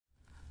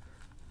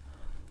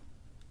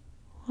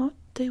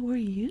they were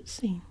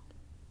using.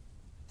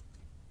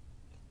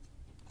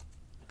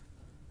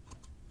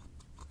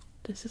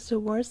 This is the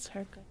worst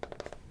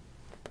haircut.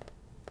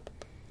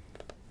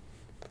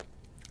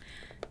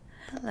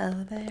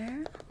 Hello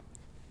there.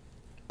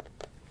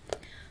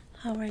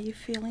 How are you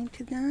feeling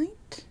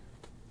tonight?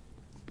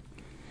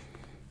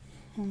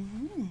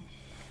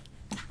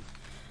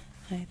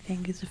 I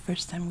think it's the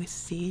first time we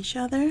see each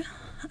other.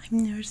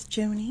 I'm Nurse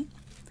Jonie,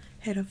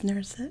 head of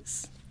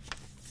nurses.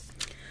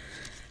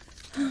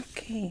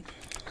 Okay,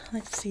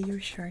 let's see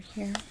your shirt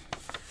here.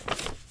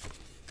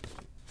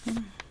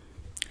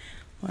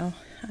 Well,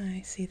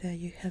 I see that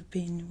you have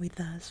been with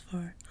us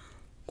for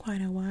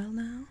quite a while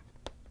now.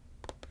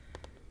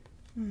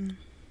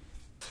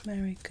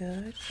 Very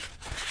good.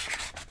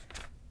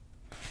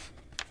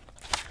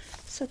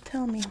 So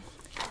tell me,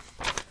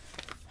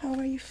 how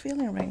are you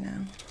feeling right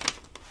now?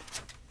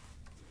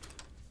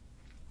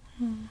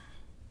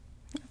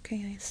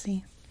 Okay, I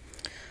see.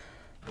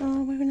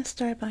 We're gonna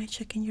start by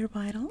checking your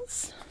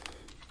vitals.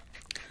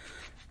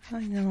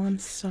 I know, I'm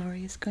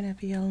sorry, it's gonna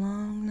be a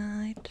long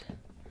night.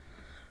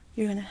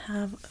 You're gonna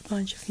have a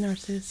bunch of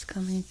nurses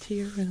coming into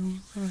your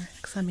room for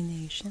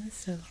examination,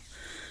 so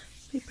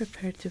be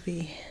prepared to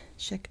be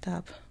checked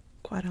up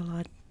quite a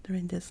lot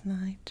during this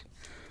night.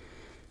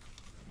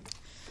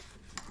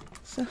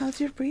 So how's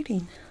your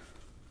breathing?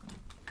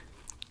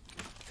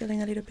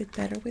 Feeling a little bit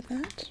better with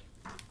that?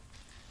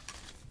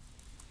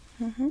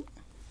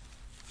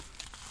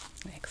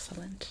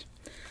 Excellent.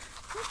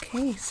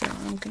 Okay, so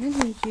I'm gonna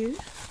need you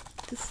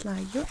to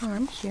slide your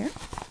arm here.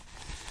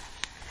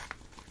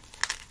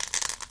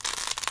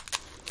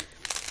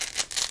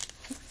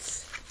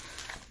 Let's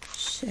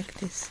check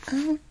this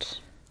out.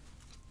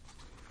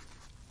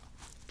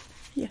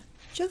 Yeah,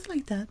 just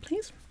like that,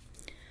 please.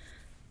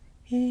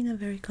 In a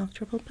very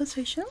comfortable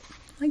position,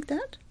 like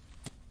that.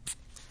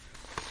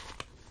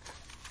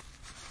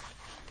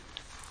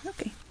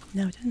 Okay,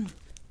 now don't move.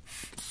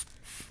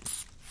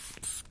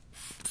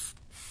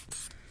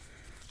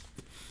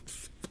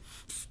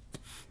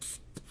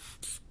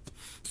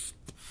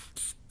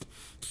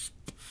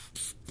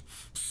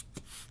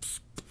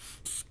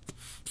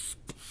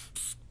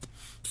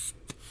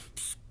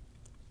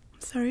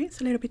 Sorry,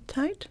 it's a little bit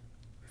tight.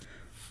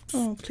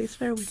 Oh, please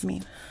bear with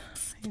me.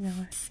 You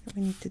know,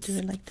 we need to do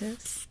it like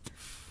this.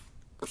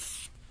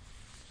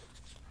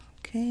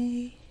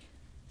 Okay.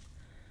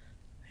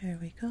 There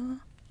we go.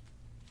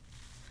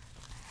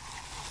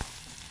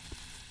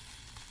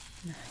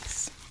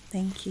 Nice.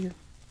 Thank you.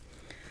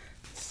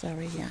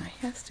 Sorry, yeah, it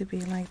has to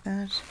be like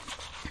that.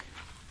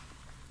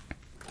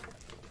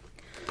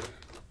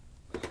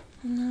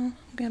 Now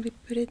I'm gonna be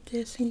putting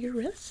this in your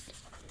wrist.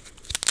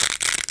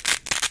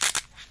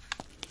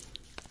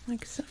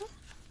 Like so.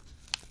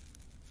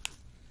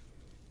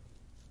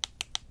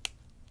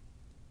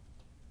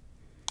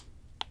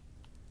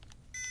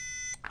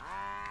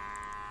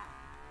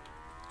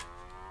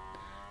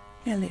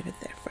 And leave it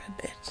there for a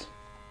bit.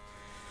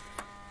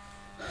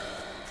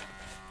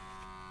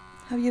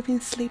 Have you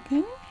been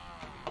sleeping?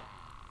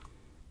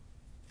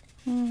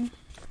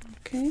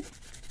 Okay.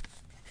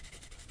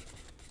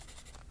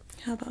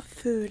 How about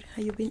food?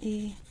 Have you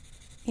been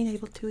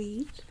able to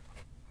eat?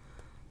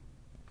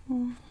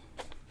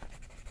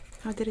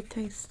 How did it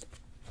taste?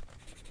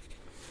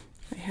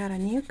 We had a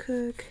new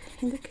cook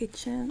in the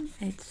kitchen.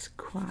 It's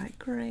quite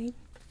great.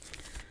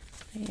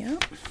 Yeah.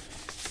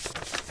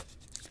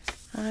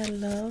 I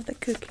love the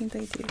cooking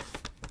they do.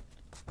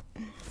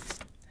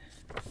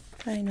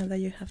 I know that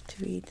you have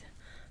to eat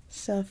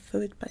soft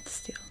food, but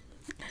still,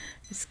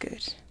 it's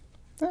good.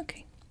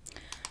 Okay.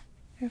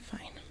 You're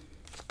fine.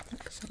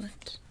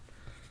 Excellent.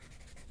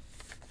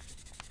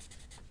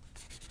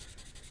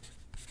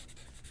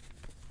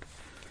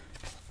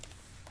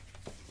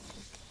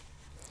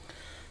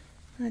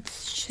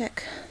 Let's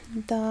check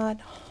that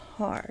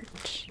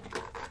heart.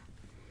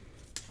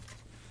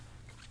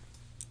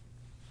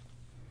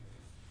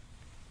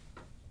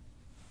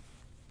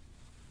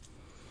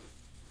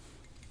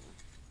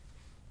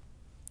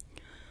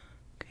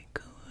 Okay,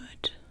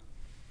 good.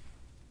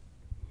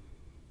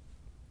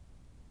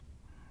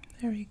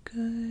 Very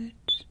good.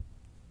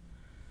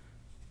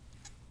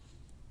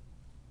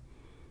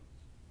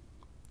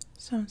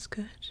 Sounds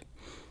good.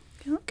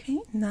 Okay,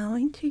 now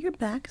into your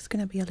back. It's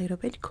gonna be a little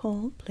bit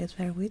cold. Please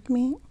bear with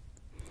me.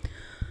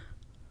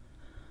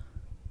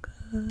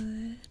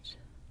 Good.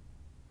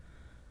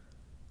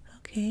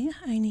 Okay,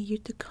 I need you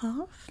to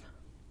cough.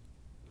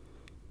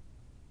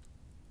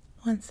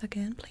 Once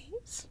again,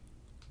 please.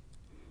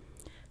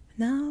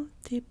 Now,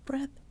 deep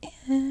breath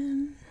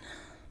in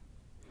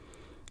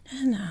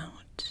and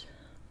out.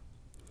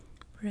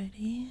 Breathe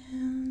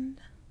in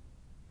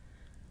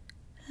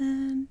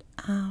and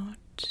out.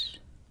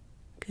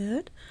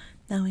 Good.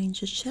 Now in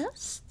your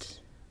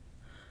chest,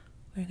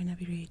 we're gonna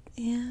breathe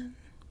in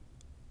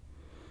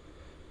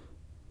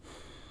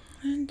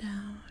and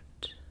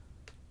out.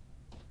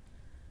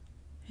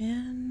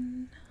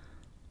 In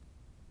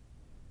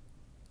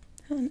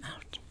and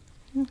out.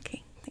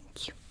 Okay,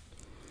 thank you.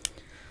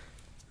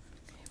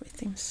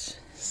 Everything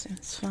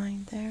seems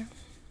fine there.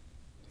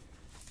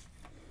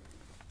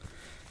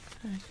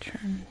 I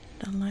turn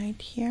the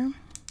light here.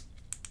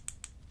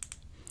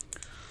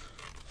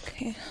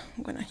 Okay,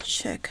 I'm gonna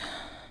check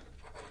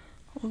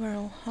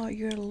overall how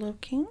you're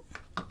looking.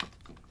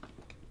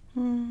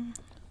 You're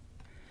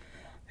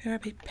a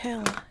bit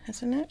pale,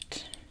 isn't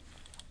it?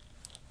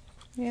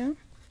 Yeah.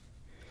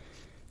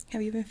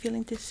 Have you been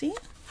feeling dizzy?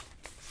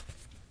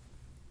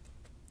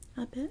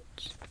 A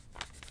bit.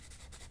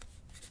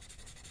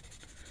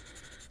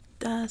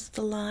 Does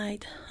the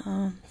light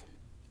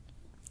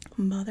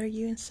bother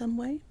you in some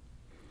way?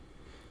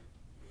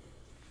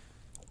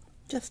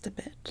 Just a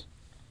bit.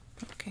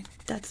 Okay,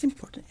 that's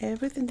important.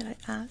 Everything that I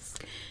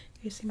ask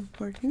is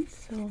important,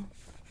 so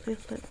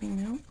please let me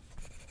know.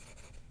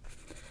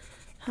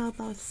 How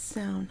about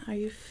sound? Are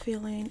you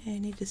feeling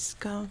any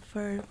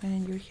discomfort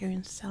when you're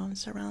hearing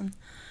sounds around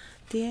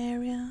the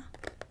area?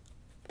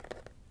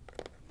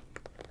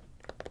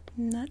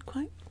 Not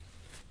quite.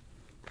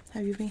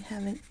 Have you been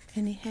having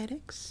any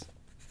headaches?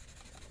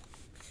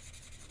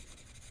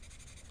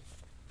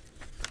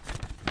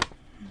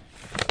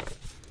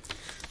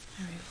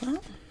 Very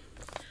well.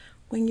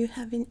 When you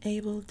have been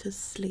able to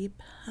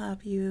sleep,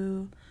 have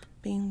you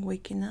been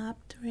waking up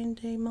during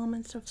the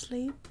moments of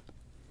sleep?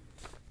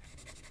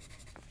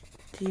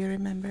 Do you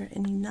remember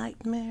any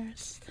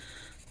nightmares,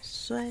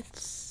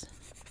 sweats?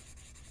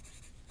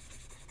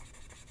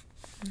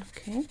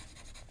 Okay.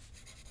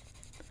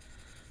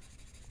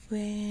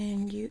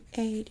 When you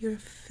ate your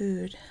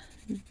food,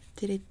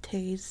 did it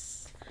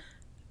taste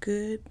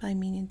good, by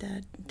meaning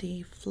that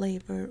the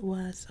flavor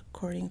was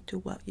according to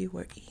what you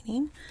were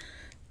eating?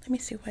 Let me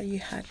see what you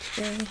had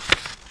today.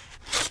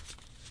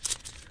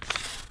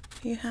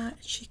 You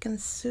had chicken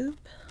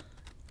soup,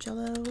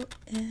 jello,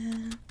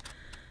 and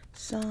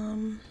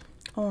some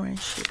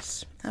orange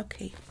juice.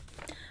 Okay.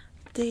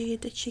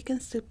 Did the chicken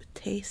soup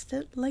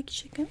tasted like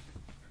chicken?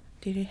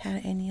 Did it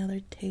have any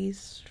other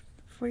taste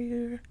for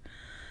you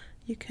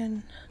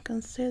can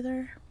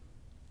consider?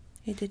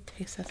 It did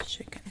taste as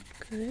chicken.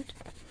 Good.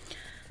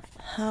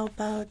 How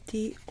about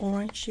the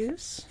orange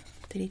juice?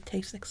 Did it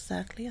taste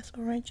exactly as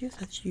orange juice,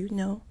 as you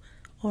know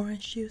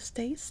orange juice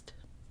taste?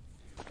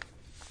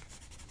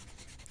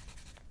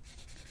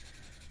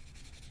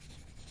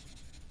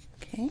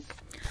 Okay.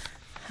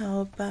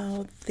 How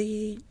about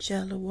the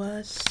jello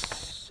was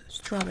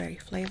strawberry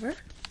flavor?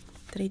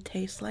 Did it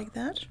taste like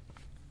that?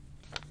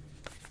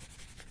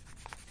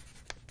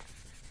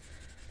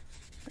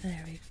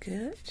 Very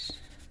good.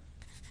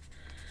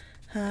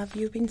 Have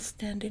you been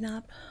standing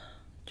up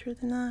through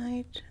the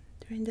night,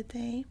 during the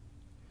day?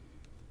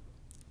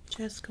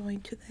 Just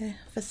going to the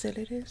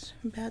facilities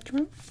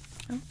bathroom?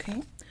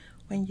 Okay.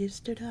 When you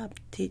stood up,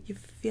 did you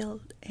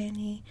feel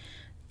any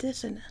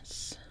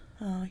dizziness,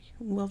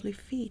 wobbly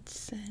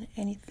feet, and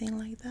anything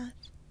like that?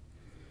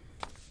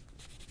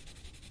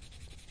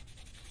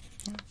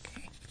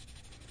 Okay.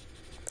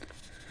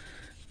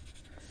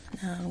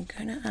 Now I'm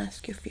gonna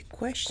ask you a few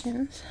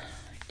questions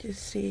to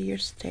see your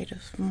state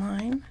of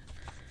mind,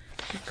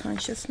 your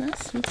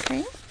consciousness.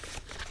 Okay.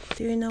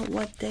 Do you know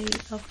what day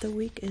of the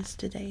week is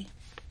today?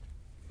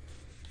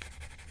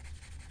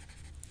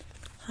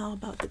 How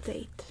about the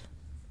date?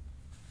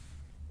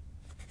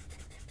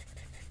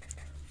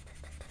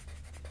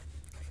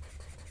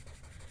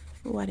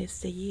 What is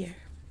the year?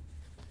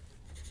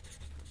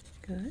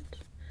 Good.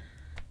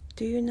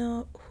 Do you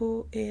know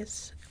who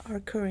is our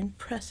current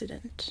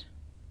president?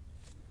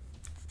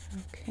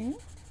 Okay.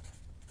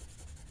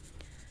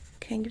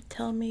 Can you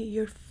tell me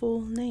your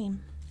full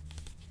name?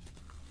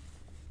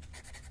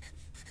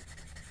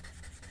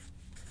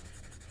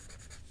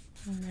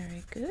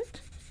 Very good.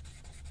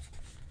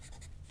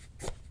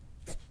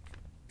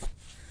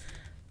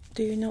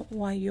 Do you know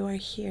why you are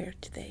here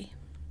today?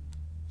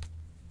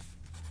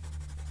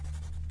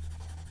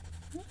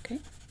 Okay.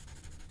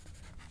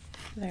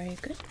 Very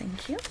good,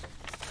 thank you.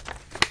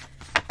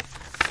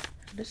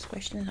 This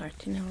question is hard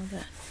to know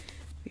that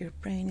your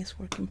brain is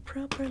working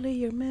properly,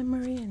 your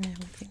memory and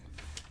everything.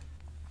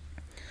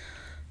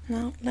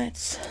 Now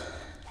let's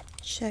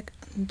check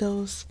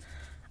those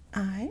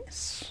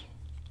eyes.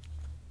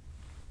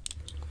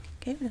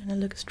 Okay, we're gonna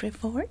look straight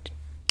forward.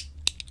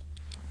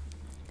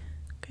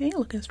 Okay,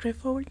 looking straight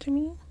forward to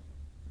me.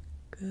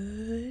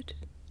 Good.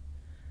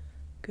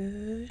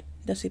 Good.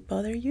 Does it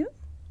bother you?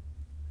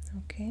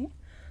 Okay.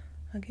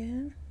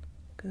 Again.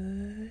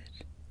 Good.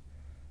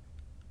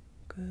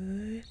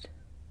 Good.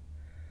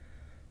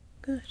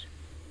 Good.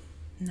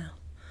 Now,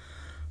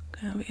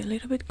 gonna be a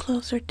little bit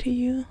closer to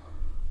you.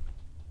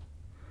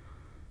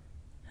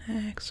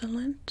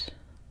 Excellent.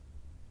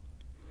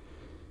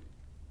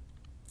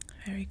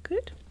 Very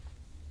good.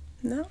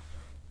 Now,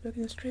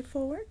 looking straight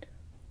forward.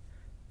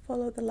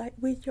 Follow the light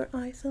with your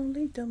eyes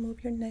only. Don't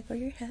move your neck or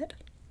your head.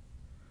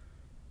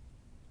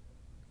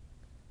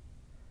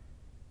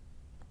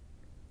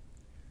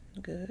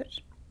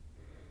 Good.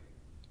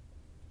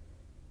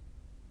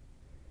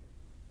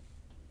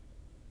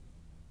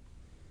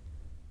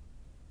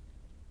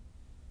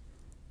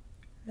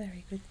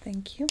 Very good,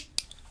 thank you.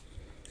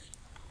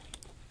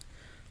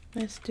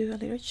 Let's do a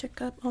little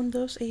checkup on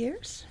those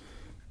ears.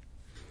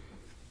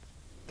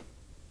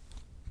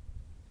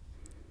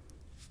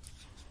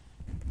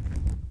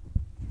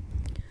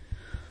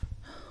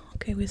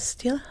 Okay, we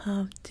still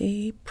have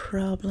the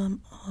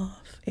problem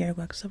of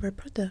earwax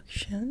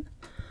overproduction.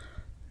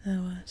 That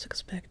was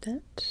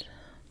expected.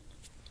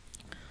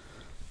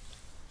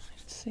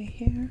 Let's see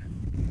here.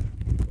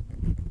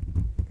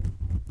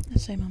 The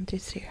same on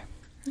this here.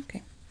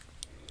 Okay.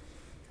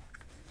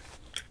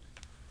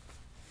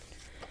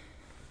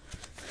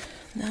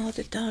 Now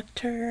the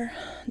Dr.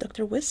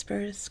 Whisper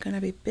is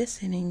gonna be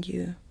visiting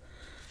you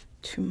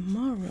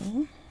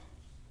tomorrow.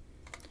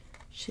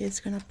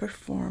 She's gonna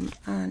perform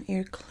an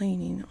ear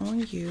cleaning on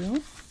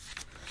you.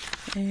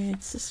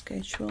 It's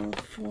scheduled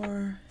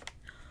for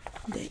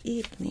the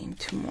evening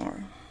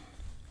tomorrow.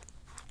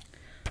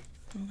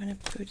 I'm gonna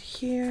put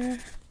here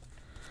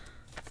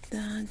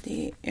that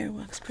the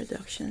earwax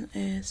production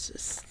is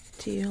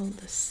still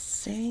the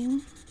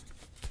same.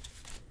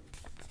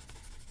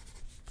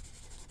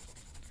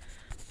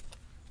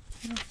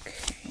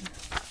 Okay,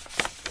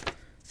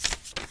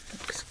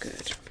 looks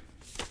good.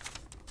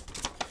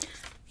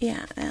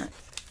 Yeah,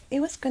 it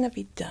was gonna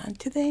be done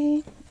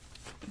today,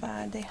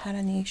 but they had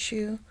an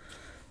issue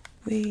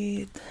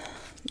with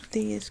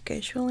the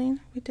scheduling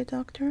with the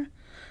doctor,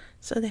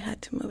 so they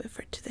had to move it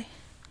for today.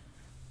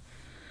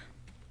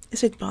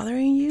 Is it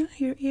bothering you,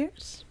 your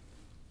ears?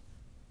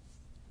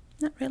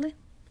 Not really?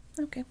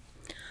 Okay,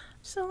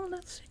 so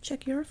let's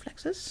check your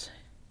reflexes.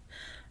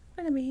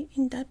 I'm gonna be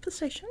in that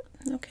position.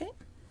 Okay,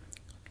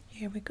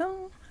 here we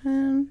go.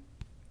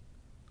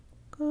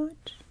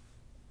 Good.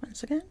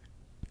 Once again.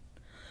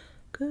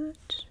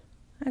 Good.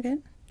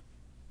 Again.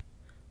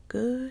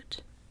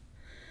 Good.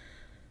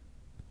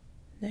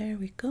 There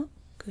we go.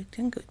 Good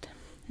and good.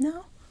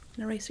 Now, I'm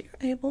gonna raise your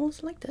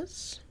elbows like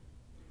this.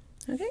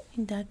 Okay,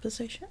 in that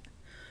position.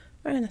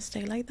 We're gonna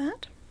stay like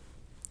that.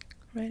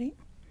 Ready?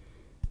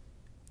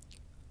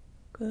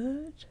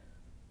 Good.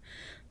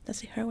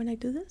 Does it hurt when I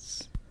do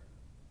this?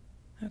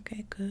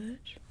 Okay, good.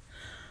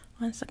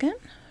 Once again,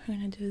 we're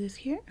gonna do this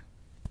here.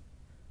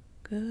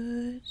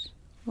 Good.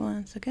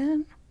 Once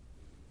again.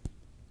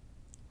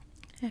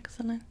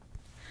 Excellent.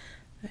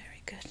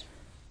 Very good.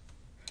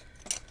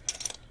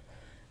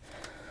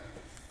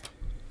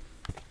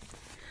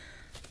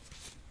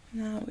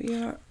 Now we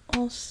are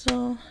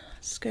also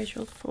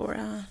scheduled for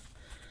a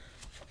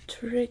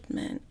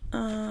treatment.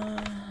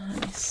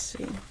 Let me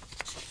see.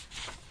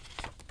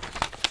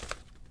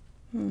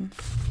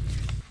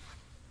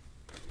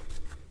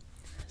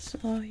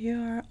 So you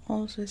are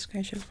also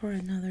scheduled for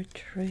another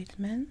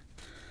treatment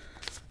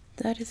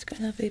that is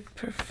gonna be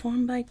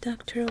performed by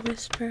Dr.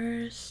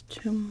 Whispers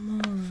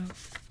tomorrow.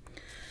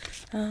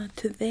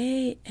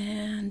 Today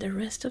and the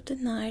rest of the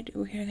night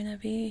we are gonna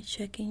be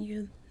checking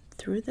you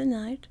through the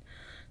night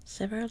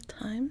several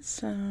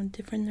times.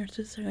 Different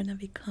nurses are gonna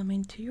be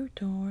coming to your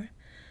door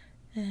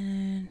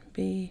and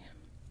be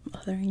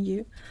bothering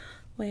you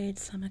with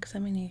some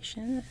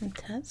examination and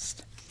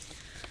test.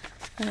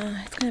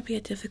 It's gonna be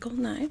a difficult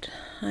night.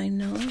 I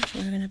know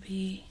we're gonna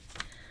be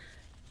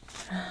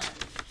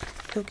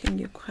poking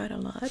you quite a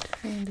lot,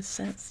 in the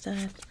sense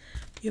that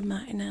you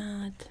might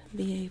not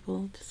be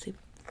able to sleep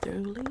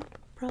thoroughly,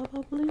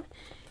 probably,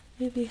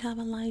 if you have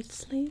a light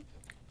sleep.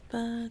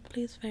 But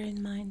please bear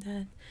in mind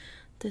that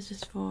this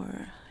is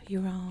for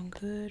your own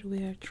good.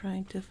 We are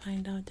trying to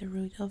find out the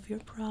root of your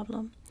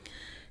problem,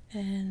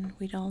 and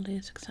with all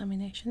this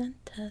examination and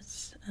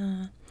tests,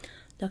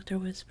 Dr.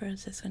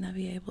 Whispers is going to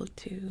be able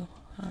to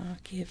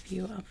give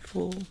you a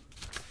full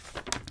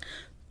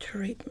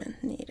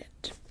treatment needed.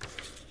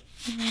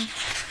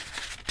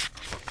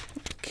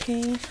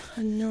 Okay,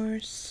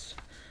 nurse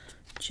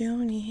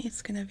Jonie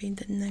is going to be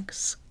the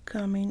next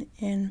coming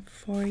in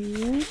for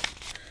you.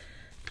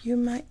 You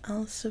might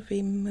also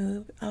be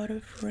moved out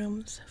of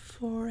rooms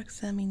for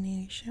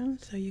examination,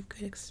 so you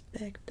could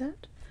expect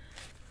that.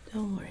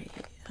 Don't worry,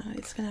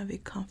 it's gonna be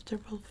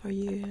comfortable for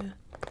you,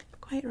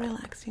 quite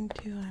relaxing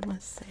too, I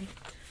must say.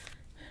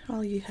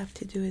 All you have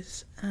to do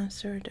is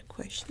answer the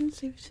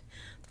questions if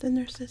the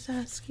nurses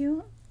ask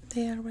you.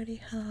 They already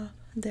have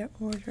their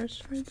orders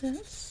for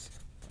this.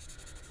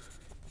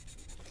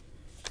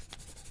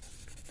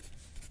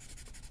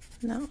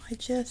 Now I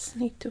just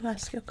need to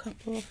ask you a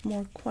couple of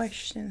more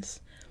questions.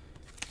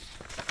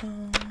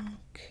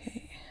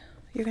 Okay,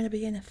 you're gonna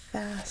be in a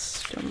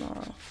fast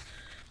tomorrow,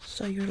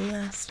 so your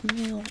last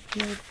meal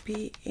will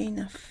be in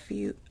a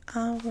few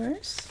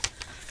hours.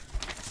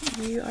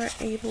 You are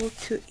able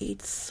to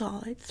eat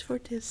solids for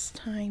this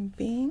time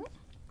being.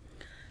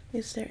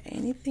 Is there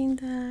anything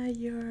that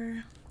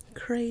you're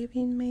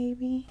craving,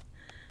 maybe,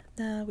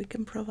 that we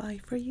can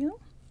provide for you?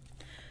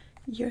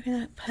 You're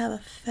gonna have a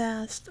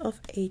fast of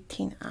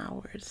 18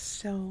 hours,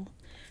 so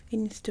it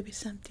needs to be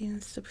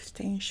something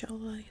substantial,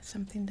 like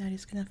something that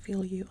is gonna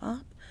fill you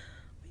up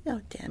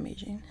without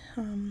damaging.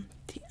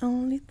 The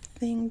only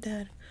thing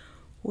that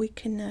we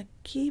cannot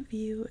give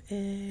you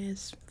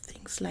is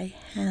things like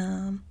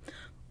ham,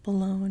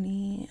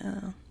 bologna,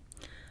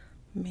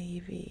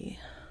 maybe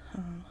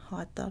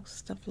hot dogs,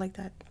 stuff like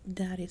that.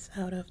 That is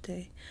out of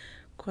the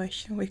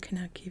question. We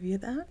cannot give you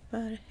that.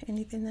 But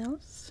anything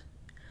else?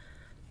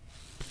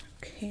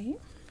 Okay.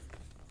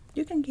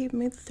 You can give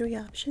me 3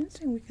 options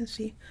and we can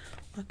see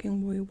what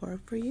can we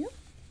work for you.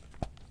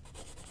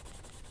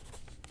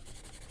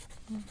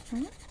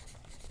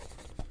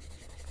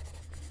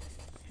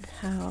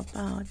 How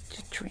about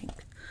to drink?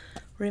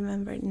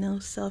 Remember, no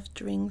soft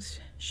drinks,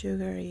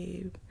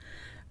 sugary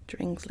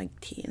drinks like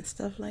tea and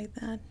stuff like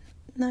that.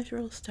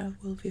 Natural stuff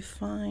will be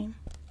fine.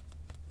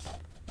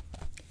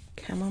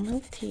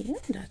 Chamomile tea,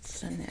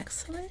 that's an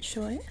excellent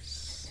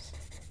choice.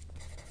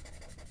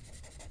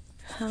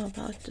 How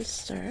about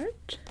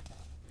dessert?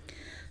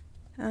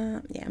 Yeah,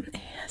 it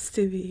has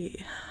to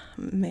be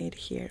made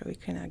here. We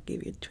cannot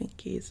give you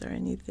Twinkies or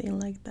anything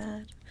like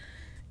that.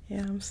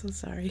 Yeah, I'm so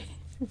sorry.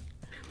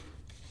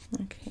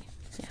 Okay,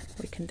 yeah,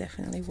 we can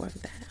definitely work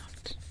that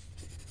out.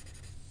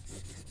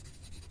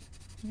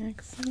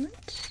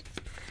 Excellent.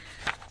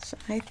 So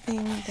I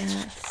think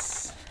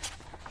that's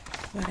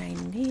what I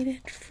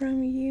needed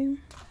from you.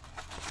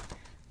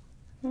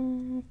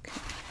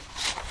 Okay,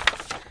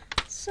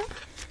 so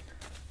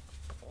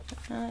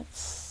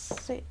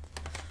that's it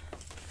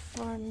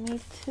for me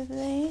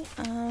today.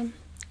 I'm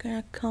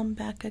gonna come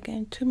back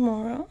again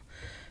tomorrow,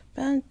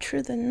 but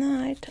through the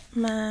night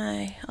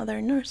my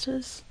other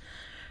nurses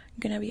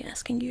are gonna be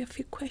asking you a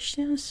few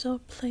questions, so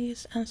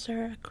please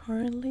answer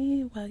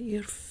accordingly. What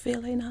you're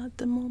feeling at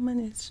the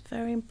moment is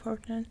very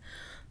important,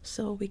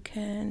 so we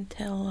can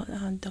tell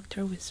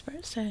Dr.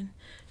 Whispers and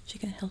she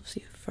can help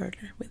you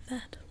further with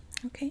that.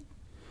 Okay,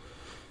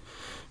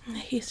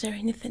 is there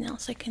anything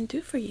else I can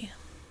do for you?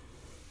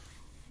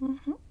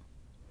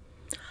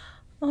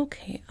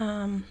 Okay,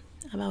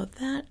 about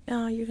that,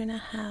 you're gonna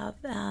have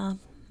a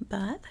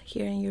bath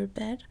here in your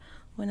bed.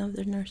 One of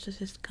the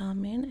nurses is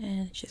coming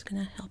and she's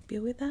gonna help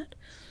you with that.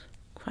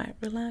 Quite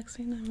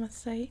relaxing, I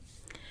must say.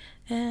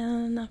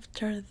 And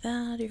after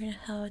that, you're gonna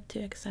have 2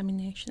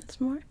 examinations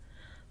more.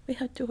 We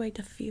have to wait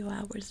a few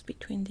hours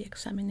between the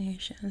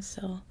examinations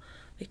so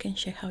we can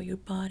check how your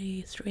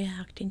body is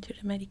reacting to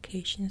the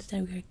medications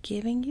that we are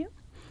giving you.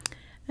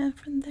 And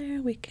from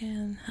there, we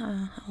can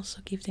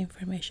also give the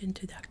information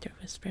to Dr.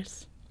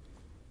 Whispers.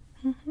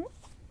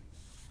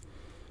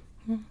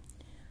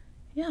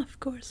 Yeah, of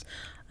course.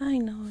 I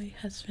know it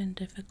has been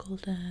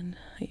difficult and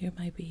you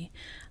might be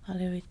a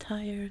little bit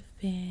tired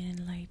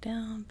being laid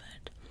down,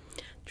 but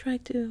try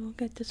to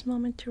get this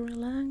moment to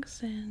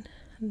relax and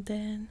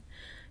then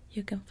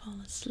you can fall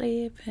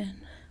asleep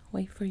and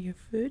wait for your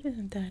food.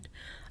 And that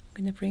I'm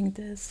gonna bring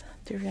this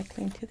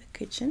directly into the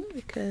kitchen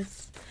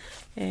because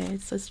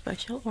it's a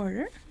special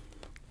order.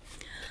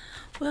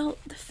 Well,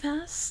 the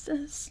fast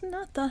is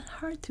not that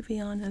hard, to be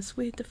honest.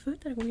 With the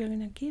food that we are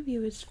gonna give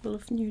you is full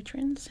of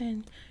nutrients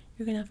and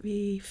you're gonna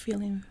be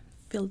feeling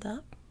filled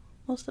up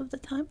most of the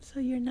time,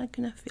 so you're not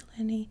gonna feel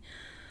any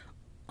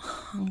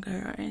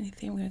hunger or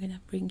anything. We're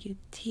gonna bring you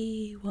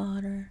tea,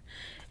 water,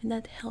 and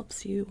that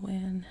helps you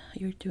when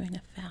you're doing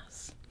a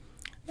fast.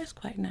 It's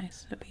quite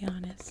nice, to be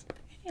honest,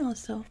 and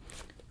also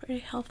very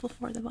helpful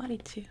for the body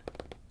too.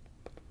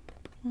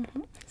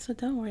 So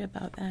don't worry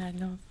about that. I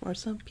know for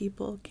some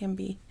people it can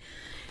be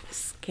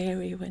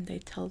scary when they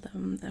tell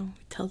them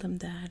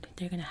that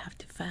they're gonna have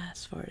to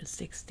fast for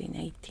 16,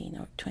 18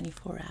 or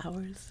 24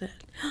 hours, and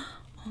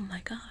oh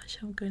my gosh,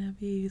 I'm gonna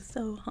be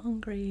so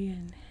hungry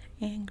and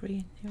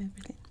angry and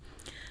everything.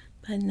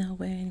 But no,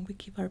 when we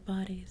give our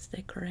bodies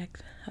the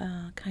correct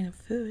kind of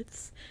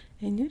foods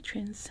and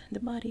nutrients, the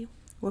body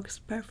works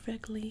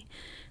perfectly,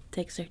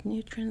 takes their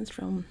nutrients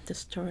from the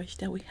storage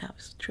that we have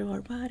through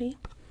our body,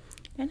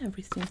 and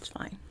everything's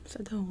fine.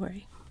 So don't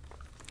worry.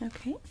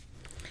 Okay,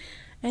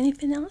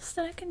 anything else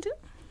that I can do?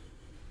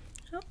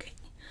 Okay,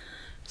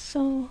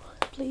 so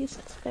please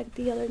expect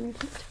the other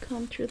nurses to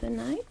come through the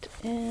night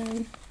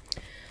and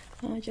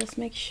just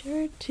make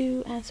sure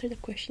to answer the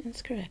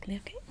questions correctly.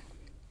 Okay,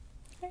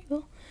 there you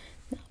go.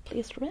 Now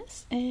please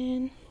rest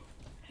and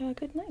have a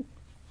good night.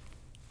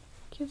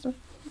 Excuse me.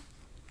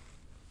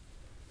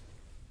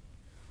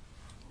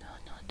 No,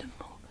 don't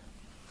move.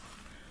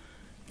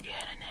 You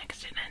had an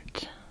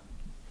accident.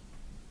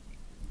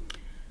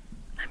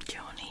 I'm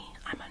Jonie.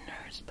 I'm a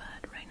nurse, but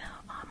right now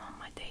I'm on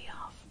my day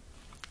off.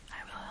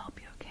 I will help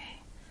you,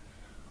 okay?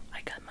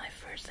 I got my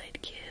first aid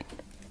kit.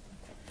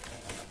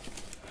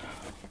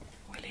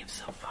 We live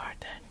so far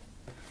that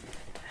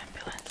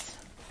ambulance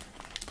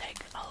take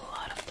a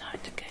lot of time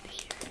to get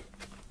here.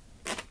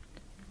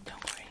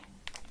 Don't worry,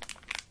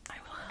 I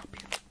will help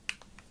you.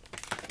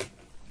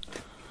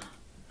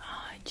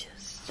 I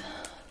just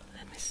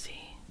let me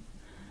see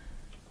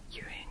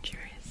your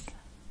injuries.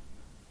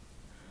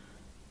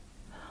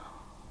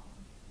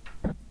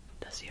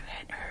 Does your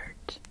head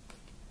hurt?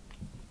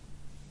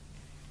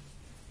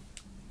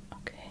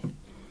 Okay,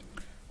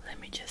 let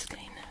me just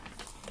clean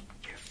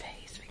your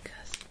face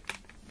because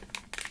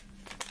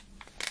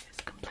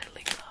it's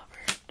completely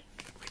covered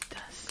with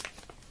dust.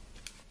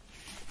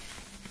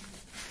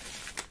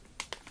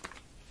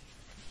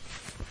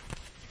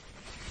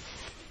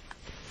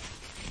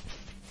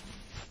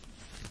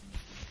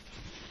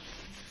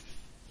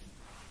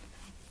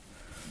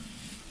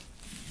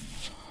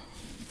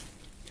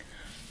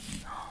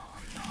 No,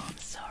 I'm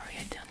sorry.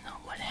 I don't know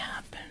what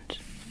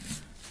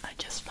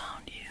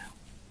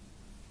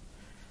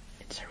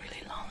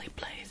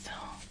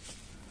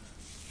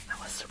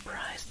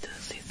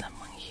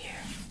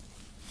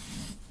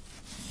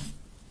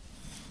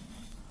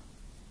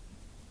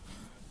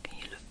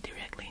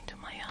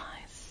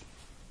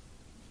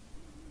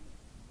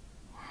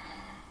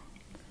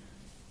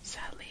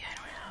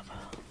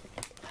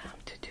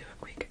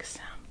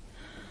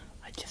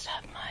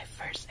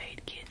my first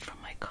aid kit from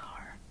my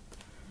car,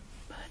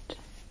 but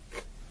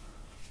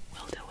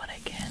we'll do what I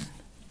can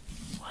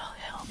while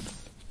the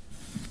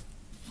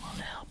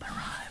help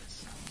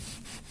arrives.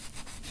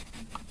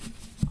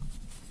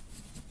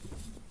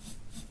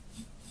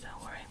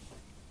 Don't worry,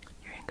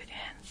 you're in good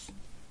hands.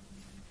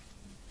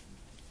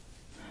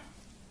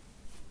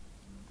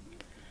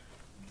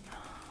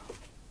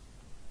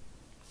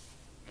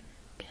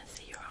 Can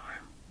see your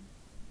arm.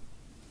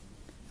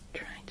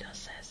 Trying to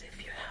assess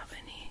if you have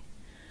any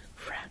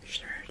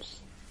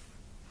fractures.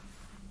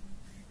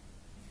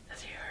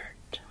 Does it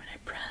hurt when I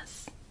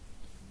press?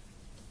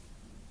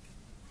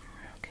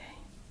 Okay.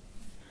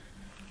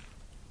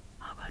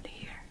 How about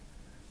here?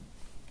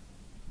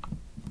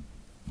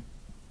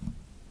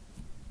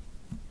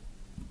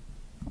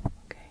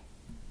 Okay.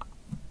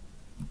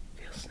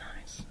 Feels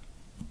nice.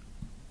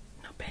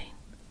 No pain.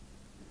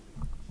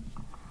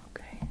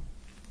 Okay.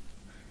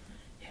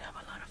 You have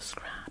a lot of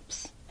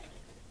scraps.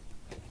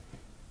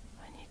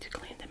 I need to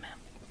clean them up.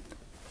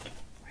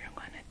 We don't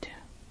want it to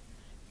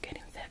get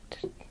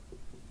infected.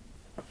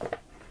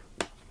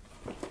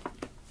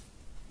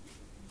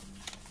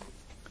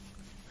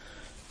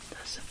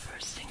 That's the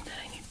first thing that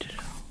I need to do.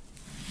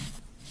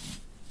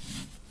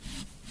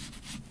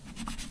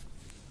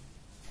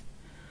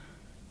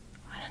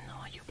 I don't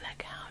know, you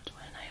black out.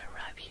 When I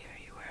arrived here,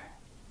 you were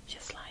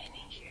just lying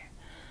in here.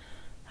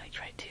 I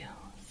tried to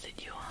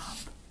sit you up.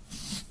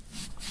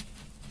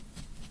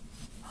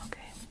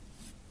 Okay.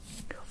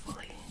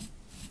 Hopefully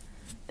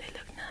they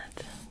look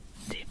not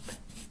deep,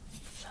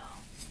 so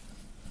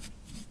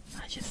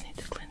I just need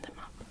to clean them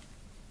up.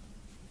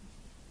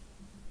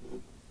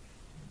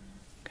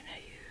 Gonna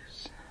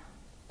use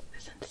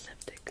this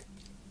antiseptic.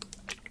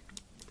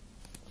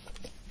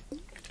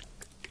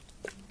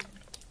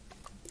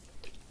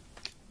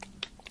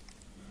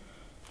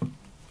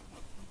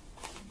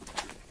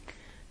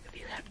 If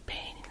you have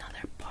pain in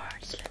other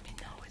parts, let me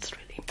know. It's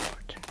really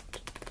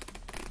important.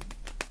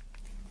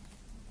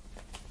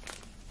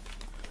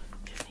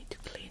 Just need to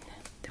clean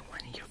the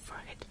one in your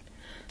forehead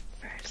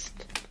first.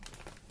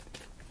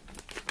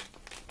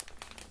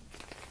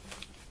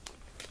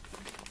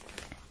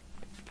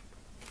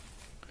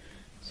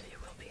 So you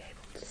will be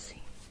able to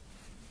see.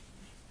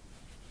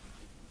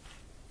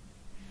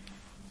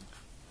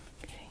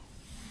 Okay.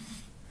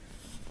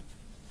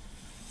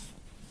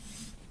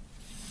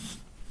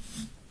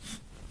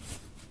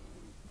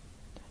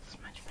 That's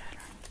much better.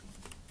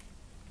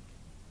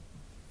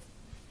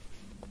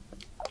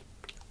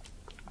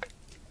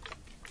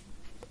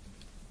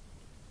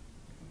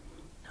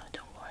 No,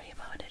 don't worry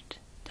about it.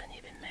 Don't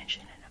even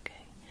mention it,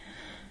 okay?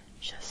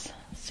 Just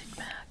sit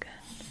back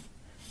and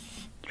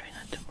try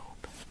not to move.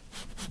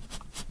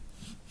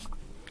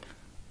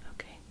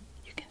 Okay,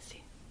 you can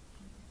see.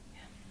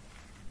 Yeah.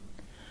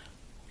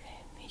 Okay,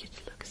 I need you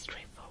to look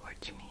straight forward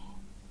to me.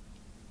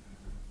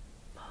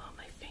 Follow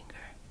my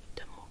finger.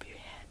 Don't move your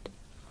head,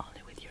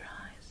 only with your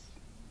eyes.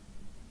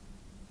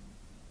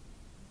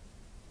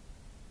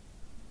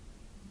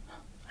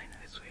 I know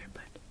it's weird,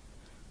 but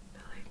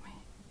believe me,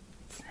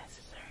 it's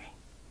necessary.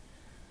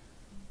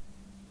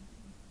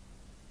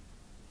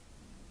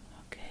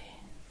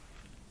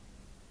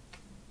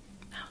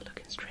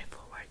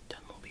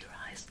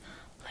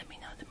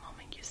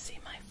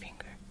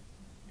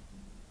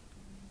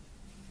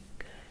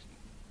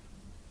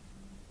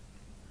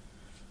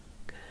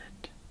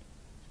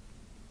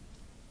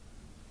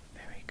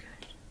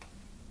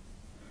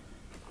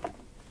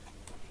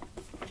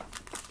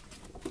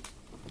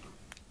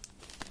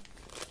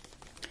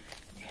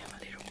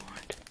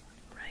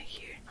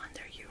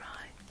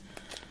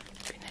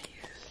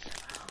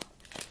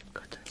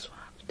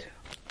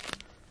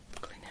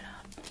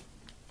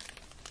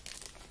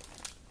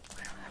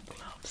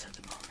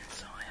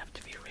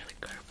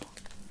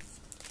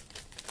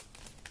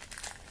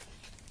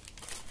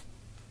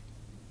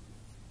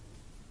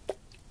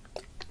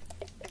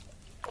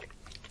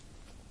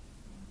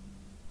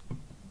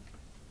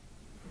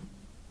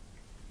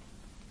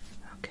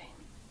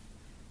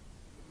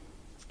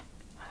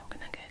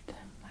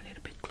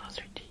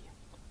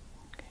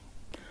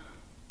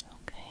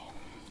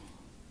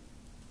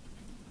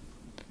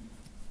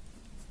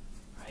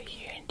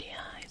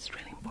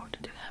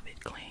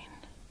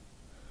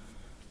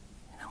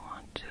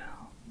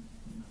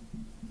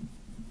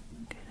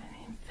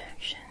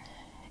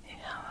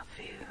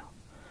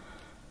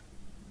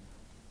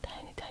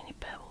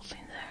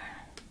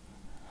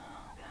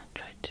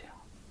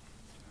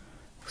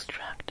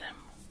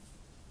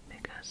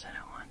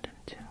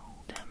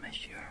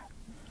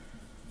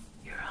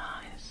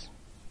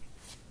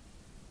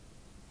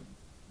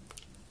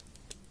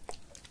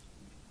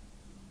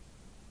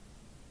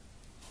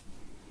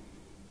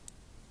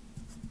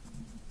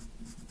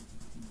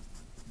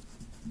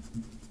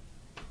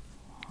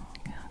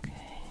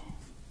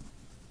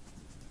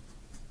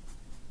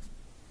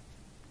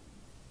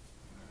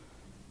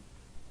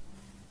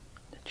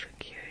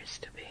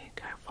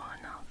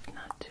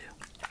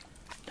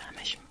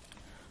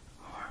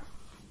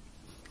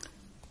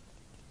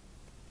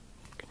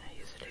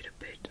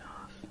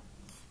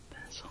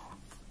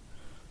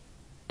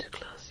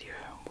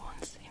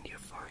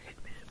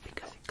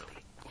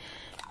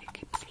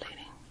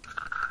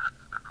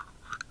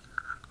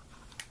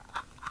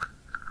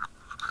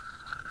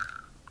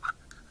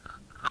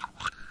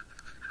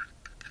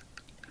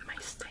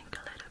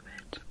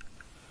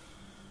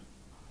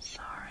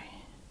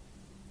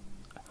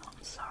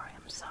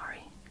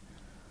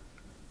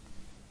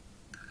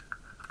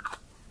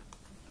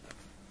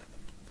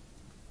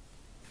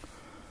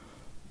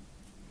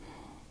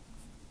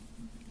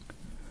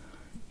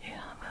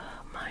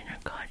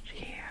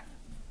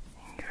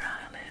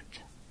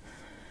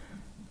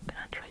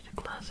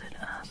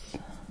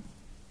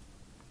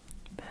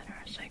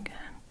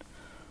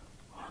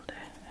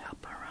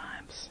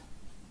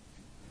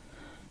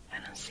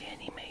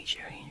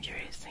 major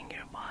injuries in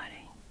your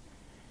body.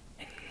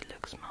 It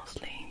looks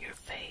mostly in your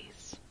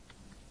face.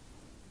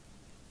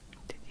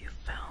 Did you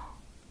fall?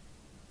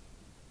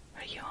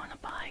 Are you on a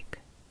bike?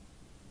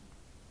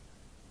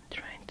 I'm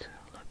trying to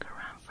look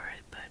around for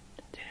it, but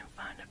didn't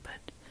find it,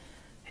 but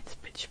it's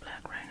pitch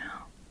black right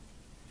now.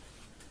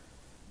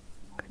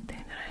 Good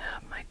thing that I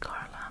have my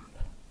car lamp.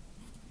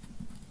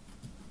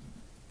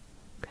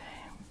 Okay.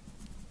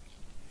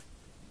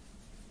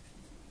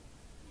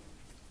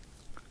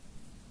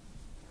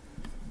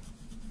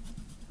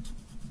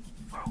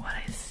 For what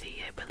I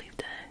see, I believe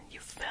that you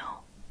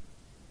fell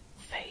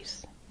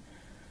face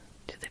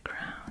to the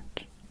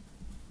ground.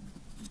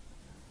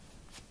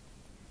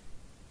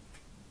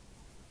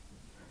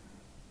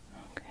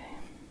 Okay.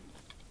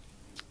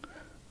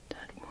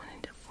 That one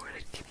in the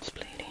forehead keeps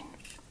bleeding.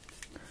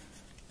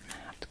 And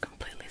I have to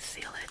completely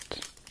seal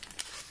it.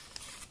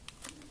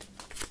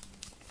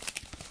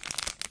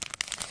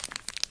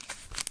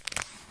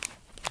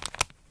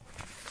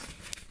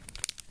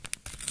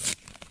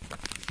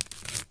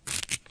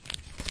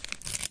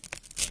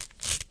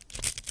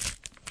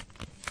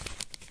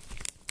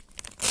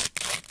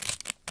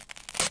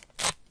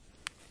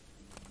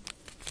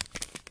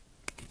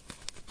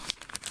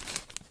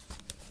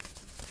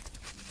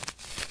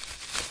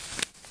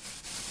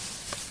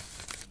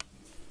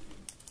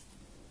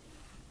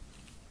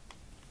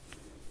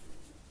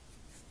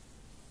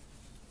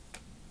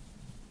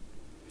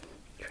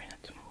 Try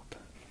not to move.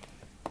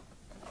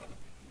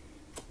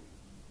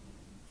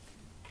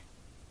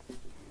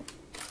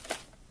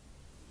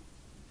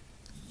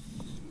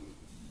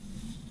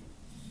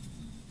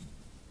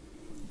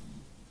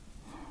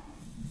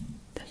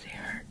 Does it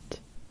hurt?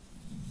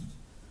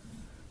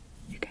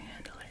 You can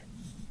handle it.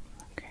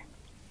 Okay.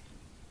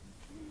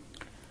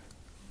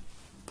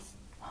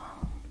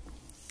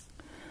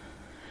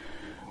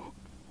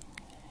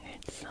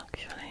 It's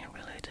actually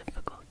really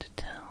difficult to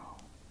tell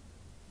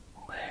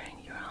where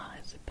in your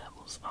eyes the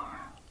pebbles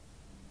are.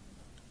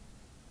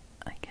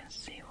 I can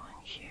see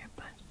one here,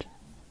 but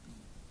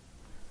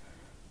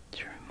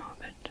to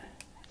remove it,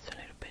 it's a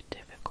little bit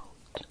difficult.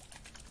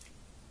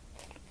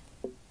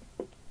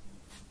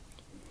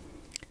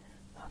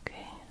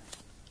 Okay.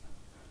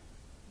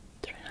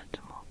 Try not to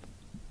move.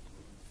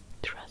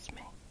 Trust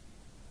me.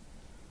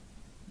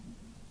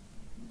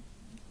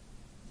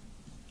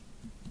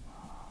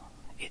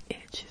 It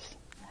itches,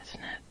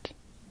 isn't it?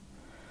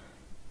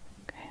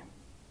 Okay.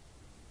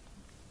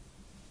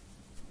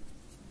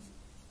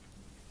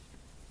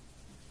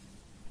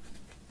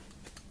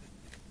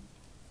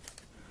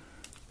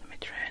 Let me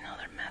try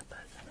another method.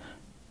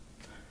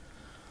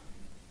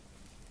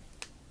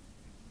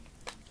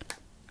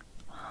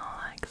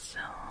 Like so.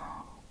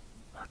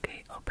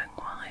 Okay, open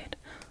wide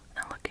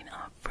and looking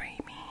up for me.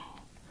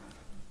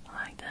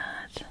 Like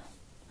that.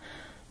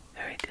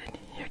 Very good.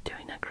 You're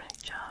doing a great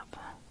job.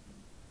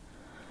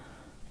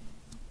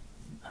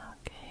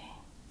 Okay.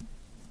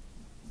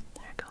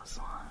 There goes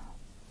one.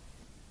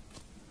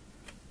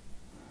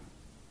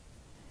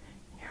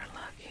 You're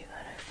lucky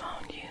that I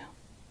found you,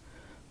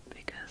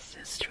 because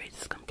this street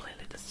is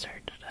completely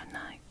deserted at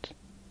night.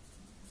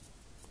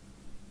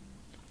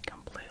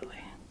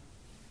 Completely.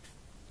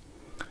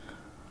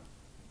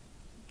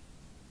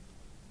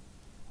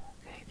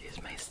 Okay,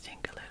 this may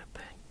stink a little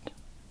bit.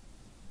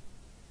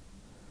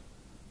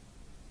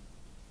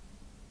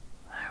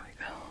 There we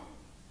go.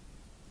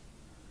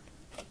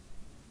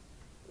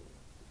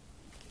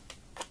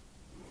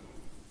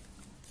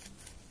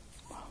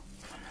 Well,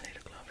 found a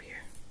little glove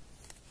here.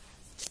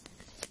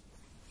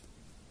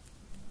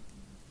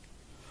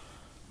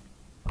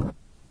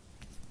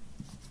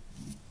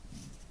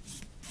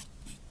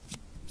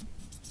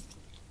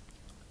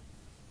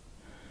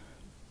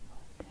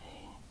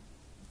 Okay.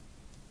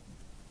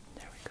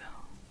 There we go.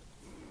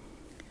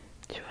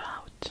 2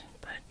 out,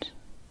 but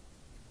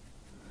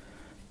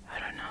I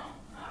don't know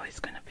how it's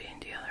gonna be in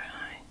the other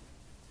eye.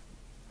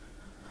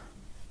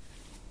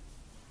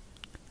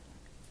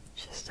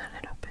 Just a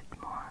little bit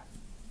more.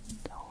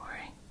 Don't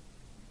worry.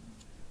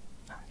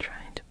 I'm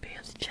trying to be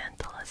as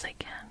gentle as I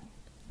can.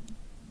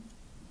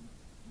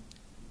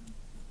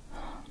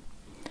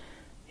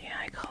 Yeah,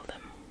 I called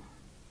them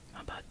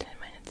about 10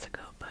 minutes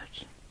ago,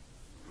 but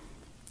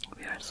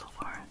we are so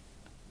far.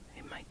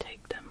 It might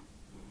take them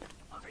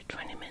over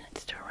 20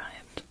 minutes to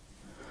arrive.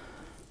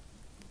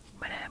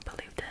 But I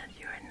believe that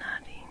you are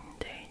not in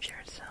danger,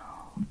 so...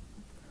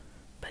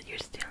 But you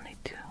still need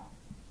to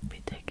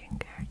be taken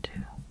care to.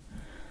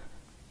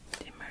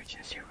 The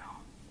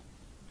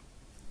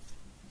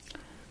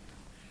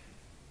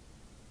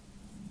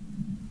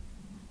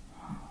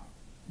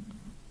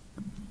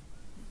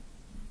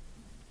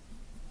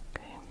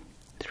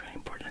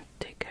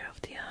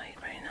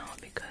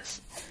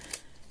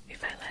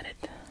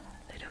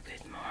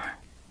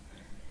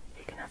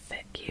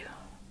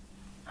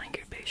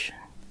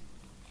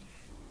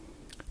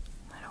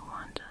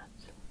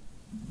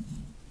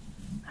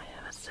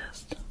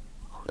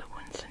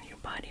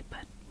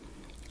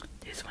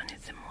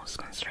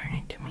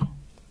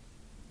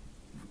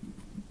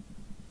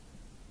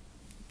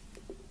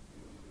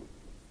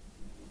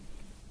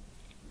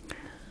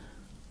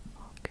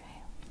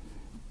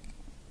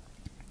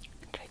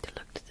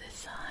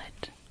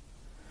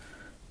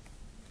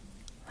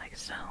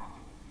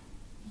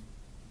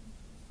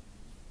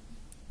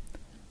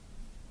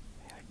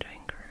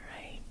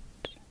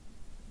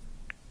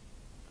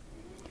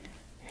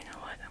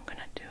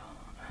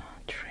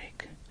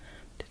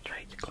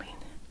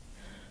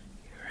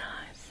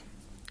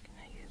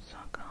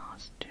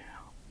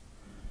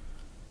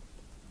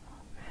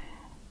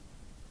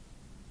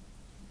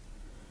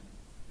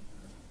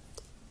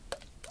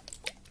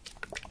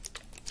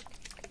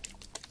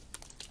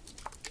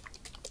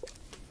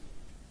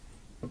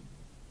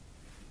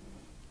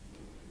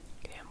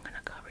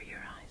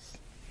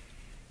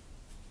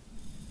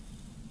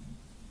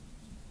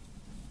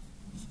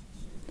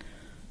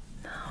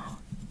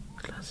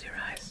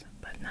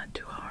not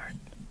too hard.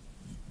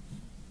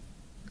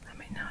 Let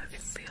me know if you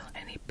feel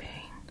any pain.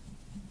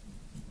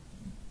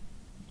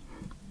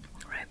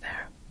 Right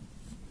there.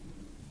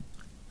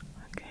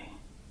 Okay.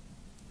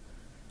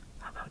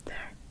 How about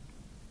there?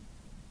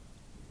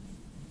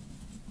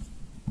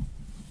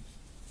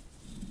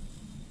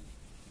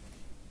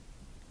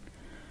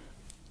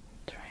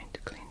 Trying to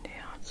clean the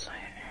outside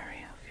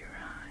area of your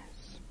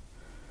eyes.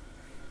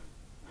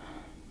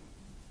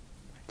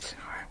 It's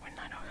hard when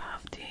I don't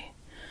have the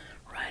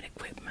right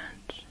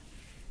equipment.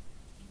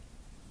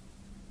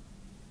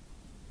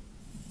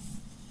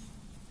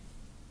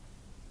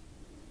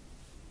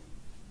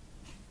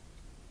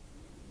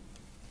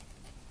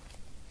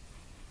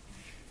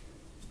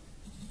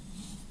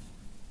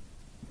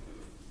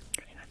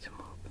 Try not to move.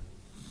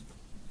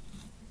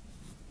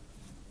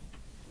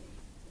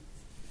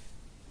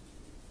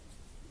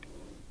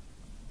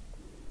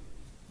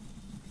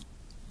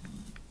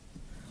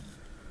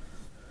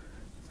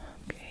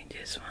 Okay,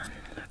 this one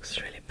looks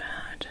really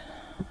bad.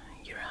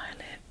 Your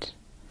eyelid.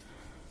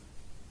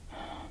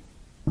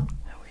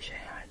 I wish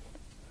I had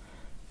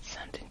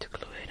something to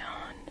glue it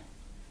on,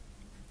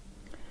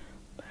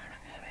 but I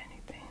don't have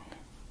anything.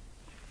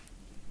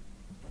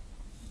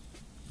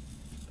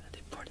 But the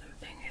important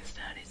thing is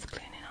that it's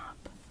cleaning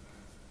up,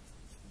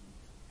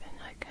 and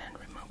I can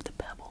remove the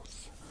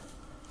pebbles.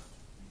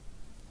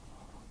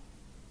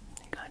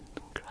 It got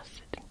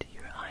encrusted into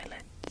your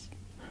eyelids,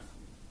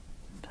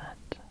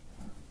 but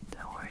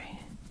don't worry,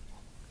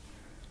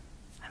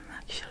 I'm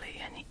actually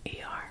an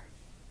ER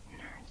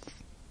nurse.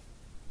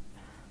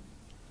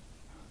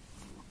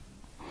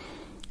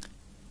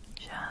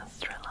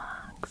 Just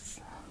relax.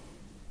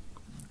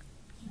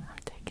 I'm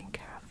taking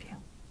care of you.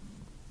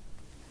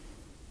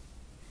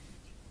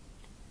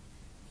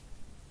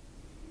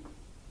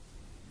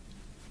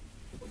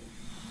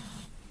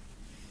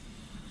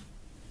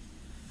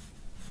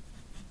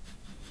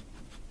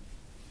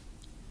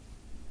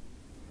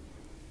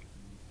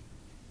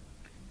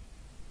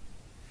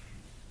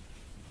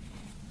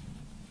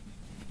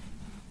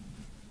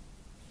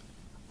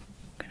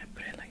 I'm gonna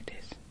put it like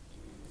this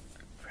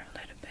for a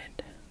little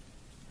bit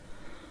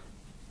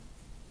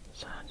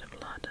so the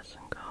blood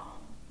doesn't go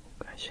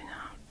gushing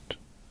out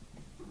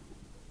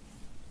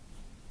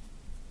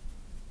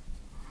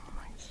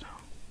like so.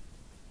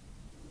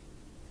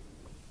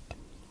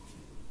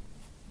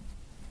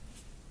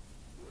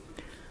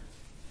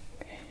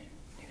 Okay,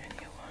 need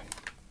a new one.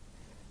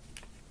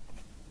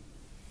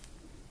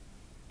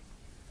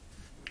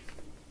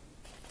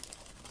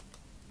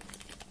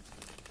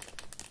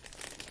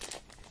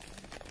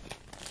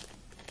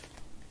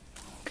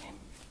 Okay.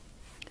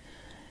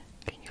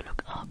 Can you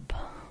look up?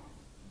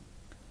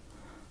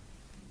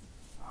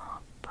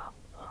 Up, up,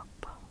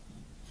 up.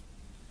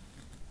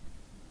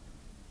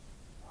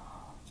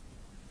 Oh,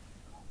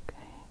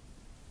 okay.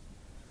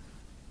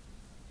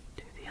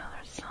 To the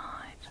other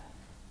side.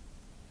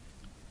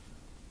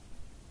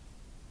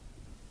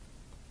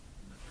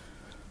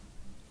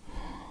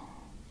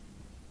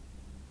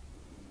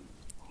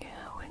 Yeah,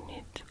 we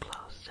need to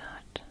close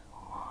that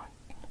one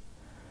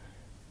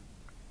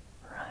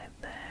right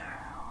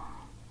there.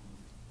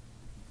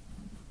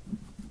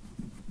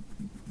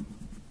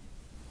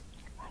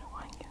 I don't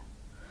want you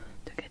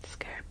to get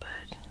scared,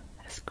 but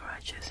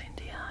scratches in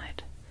the eye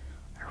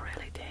are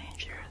really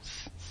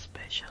dangerous,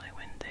 especially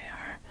when they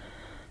are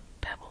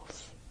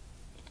pebbles.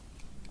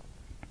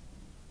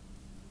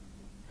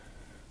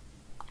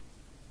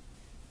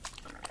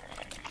 I'm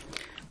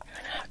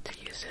gonna have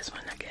to use this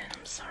one again,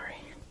 I'm sorry.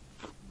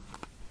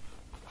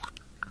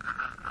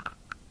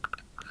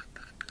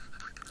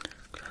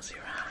 Close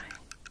your eye.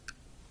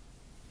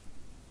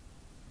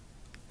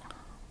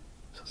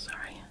 So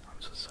sorry,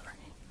 I'm so sorry.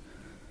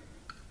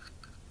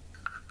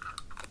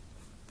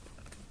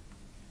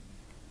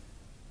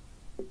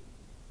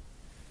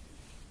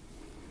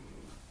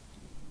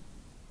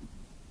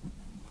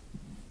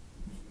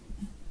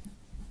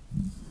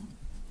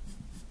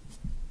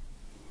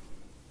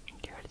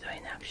 You're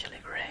doing actually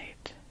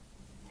great.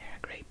 You're a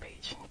great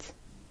patient.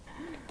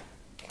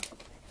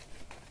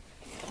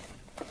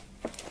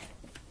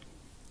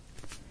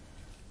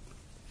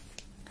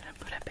 Gonna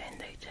put a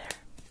band-aid there.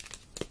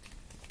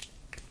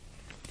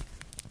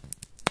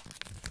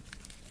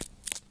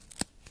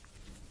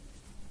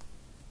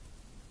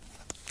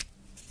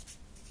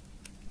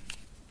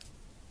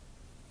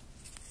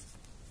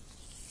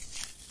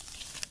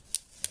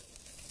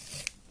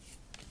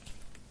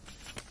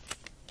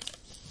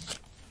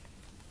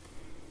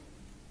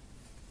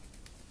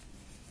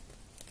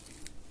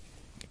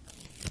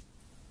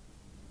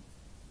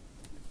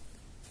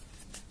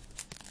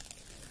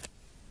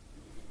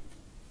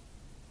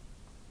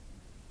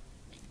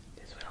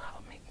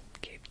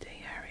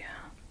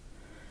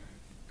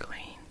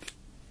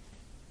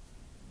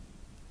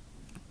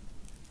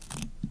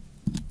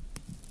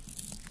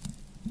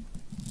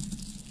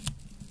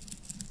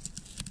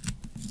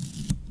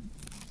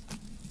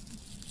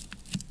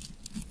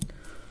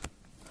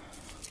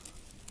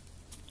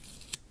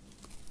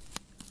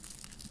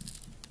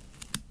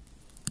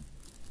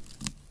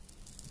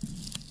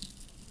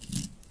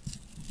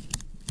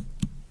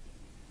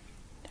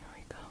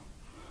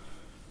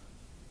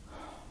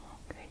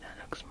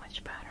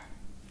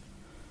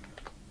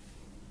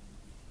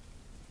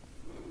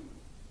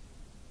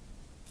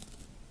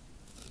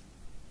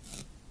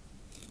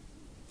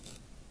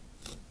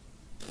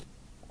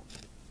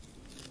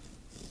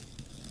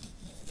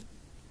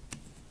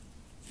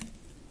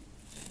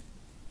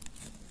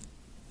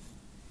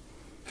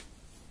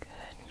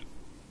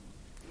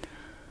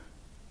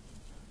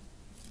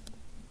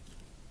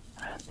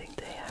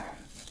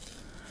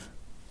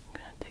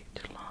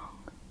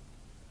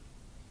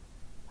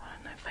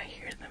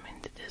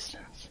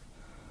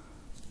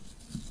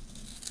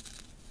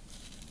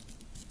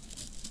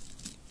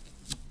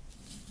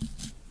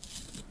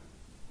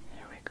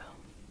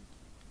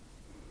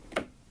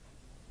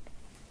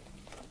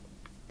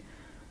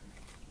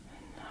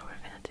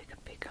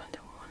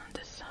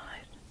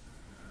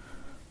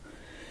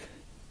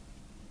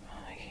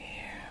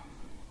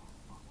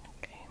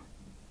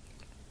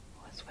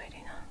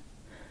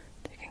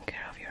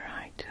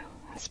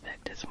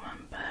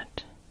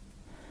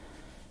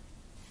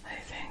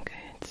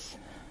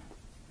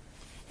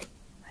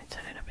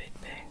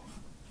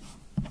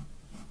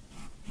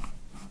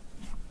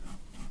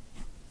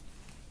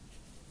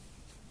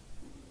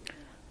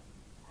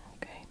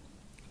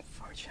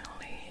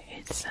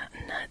 It's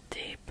not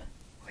deep,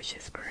 which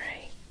is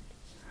great.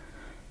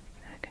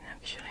 I can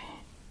actually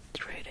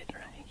treat it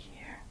right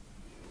here.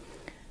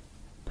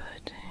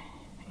 But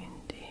in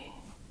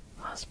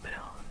the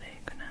hospital, they're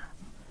gonna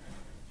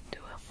do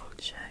a full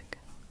check.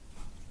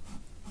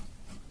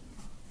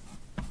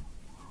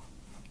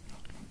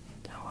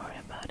 Don't worry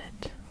about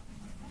it.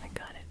 I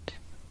got it.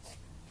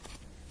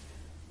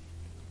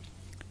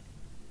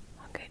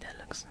 Okay, that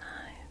looks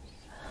nice.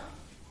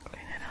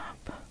 Clean it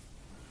up.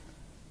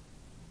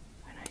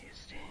 When I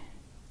use the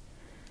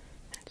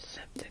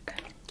antiseptic.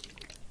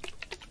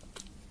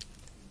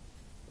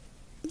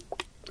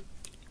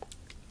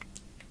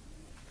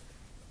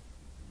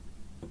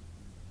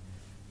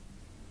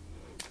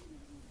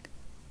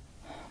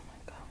 Oh my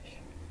gosh.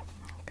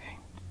 Okay.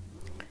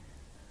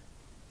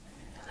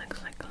 It looks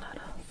like a lot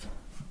of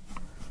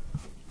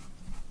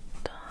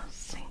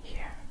dust in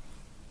here.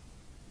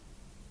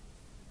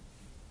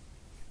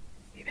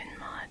 Even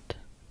mud.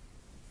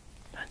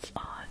 That's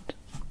odd.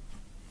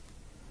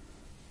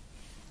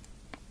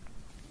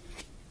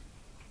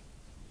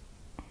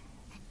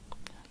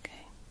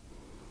 Okay.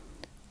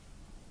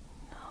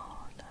 No,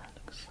 that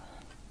looks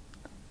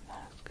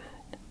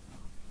good.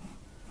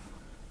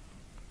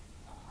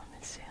 Let me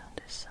see on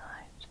this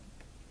side.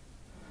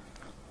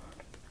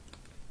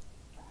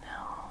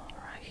 Now,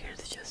 right here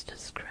is just a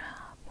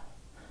scrap.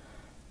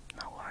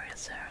 No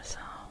worries there, so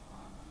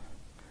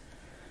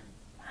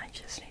I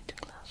just need to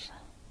close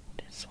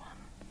this one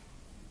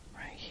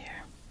right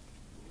here.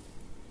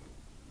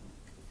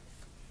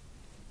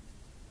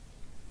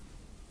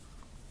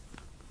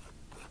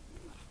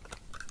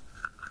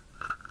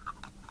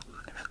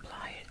 And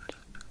apply it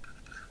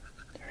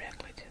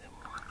directly to the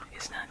wound.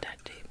 It's not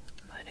that deep,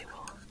 but it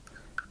will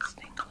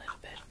sting a little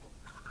bit.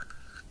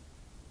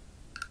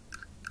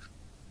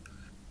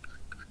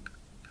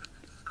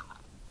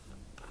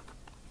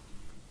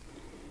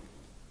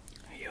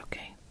 Are you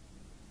okay?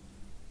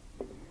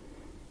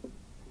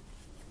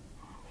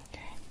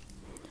 Okay.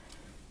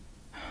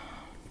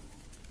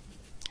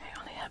 I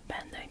only have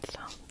Band-Aids, so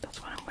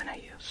that's what I'm gonna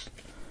use.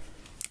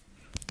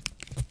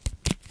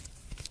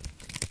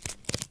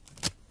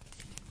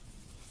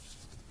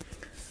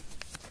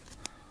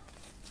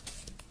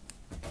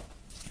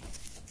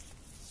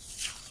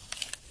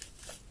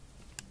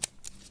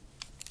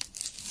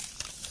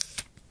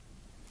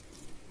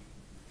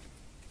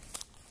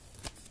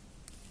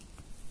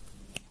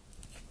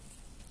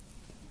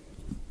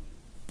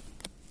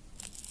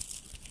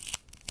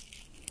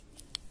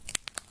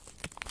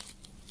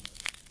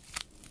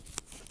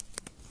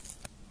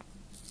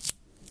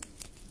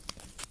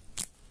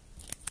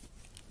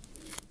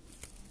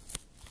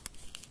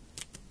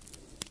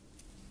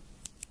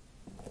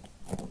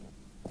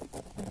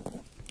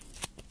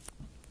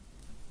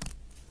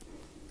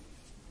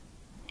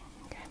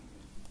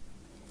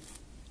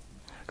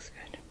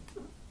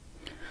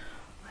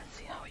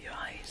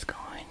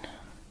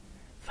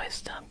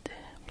 Stop the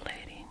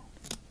bleeding.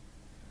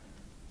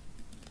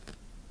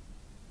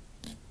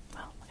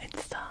 Well, it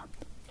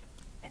stopped.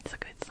 It's a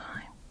good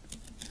sign.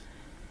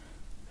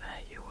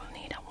 But you will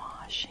need a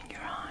wash in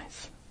your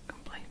eyes.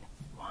 Complete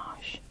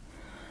wash.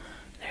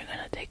 They're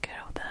gonna take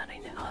care of that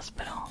in the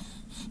hospital.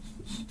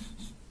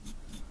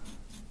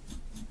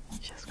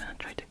 Just gonna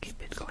try to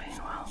keep it clean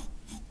while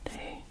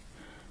they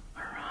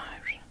arrive.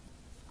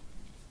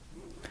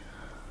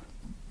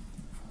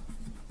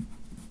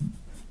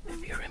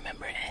 If you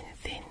remember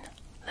anything,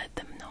 let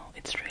them know.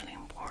 It's really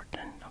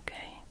important,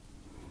 okay?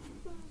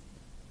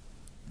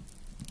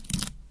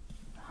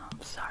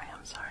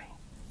 I'm sorry.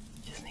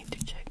 Just need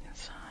to check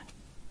inside.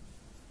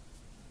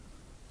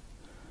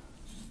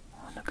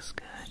 Oh, looks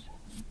good.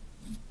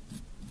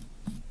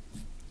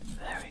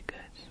 Very good.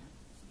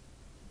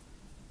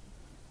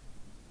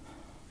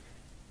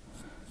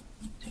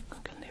 I think we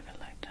can leave it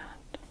like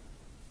that.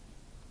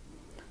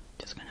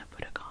 Just gonna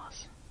put a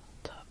gauze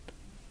top.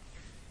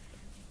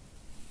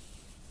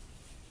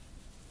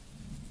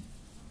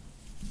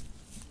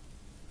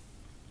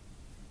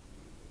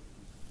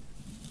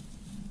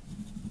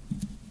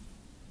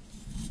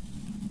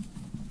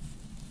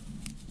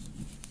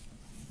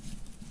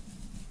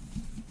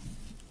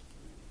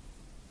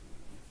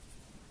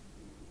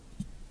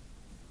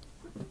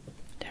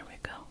 There we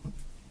go.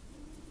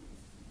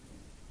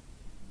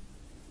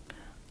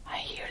 I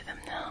hear them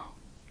now.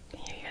 Can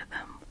you hear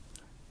them?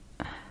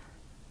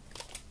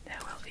 They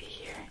will be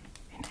here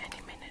in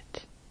any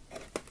minute.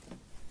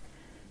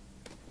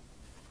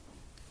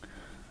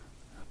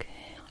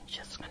 Okay, I'm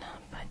just gonna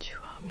patch you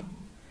up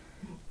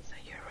so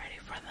you're ready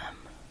for them.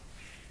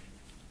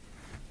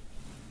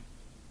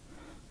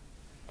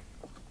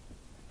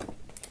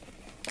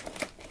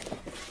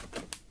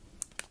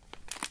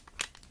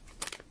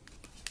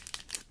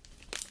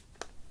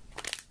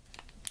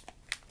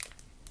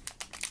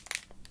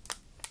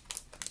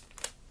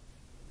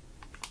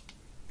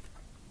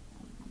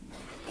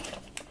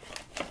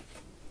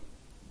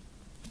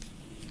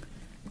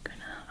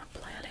 Gonna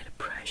apply a little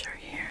pressure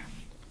here.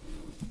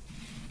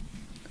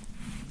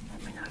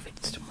 Let me know if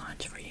it's too much.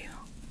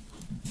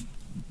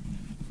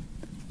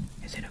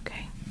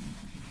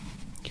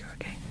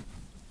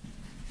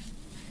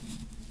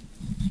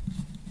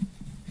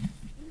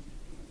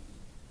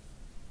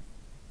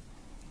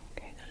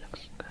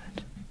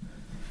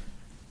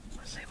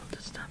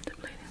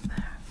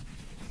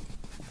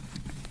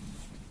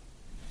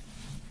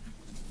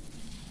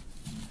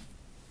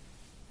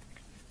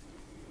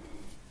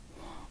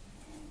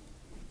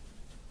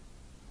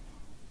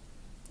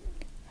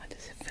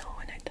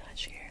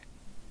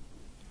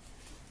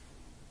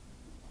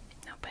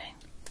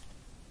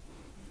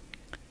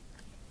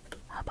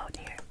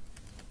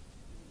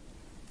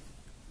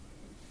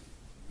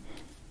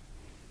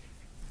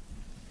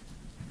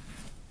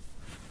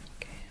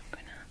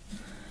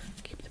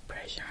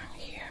 pressure on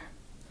here.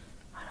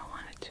 I don't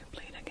want it to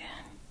bleed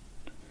again.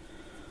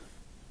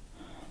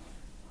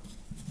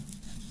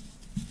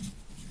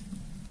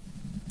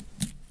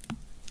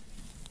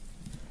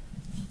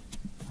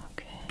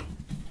 Okay.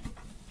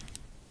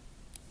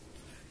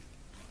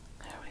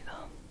 There we go.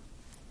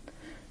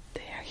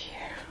 They are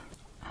here.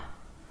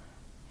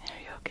 Are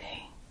you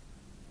okay?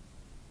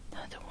 No,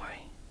 don't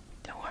worry.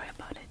 Don't worry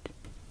about it.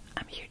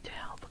 I'm here to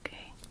help,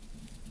 okay?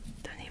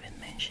 Don't even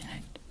mention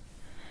it.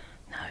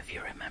 Now, if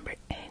you remember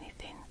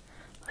anything,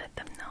 let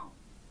them know.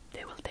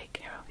 They will take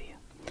care of you.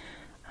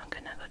 I'm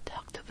gonna go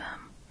talk to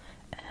them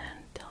and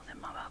tell them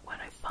about what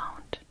I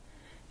found,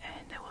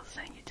 and they will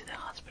send you to the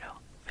hospital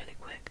really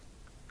quick.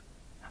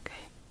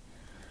 Okay?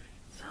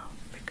 So,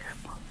 be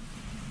careful.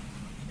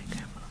 Be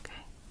careful,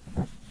 okay?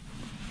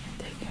 And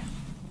take care.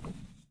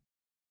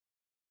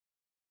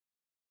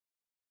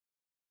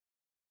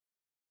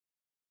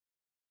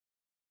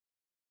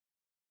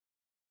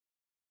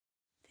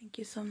 Thank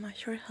you so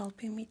much for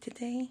helping me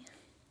today.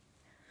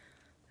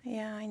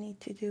 Yeah, I need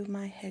to do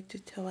my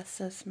head-to-toe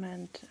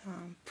assessment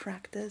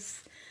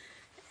practice,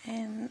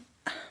 and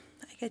I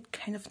get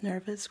kind of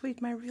nervous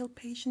with my real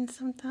patients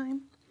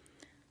sometimes,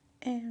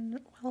 and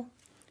well,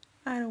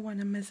 I don't want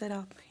to mess it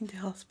up in the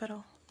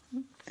hospital.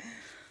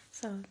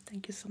 So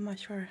thank you so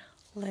much for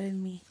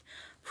letting me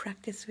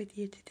practice with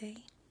you today.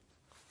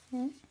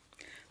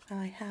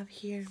 I have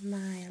here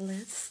my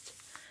list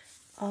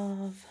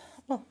of,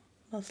 well,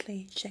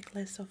 mostly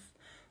checklist of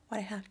what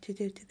I have to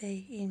do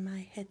today in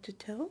my head to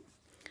toe.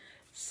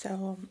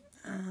 So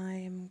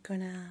I'm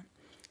gonna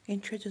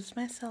introduce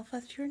myself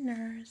as your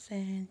nurse,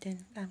 and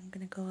then I'm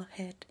gonna go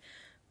ahead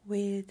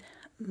with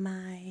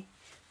my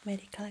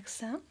medical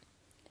exam.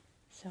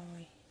 So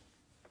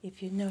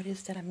if you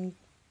notice that I'm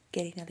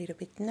getting a little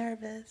bit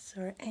nervous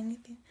or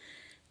anything,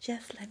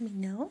 just let me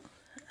know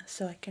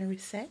so I can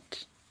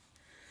reset.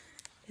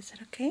 Is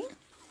that okay?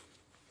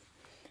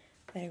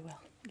 Very well.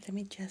 Let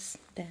me just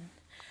then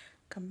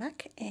come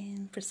back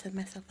and present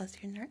myself as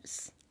your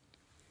nurse.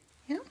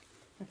 Yeah?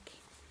 Okay.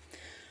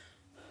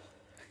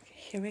 Okay,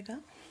 here we go.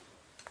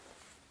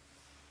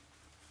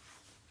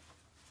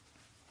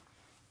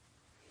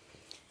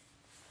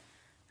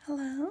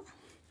 Hello.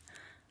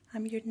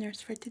 I'm your nurse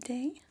for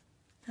today.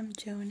 I'm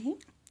Jonie.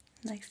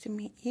 Nice to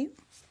meet you.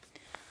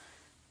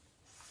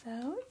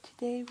 So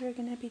today we're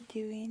going to be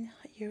doing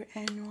your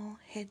annual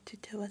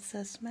head-to-toe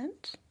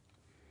assessment.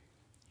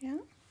 Yeah?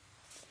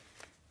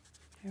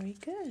 Very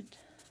good.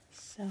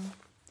 So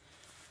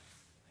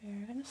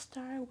we're going to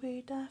start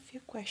with a few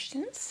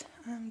questions.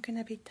 I'm going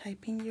to be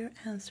typing your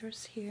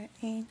answers here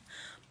in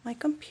my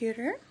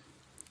computer.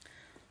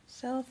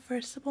 So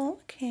first of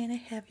all, can I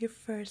have your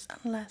first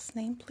and last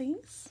name,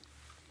 please?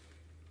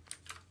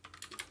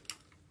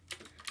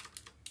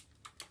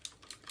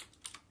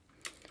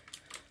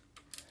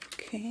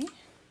 Okay,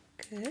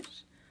 good.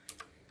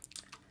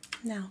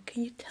 Now,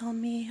 can you tell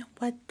me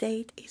what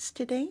date is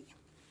today?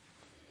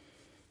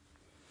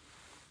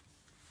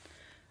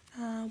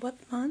 What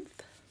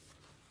month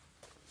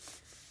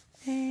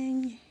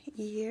and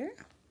year?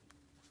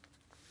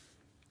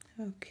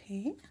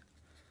 Okay.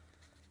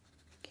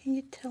 Can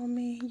you tell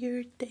me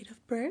your date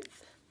of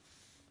birth?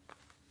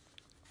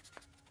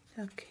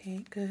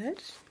 Okay,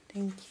 good.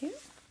 Thank you.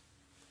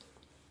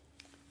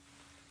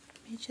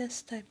 Let me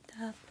just type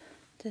up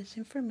this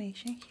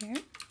information here.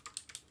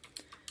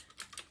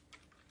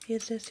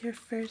 Is this your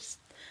first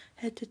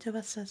head-to-toe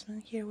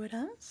assessment here with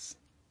us?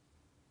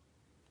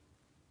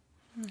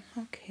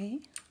 Okay.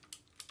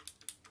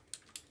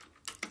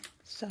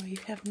 So you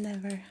have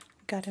never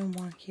gotten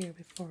one here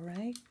before,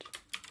 right?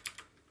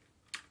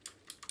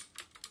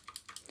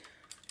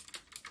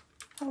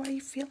 How are you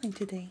feeling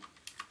today?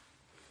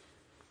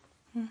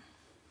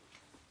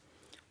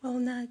 Well,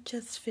 not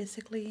just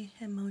physically,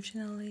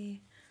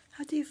 emotionally.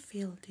 How do you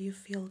feel? Do you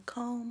feel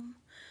calm?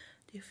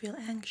 Do you feel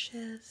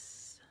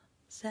anxious,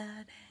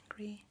 sad,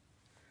 angry?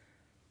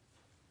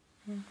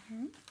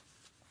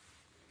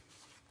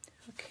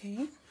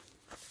 Okay.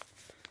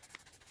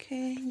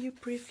 Can you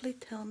briefly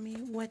tell me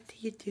what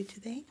did you do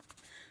today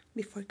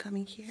before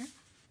coming here?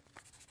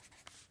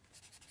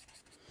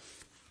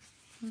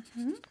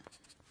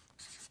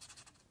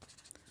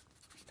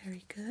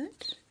 Very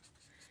good.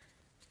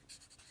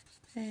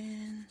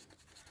 And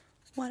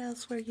what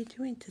else were you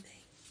doing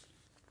today?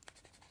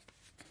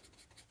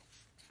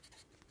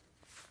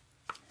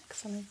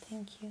 Excellent,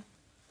 thank you.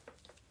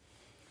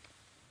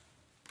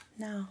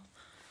 Now,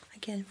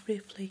 again,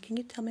 briefly, can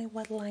you tell me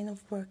what line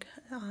of work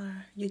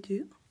you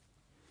do?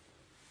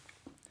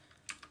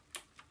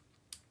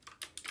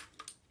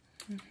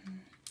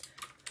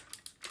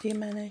 Do you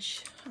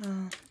manage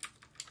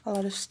a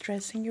lot of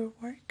stress in your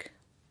work?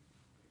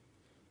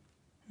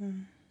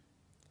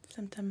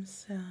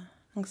 Sometimes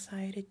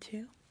anxiety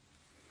too?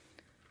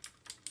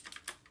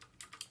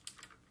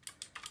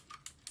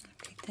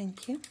 Okay,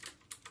 thank you.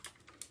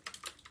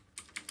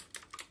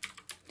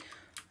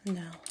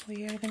 Now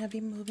we are going to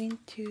be moving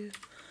to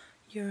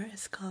your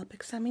scalp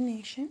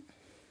examination.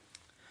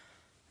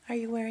 Are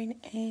you wearing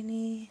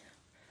any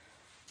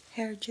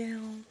hair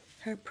gel,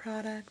 hair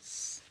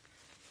products,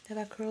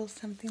 Deva curl,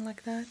 something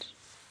like that?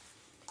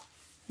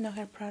 No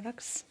hair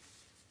products?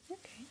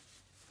 Okay.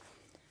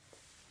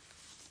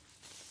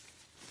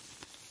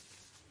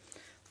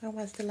 When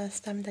was the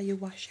last time that you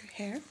washed your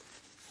hair?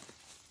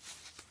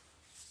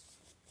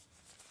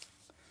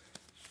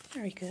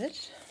 Very good.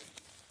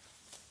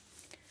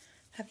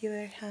 Have you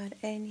ever had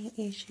any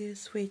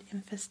issues with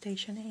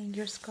infestation in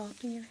your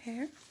scalp, in your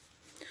hair?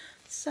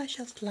 Such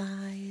as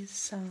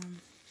lice,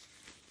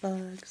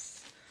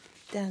 bugs,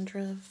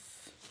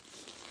 dandruff.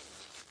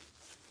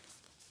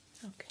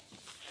 Okay.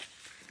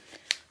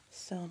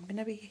 So I'm going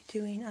to be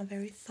doing a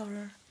very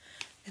thorough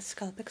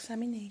scalp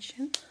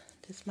examination.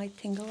 This might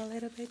tingle a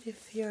little bit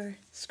if you're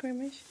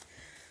squeamish.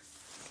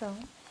 So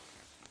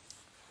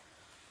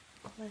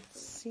let's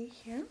see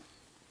here.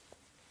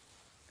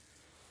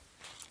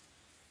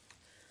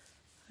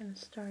 I'm going to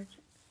start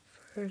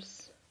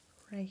first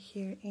right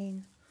here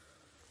in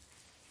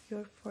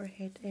your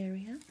forehead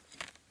area.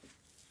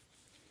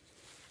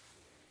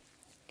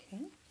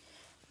 Okay,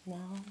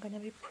 now I'm going to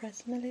be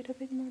pressing a little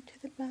bit more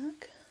to the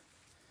back.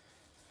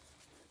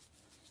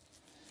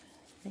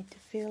 Need to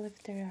feel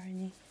if there are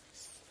any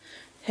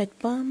head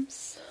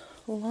bumps,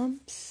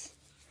 lumps,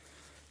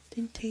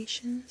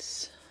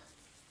 dentations.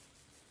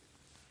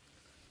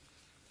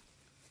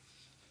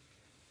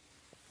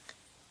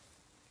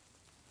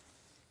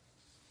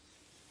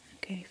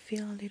 Okay,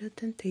 feel a little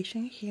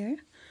dentation here.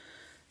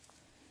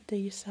 Did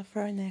you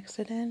suffer an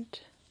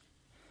accident?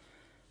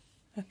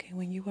 Okay,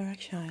 when you were a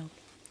child.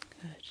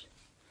 Good.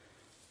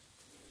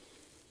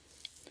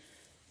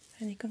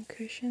 Any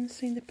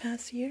concussions in the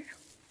past year?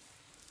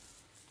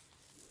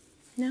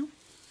 No?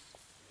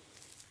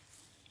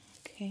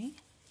 Okay.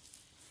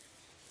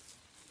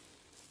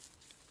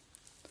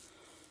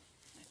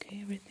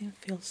 Okay, everything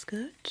feels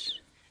good.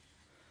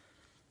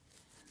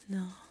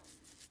 No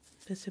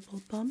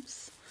visible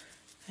bumps.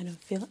 I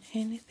don't feel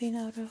anything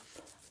out of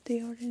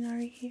the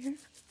ordinary here.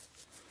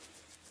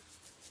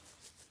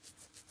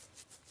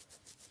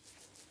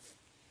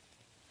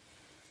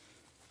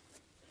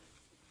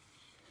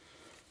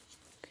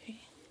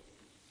 Okay.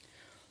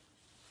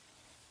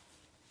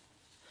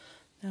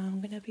 Now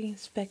I'm going to be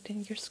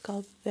inspecting your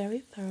scalp very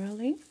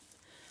thoroughly.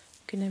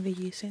 I'm going to be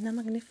using a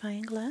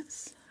magnifying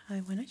glass.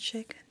 I want to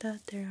check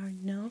that there are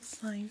no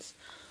signs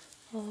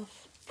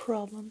of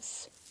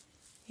problems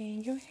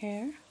in your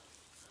hair,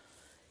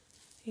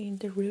 in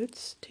the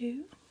roots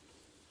too.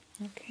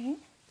 Okay.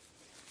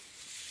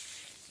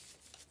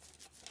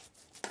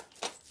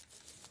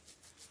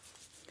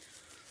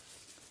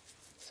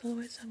 So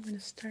always I'm going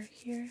to start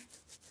here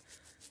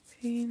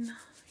in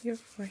your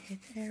forehead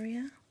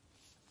area.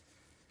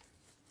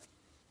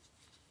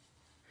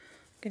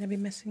 I'm going to be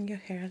messing your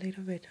hair a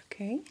little bit,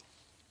 okay?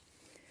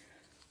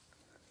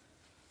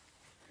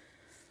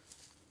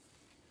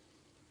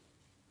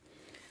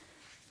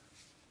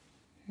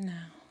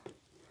 Now,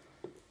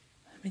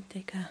 let me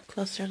take a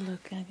closer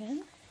look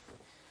again.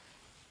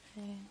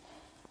 And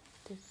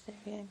this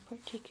area in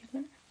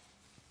particular.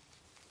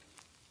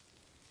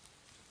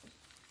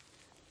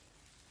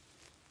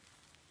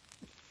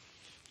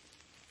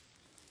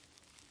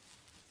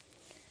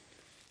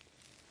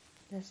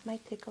 This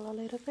might tickle a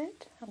little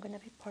bit. I'm going to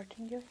be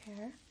parting your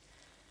hair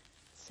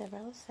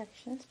several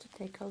sections to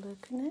take a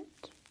look at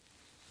it.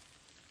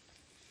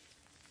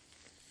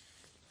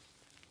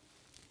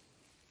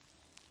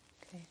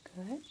 Okay,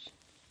 good.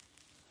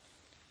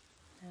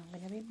 Now I'm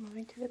going to be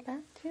moving to the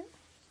back too.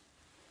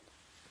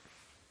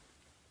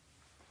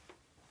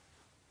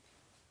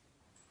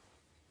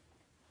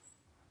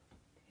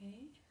 Okay,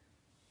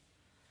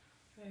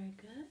 very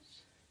good.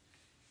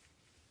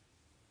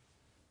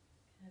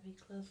 Going to be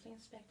closely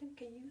inspecting.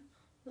 Can you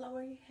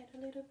lower your head a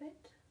little bit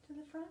to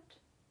the front?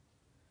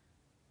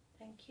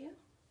 Thank you.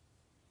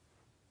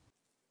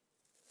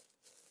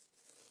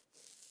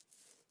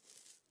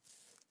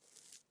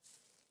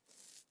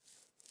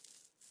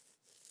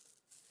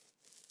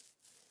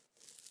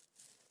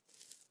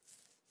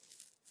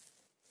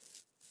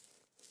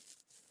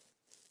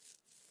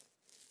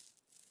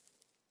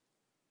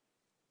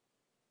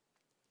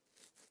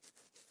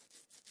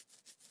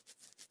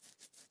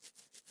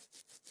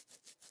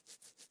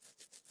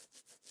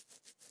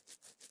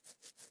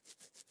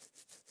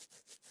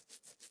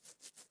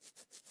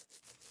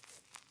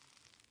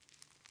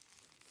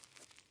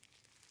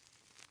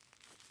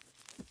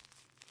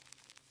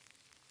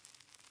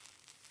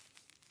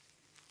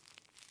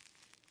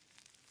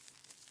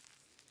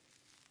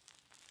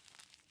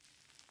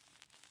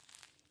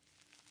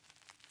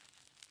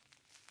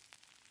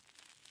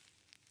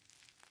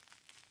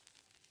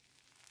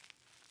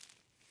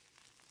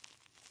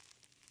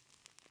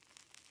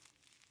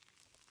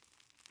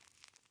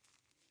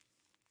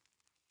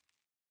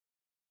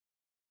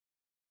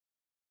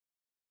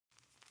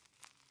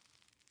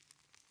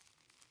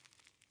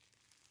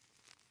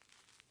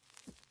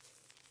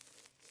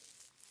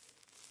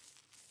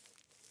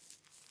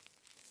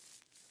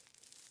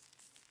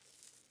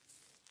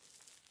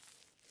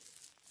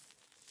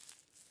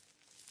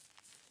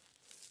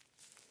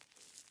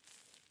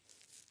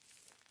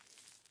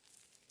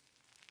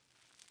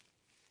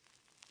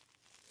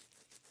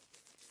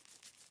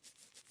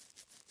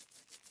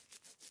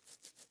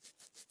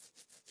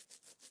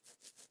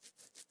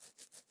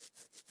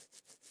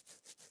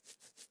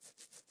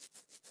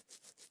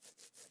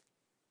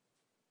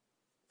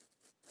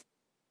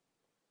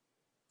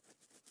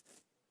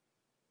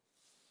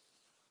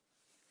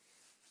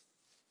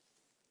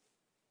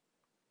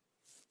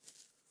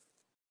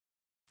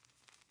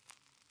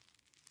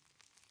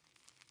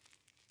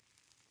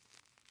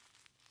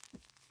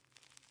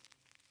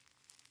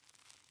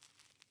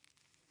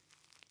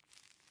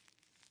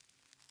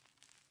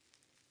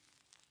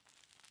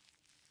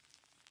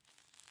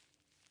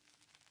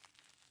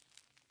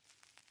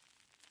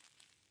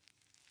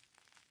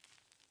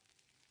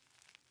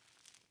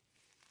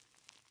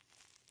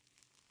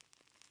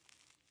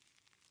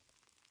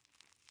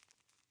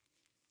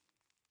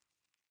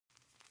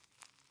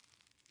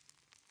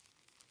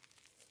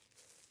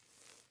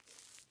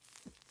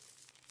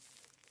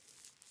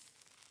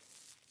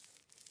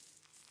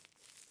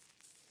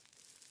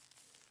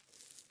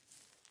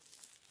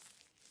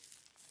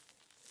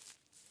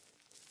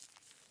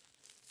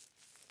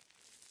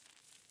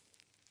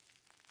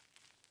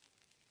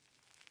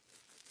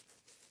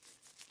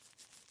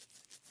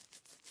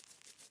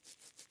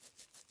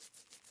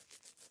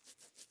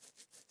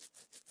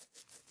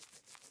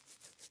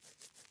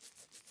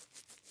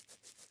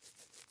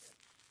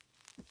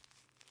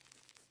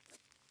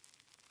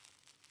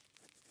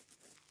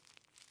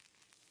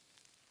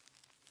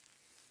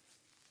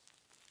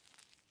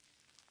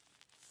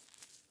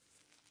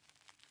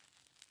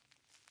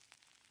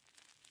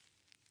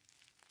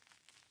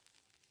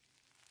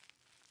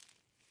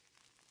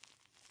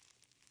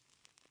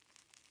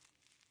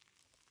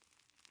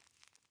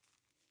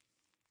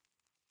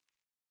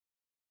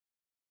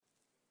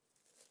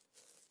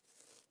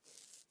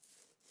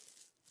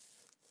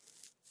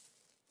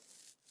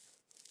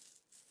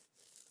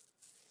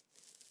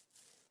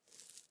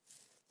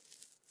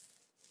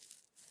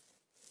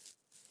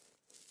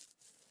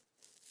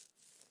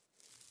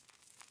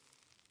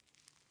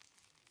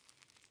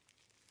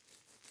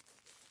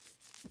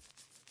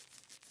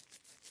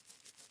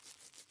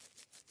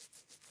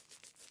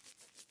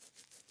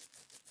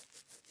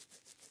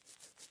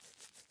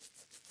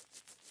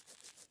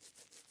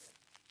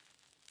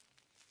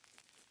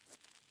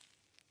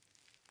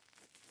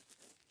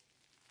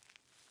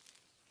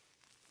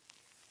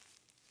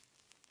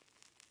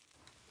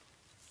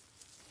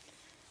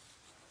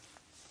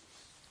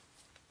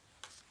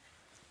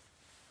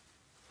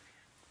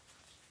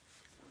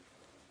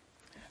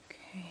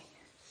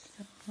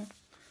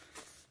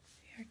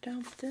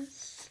 down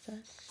this.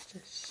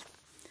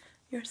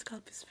 Your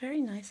scalp is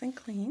very nice and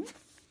clean.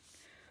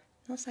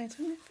 No signs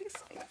of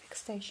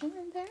fixation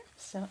in there,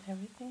 so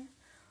everything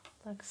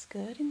looks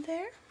good in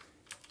there.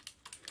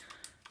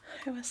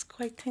 It was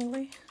quite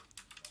tingly.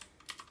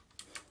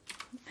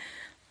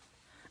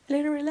 A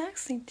little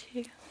relaxing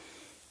too.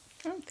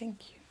 Oh,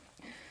 thank you.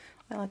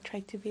 Well, I'll try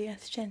to be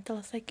as gentle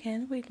as I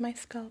can with my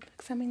scalp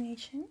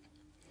examination.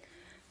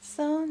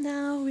 So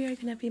now we are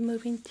gonna be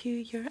moving to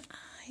your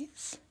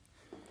eyes.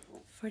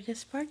 For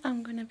this part,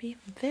 I'm gonna be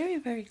very,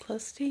 very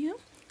close to you.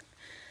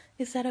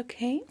 Is that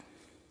okay?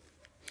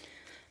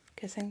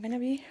 Because I'm gonna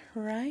be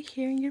right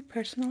here in your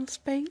personal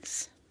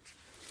space.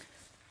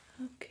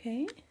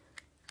 Okay.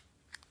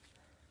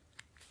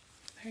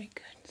 Very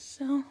good.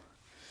 So, I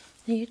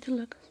need you to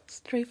look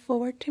straight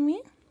forward to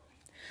me.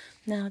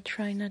 Now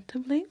try not to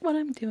blink while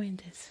I'm doing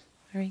this.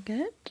 Very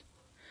good.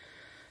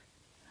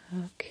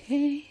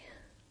 Okay.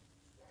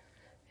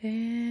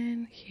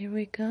 And here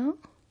we go.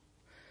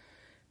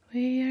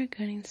 We are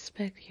going to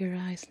inspect your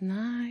eyes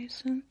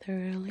nice and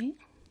thoroughly.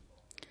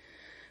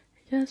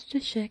 Just to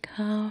check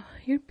how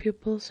your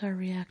pupils are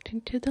reacting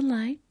to the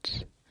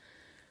light.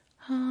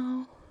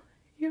 How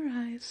your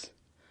eyes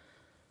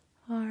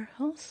are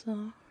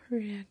also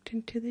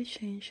reacting to the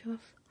change of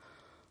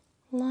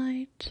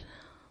light.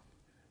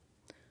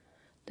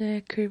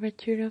 The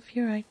curvature of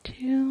your eye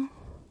too.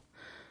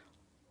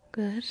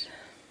 Good.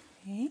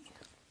 Okay.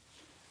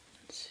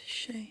 Let's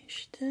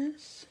change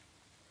this.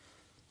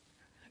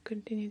 I'll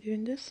continue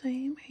doing the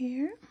same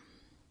here.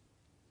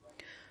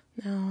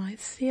 Now I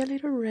see a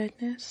little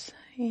redness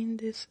in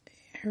this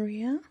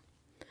area.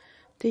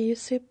 Did you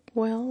sleep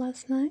well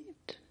last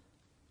night?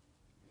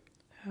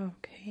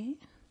 Okay.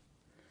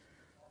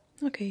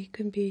 Okay, it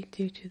could be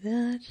due to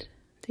that.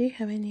 Do you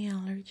have any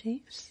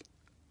allergies?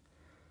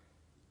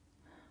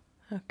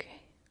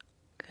 Okay,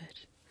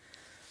 good.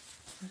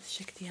 Let's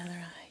check the other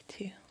eye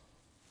too.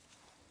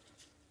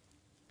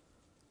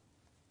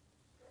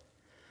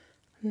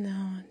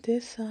 Now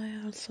this eye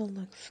also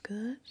looks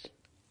good.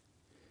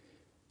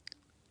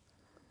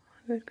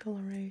 Good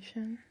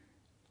coloration.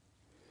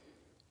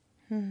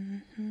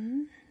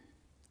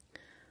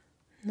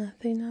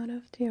 Nothing out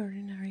of the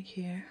ordinary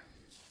here.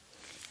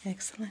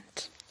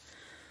 Excellent.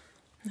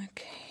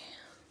 Okay.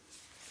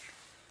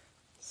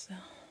 So,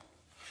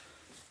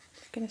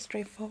 looking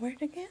straight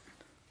forward again.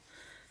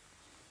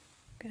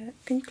 Good.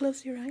 Can you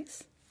close your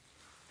eyes?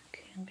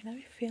 Okay, I'm gonna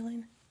be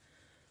feeling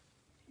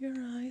your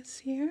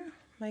eyes here.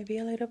 Might be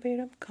a little bit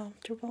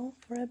uncomfortable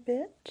for a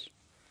bit.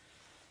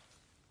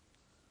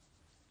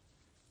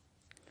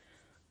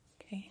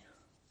 Okay,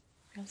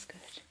 feels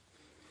good.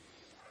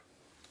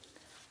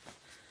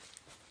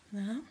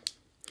 Now,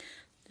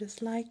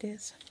 this light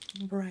is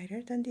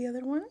brighter than the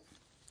other one.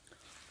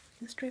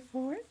 Straight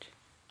forward.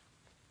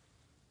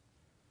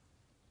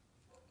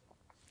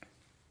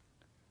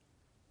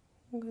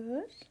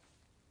 Good.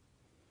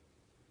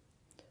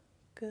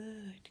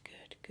 Good,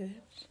 good,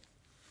 good.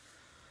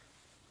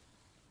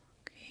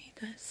 Okay,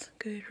 that's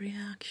good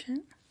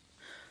reaction.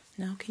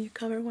 Now can you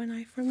cover one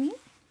eye for me?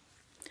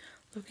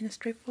 Looking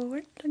straight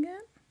forward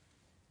again.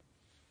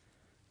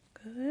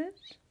 Good.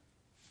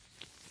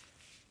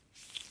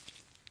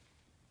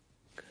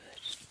 Good.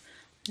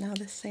 Now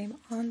the same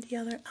on the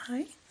other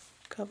eye.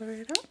 Cover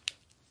it up.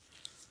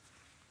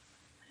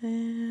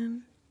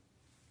 And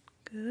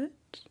good.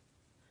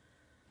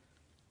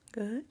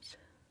 Good.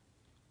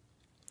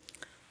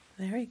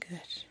 Very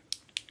good.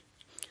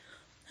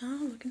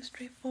 Now looking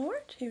straight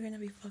forward, you're going to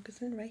be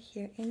focusing right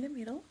here in the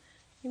middle,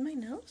 in my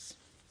nose.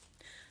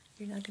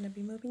 You're not going to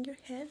be moving your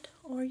head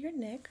or your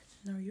neck,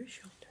 nor your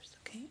shoulders,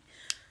 okay?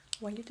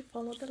 I want you to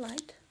follow the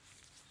light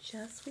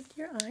just with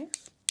your eyes.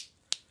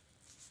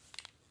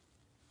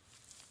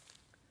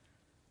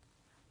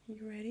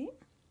 You ready?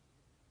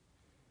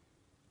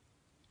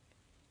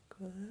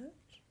 Good.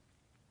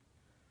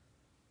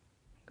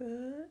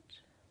 Good.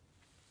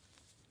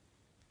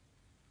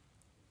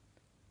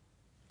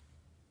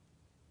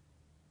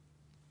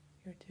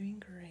 You're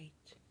doing great.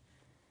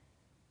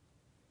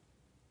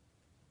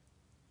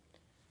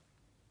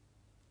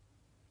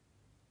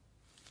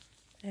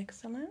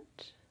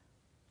 Excellent.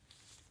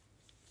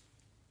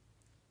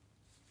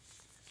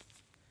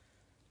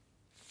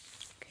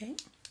 Okay.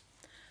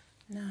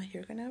 Now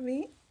you're gonna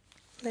be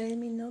letting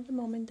me know the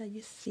moment that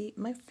you see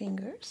my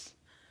fingers.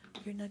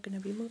 You're not gonna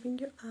be moving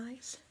your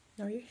eyes,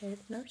 nor your head,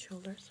 nor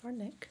shoulders or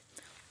neck.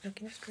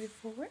 Looking straight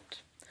forward.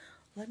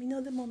 Let me know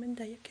the moment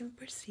that you can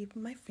perceive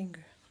my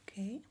finger,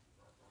 okay?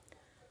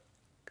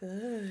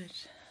 Good.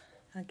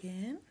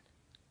 Again.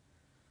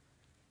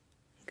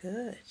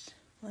 Good.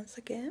 Once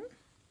again.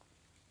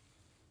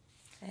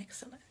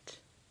 Excellent.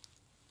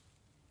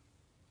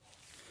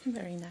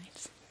 Very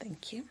nice.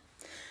 Thank you.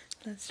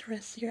 Let's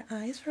rest your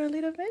eyes for a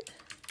little bit.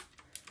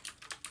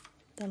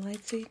 The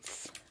light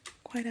is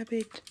quite a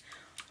bit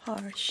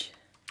harsh.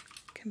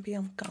 Can be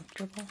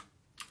uncomfortable.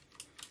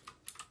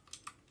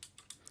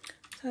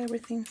 So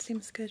everything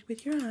seems good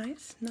with your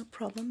eyes. No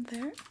problem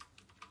there.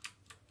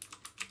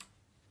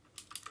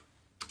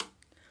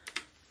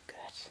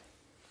 Good.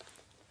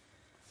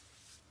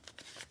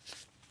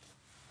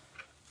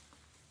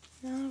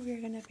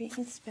 we're gonna be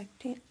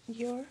inspecting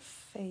your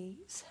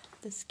face,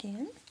 the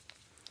skin.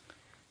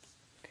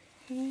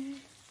 Okay.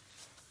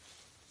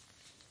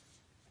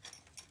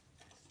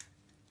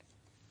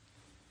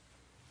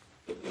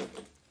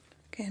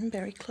 Okay, I'm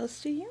very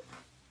close to you.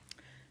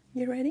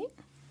 You ready?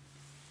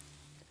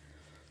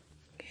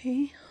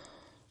 Okay.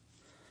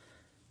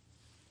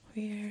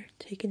 We're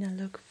taking a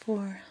look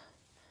for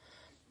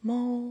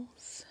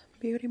moles,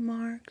 beauty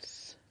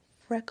marks,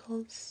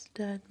 freckles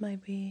that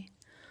might be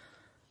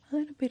a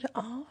little bit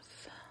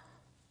off,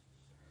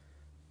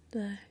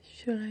 that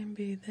shouldn't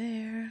be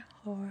there,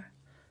 or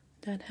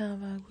that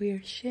have a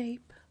weird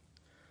shape.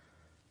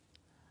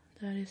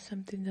 That is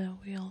something that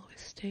we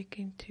always take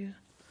into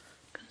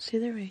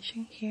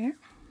consideration here.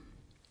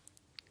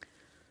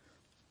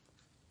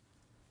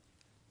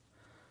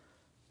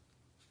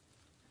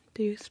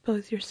 Do you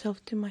expose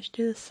yourself too much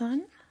to the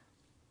sun?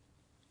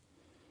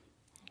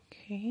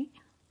 Okay.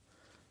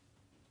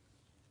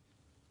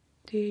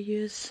 Do you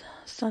use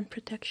sun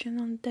protection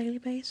on a daily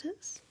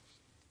basis?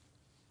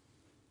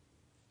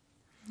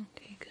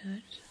 Okay,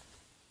 good.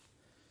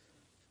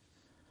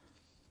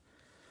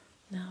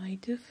 Now I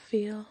do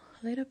feel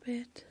a little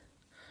bit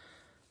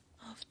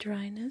of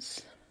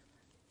dryness,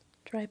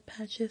 dry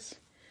patches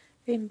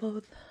in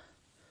both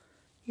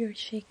your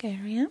cheek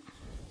area.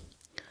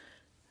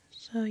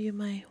 So you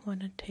might want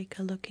to take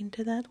a look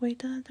into that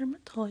with a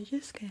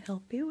dermatologist, can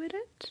help you with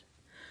it.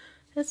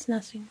 It's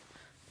nothing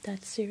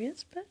that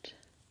serious, but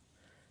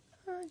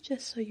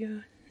just so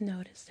you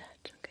notice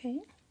that, okay?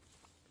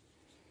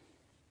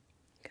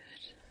 Good.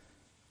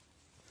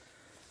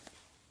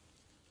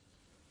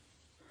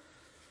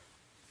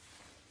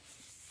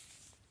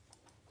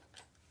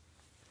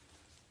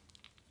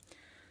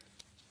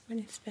 I'm going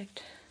to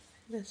inspect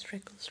these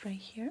freckles right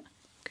here,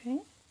 okay?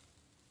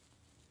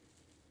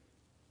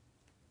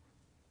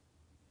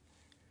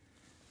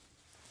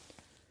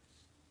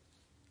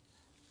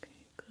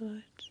 Okay,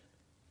 good.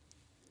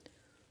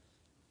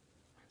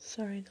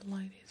 Sorry, the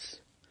light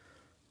is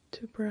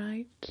too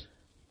bright.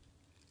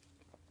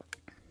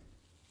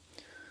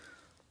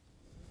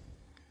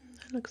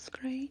 That looks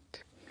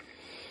great.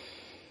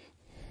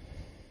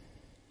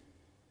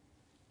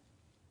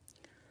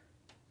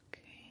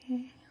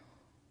 Okay.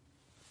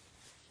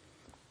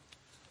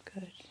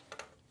 Good.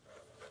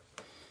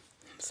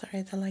 I'm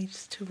sorry, the light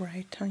is too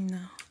bright, I know.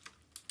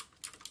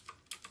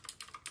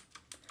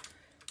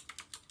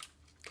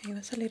 Okay, I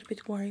was a little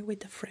bit worried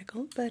with the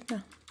freckle, but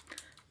no,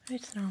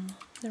 it's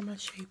normal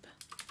shape.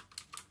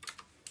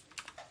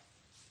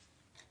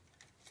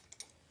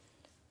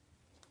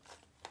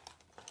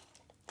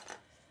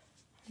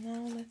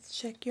 Now let's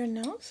check your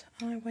nose.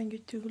 I want you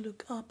to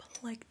look up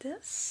like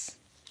this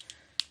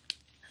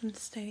and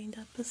stay in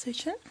that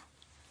position.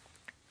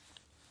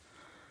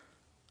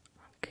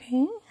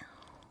 Okay.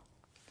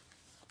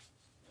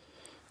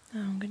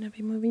 Now I'm gonna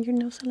be moving your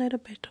nose a little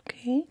bit,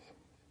 okay?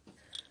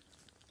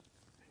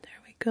 There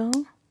we go.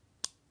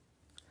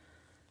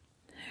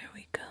 There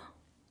we go.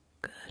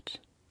 Good.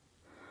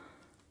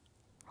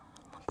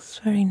 Looks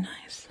very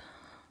nice.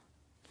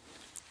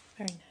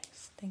 Very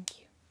nice. Thank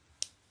you.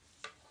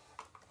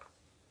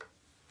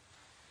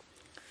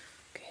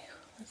 Okay,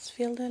 let's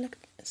feel the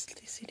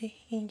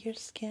elasticity in your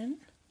skin.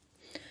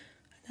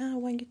 Now I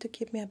want you to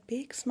give me a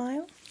big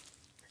smile.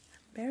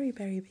 Very,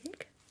 very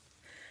big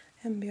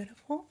and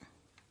beautiful.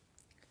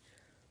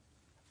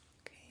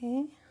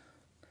 Okay,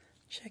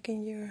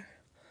 checking your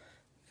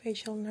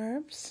facial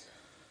nerves.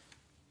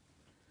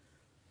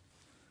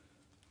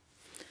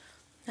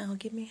 Now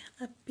give me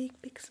a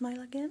big, big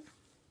smile again.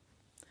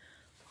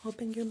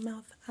 Open your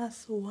mouth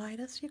as wide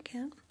as you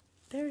can.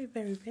 Very,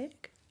 very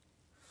big.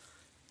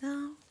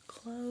 Now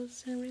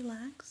close and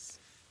relax.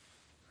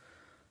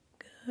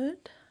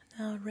 Good.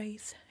 Now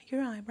raise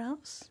your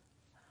eyebrows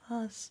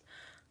as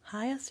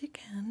high as you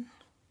can.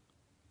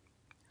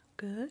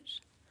 Good.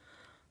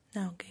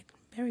 Now get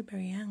very,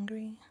 very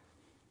angry.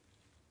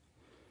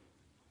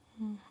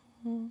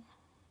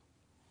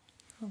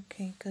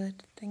 Okay,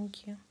 good.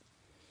 Thank you.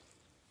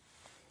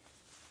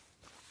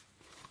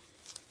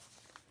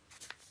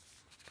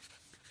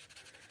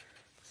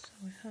 So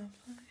we have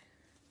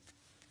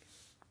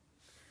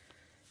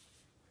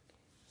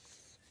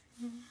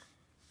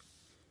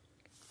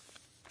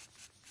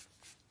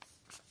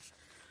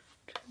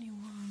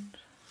 21.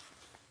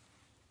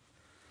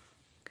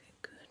 Okay,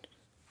 good.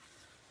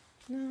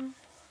 Now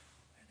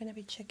we're gonna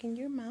be checking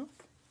your mouth.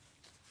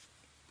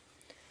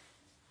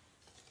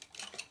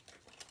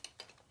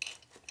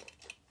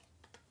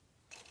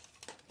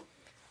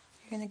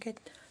 You're gonna get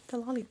the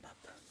lollipop.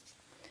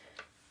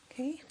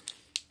 Okay.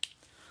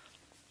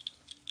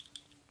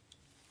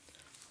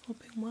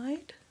 Open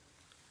wide.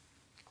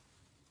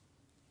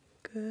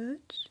 Good.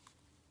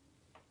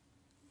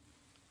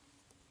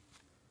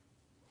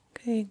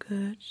 Okay,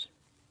 good.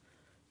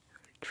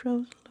 Your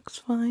throat looks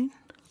fine.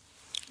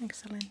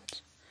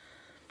 Excellent.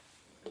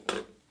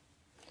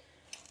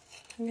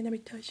 I'm gonna be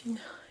touching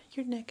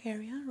your neck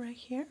area right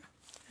here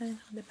and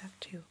on the back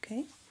too,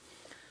 okay?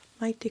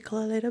 Might tickle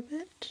a little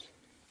bit.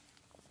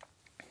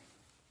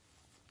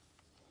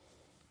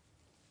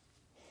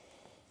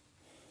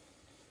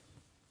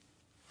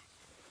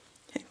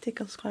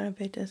 Tickles quite a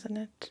bit, doesn't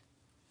it?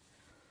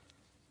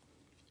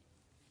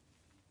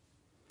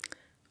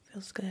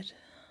 Feels good.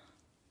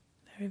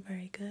 Very,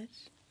 very good.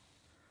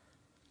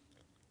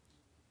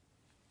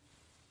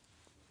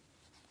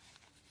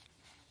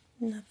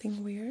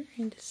 Nothing weird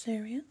in this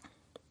area.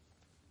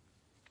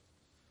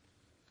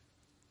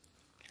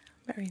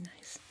 Very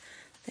nice.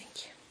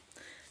 Thank you.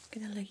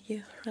 I'm gonna let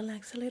you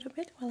relax a little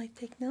bit while I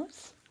take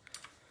notes.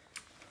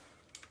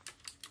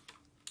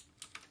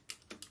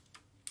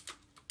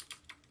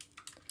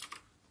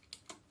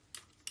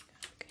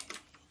 Okay.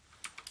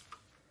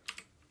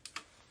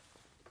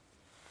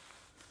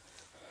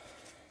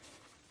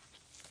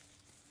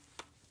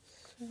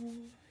 So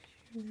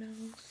your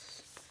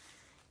nose,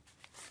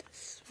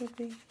 this will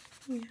be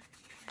your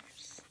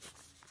ears.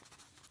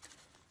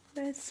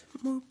 Let's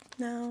move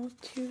now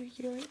to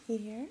your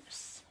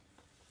ears.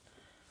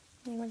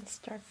 I'm going to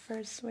start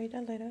first with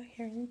a little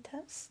hearing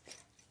test.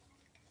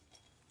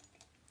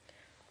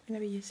 I'm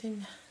going to be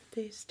using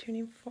this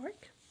tuning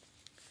fork.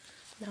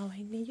 Now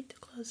I need you to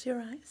close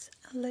your eyes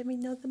and let me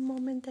know the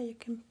moment that you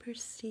can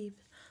perceive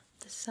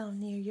the sound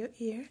near your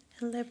ear,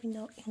 and let me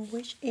know in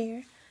which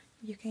ear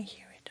you can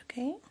hear it,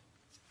 okay?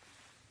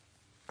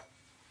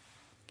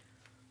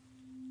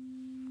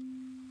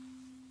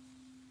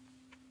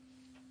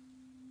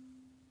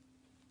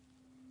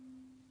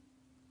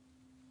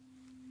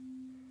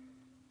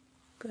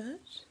 Good.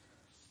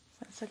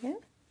 Once again.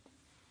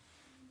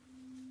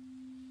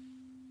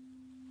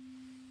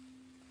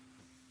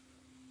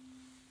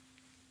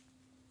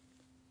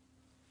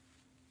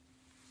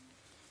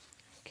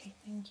 Okay,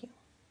 thank you.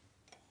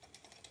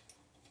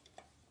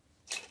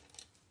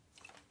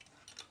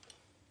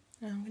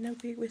 Now I'm going to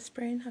be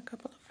whispering a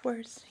couple of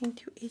words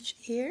into each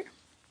ear.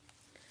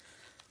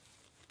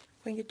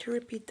 I want you to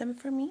repeat them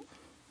for me.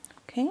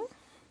 Okay?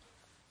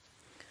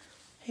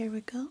 Here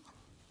we go.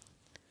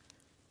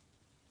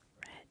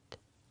 Red,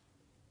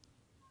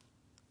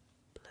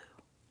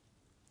 blue,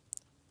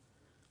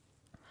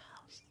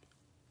 house,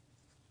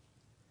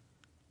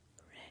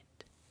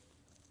 red,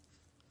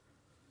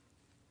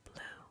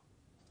 blue.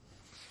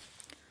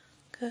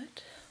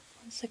 Good.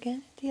 Once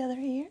again, the other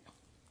ear.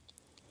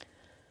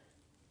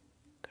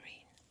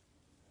 Green,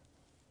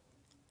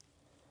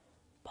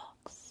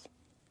 box,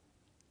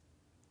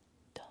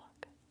 dog.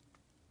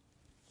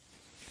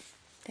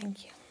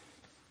 Thank you.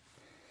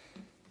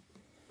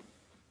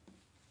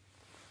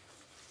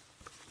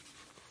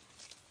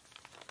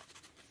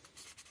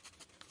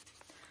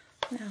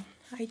 Now,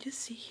 I just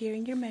see here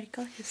in your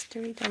medical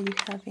history that you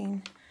have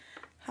been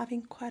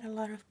having quite a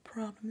lot of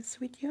problems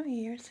with your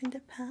ears in the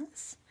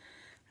past.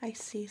 I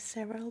see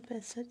several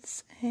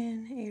visits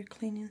and ear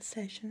cleaning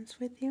sessions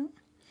with you.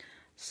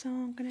 So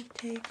I'm going to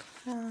take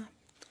a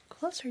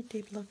closer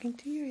deep look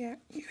into your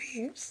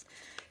ears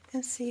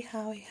and see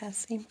how it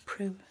has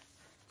improved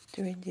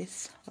during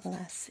this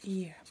last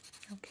year.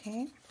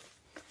 Okay?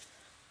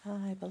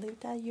 I believe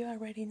that you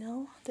already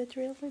know the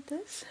drill with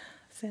this,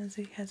 since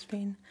it has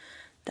been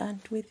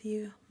done with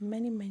you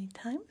many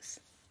times.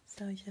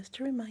 So just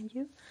to remind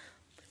you,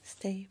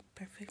 stay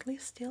perfectly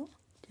still,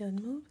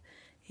 don't move.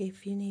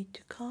 If you need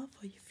to cough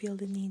or you feel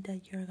the need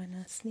that you're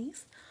gonna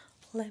sneeze,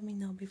 let me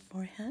know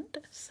beforehand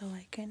so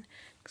I can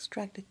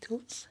extract the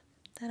tools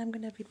that I'm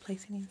gonna be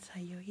placing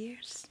inside your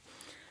ears.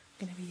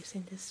 I'm gonna be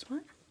using this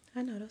one,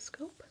 an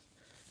otoscope,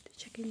 to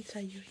check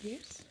inside your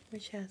ears,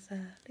 which has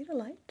a little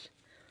light.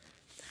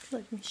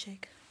 Let me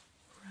shake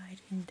right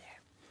in there.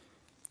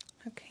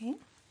 Okay?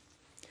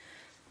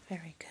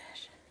 Very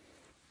good.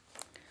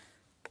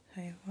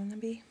 I want to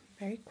be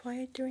very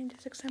quiet during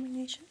this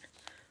examination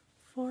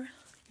for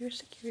your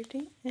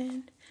security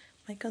and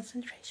my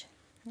concentration.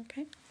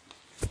 Okay?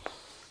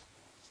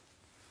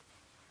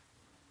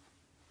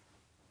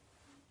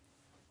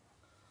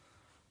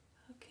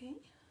 Okay.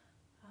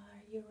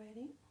 Are you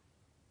ready?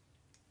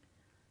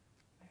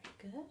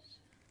 Very good.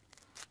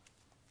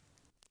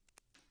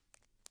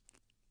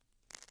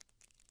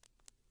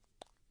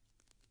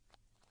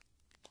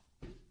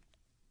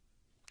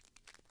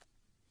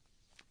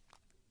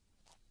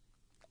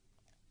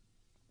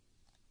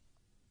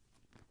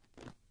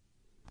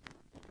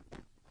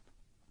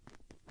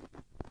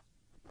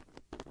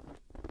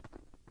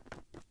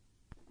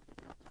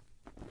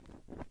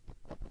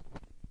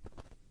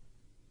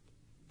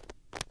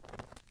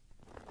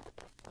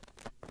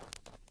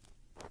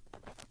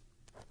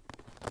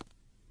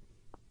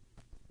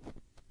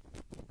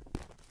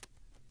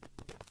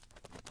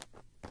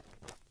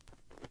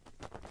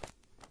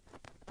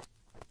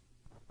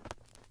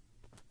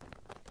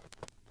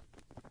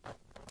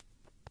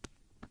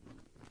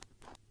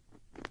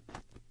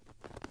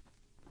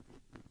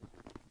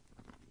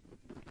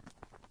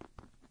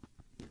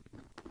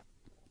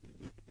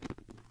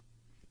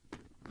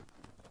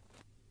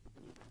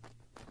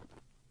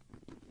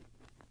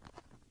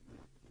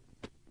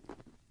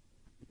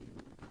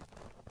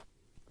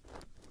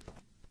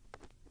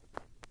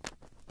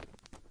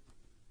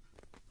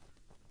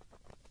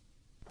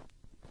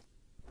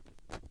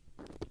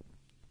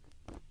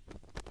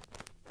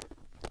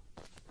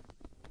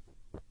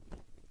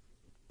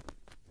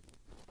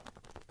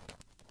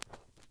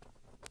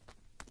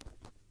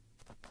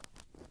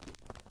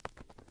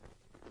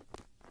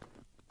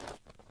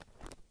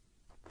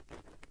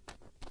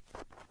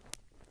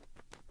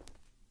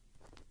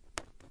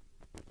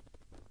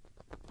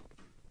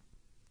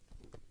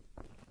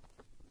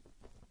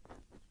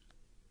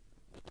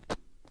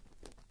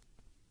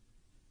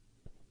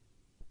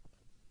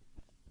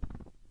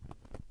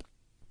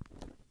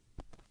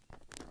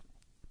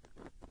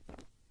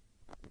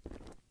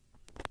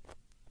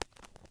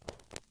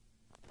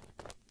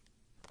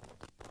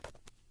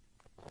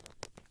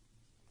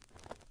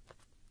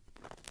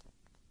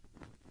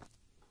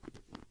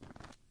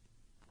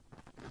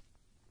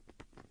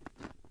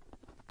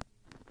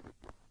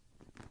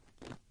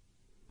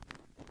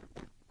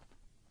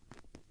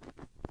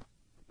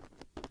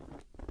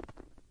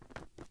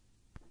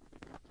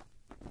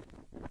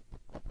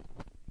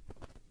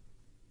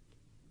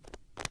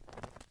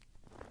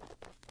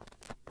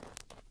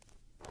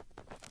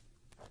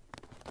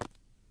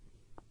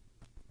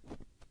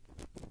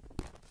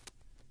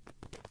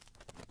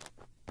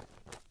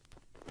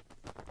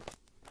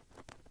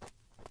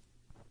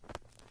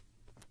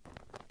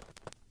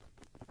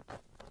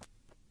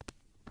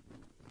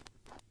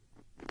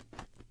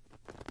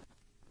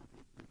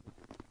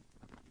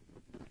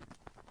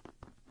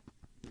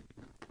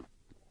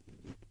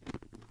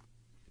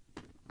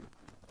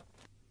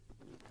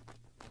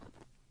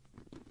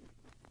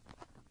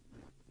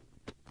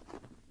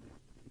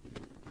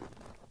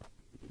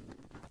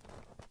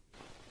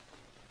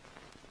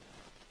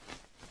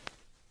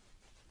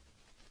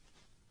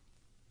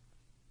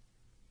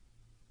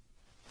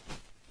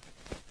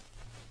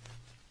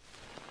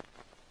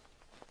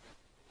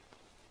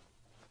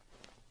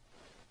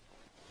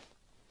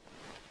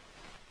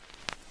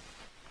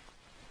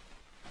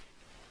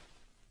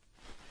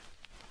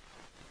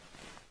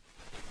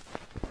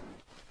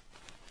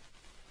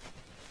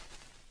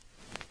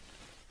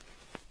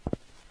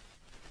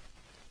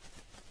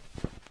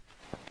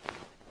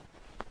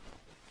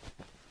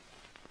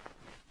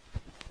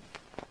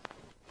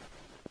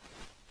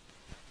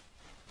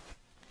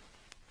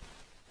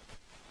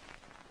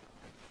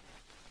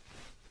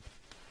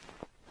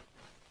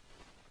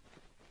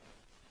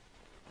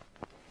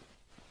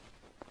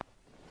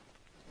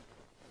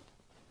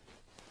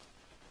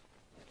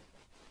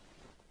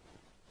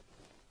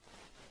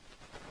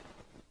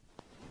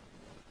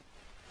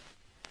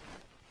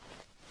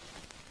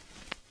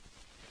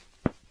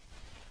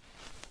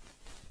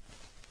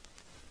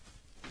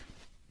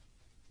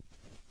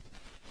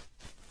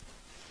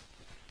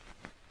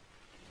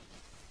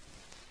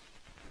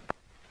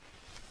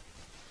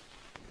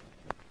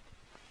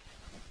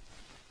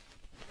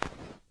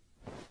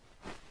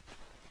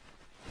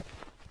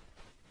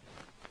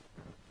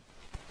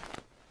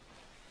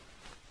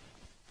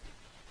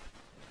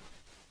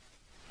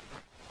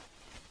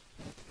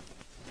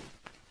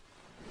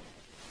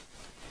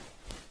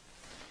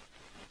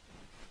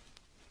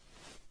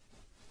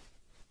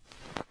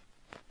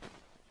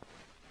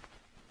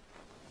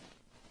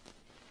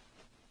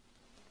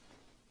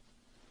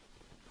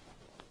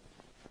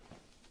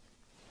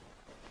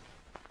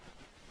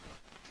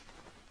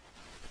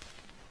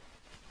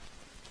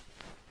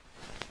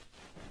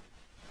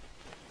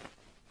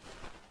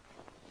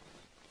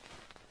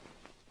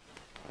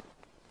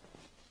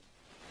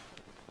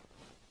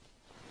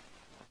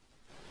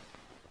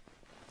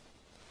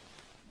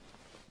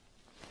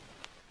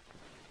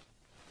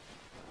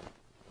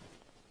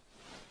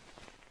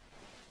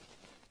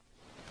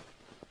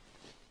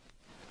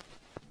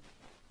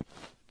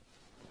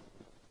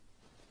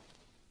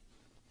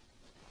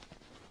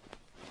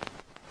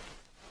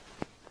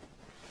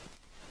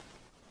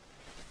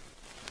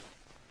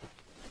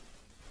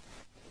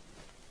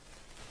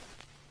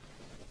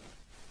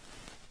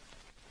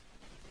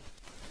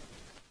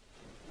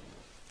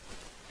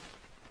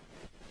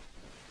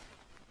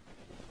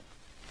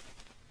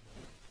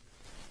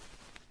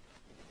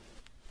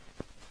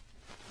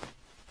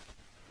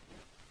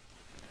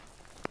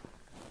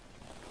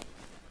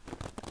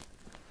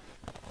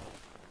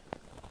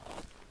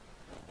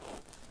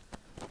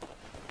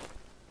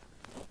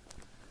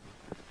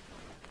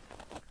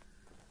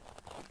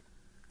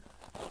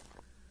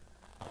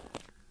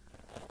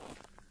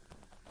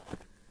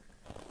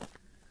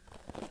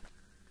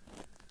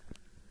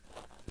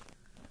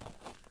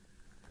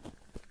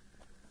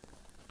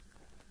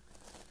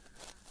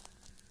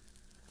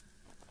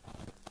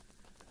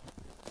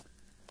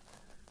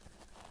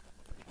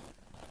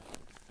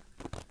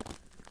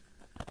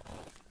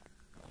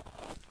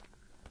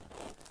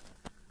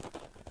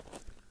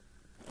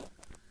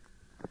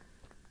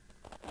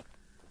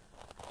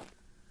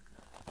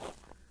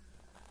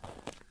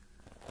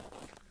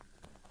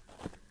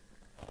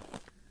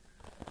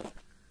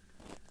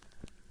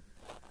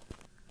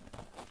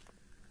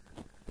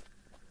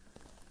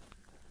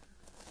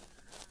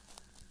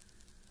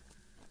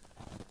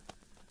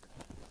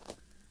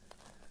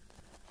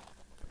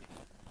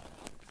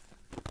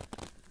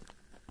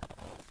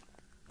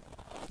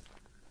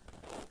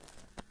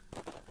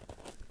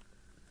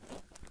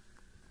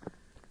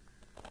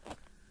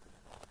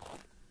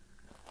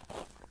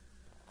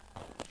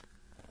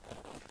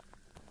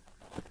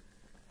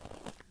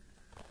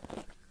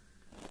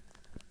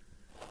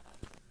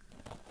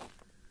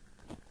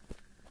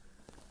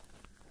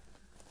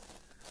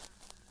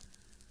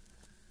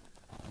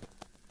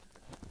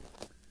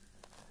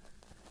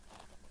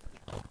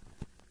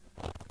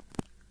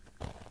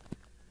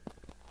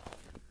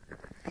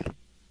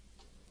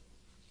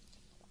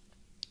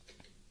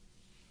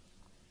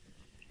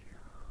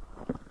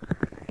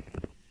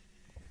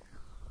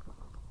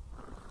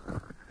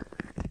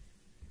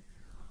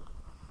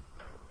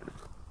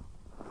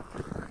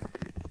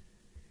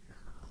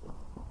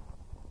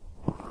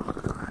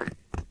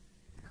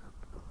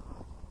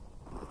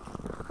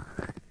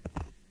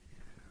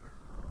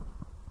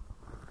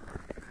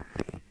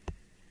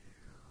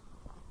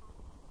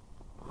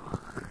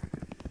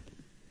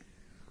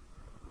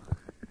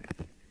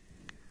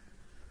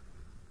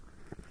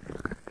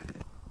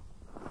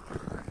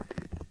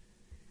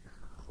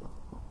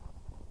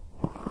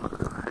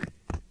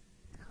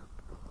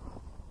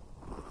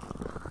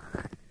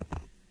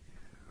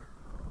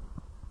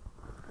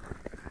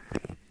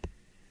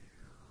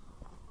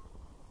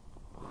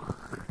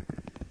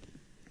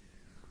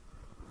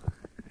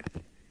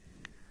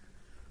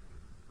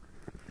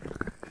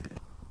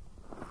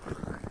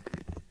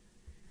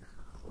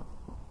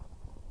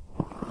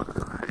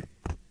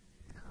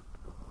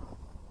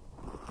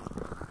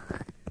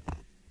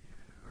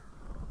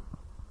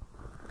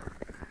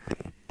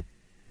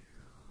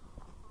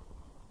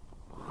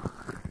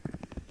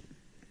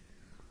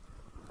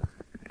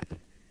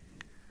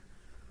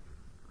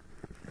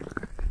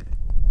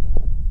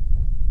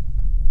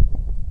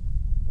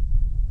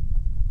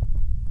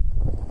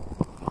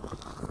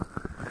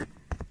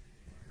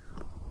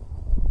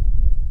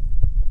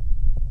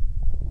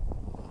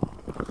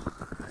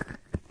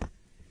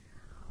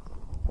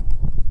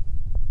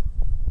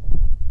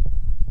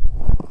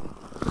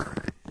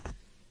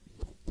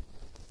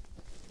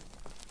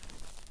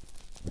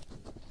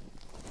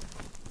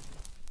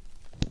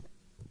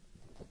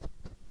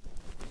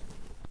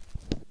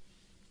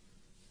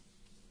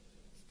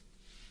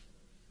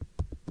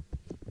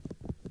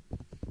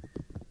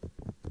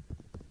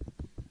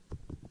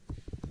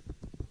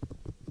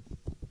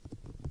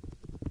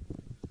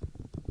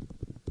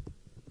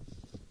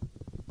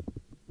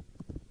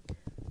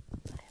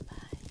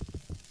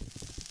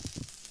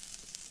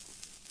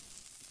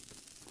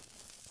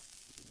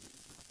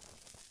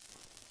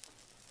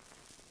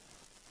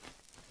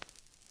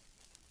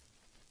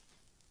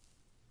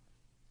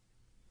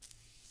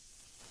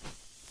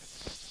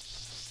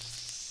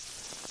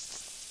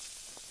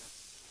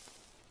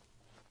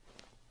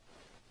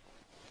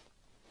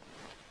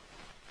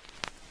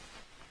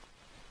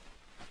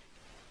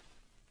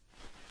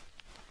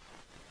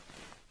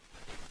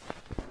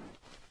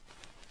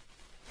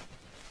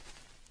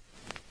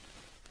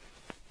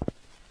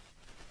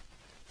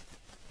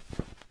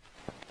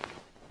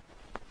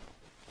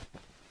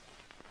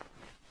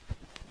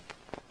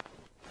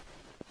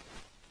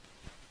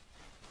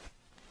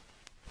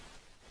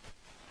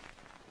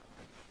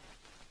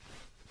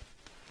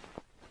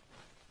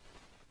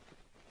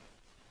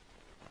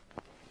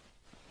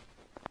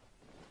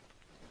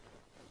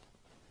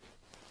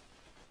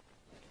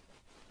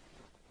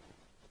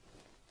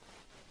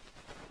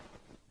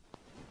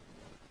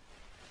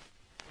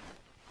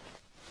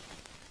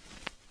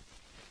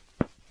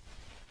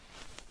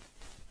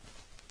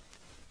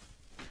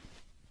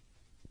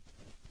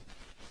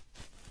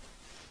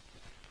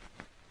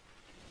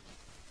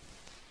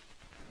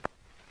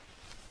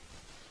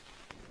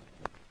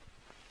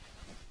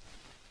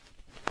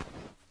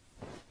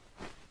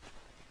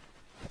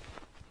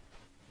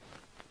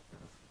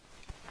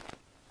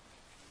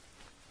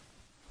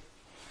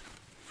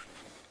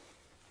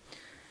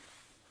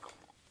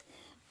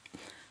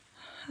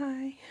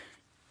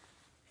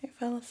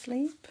 fell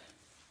asleep?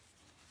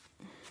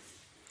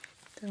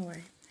 Don't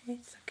worry,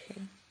 it's okay.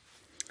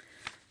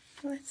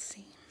 Let's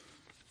see.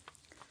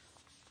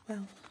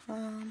 Well,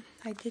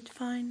 I did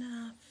find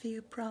a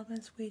few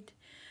problems with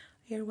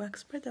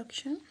earwax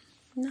production.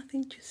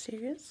 Nothing too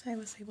serious. I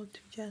was able to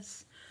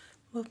just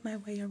move my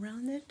way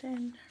around it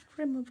and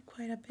remove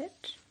quite a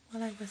bit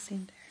while I was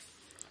in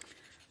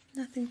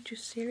there. Nothing too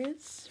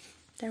serious.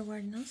 There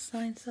were no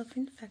signs of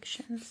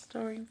infections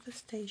or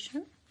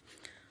infestation.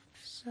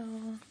 So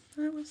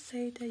I would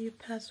say that you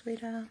passed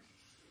with a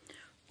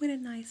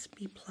nice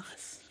B+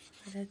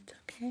 with it,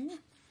 okay?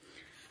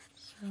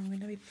 So I'm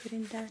going to be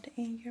putting that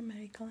in your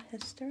medical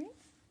history.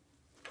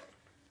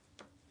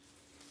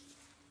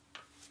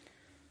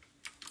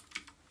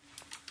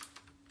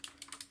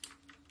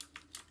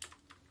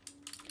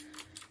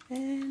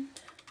 And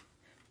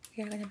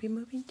we are going to be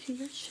moving to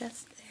your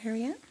chest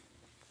area.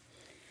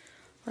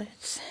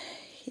 Let's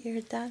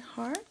hear that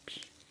heart.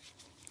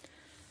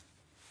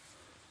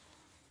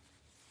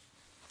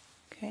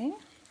 Okay,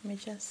 let me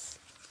just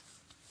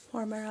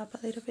warm her up a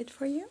little bit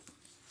for you.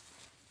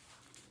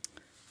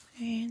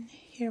 And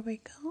here we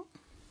go.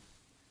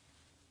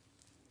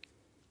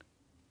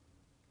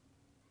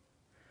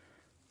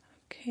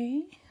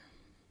 Okay.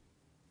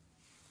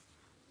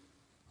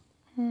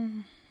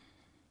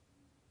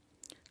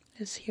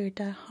 Let's hear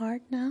that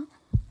heart now.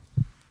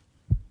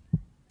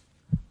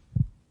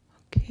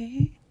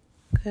 Okay,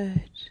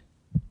 good.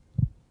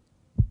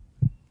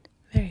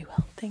 Very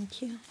well,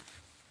 thank you.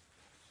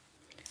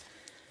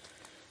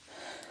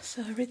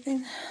 So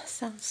everything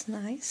sounds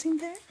nice in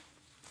there.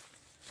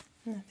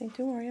 Nothing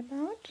to worry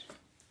about.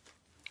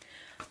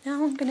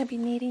 Now I'm gonna be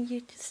needing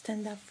you to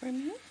stand up for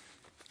me. I'm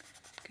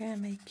gonna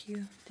make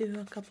you do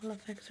a couple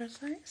of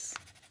exercises.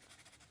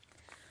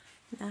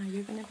 Now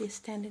you're gonna be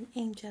standing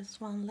in just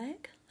one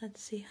leg.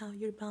 Let's see how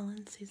your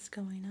balance is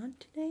going on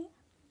today.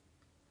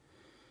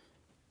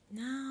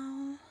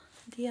 Now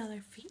the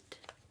other feet.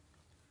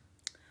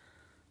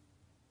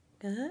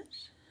 Good.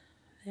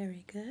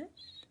 Very good.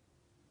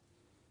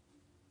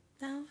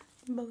 Now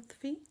both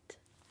feet.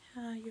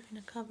 You're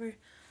gonna cover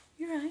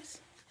your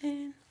eyes,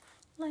 and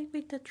like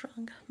with the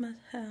trunk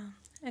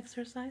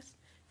exercise,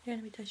 you're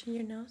gonna be touching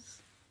your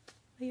nose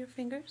with your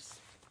fingers.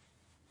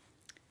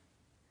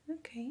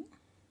 Okay.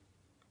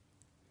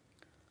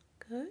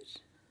 Good.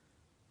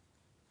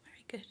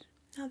 Very good.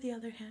 Now the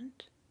other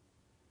hand.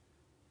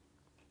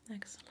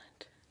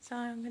 Excellent. So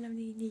I'm gonna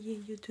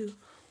need you to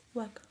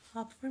walk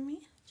up for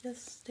me.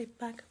 Just step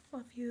back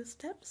a few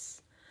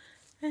steps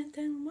and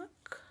then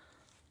walk.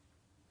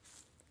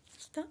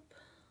 Stop.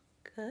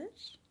 Good.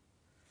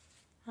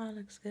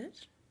 Looks good.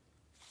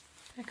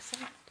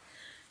 Excellent.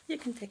 You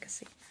can take a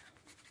seat now.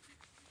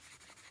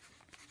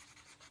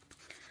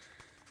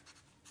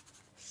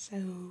 So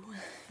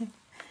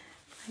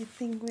I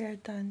think we are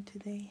done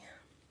today.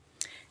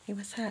 It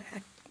was a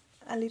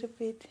little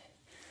bit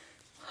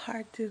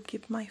hard to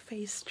keep my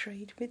face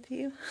straight with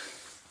you.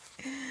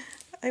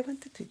 I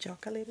wanted to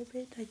joke a little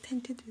bit. I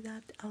tend to do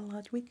that a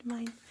lot with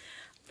my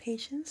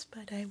patients,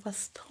 but I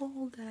was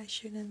told that I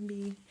shouldn't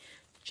be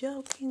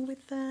joking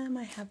with them.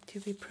 I have to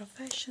be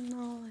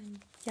professional and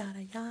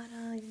yada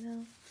yada, you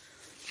know.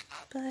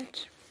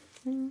 But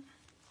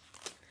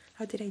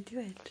how did I do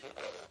it?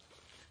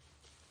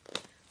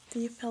 Do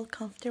you feel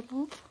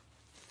comfortable?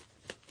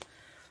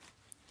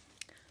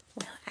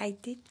 Well, I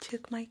did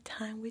took my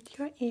time with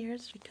your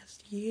ears because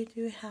you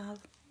do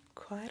have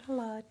quite a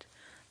lot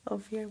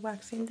of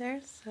earwax in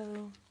there,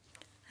 so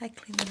I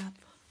cleaned it up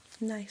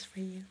nice for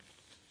you.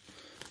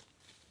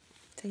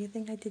 So you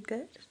think I did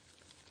good?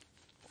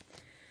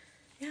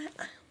 Yeah,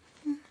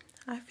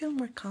 I feel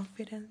more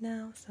confident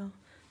now, so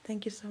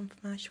thank you so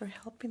much for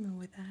helping me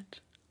with that.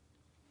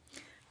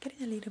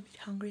 Getting a little bit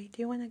hungry.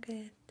 Do you want to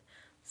get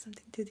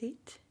something to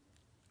eat?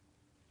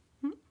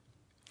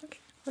 Okay,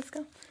 let's go.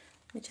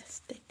 Let me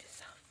just take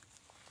this off.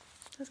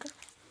 Let's go.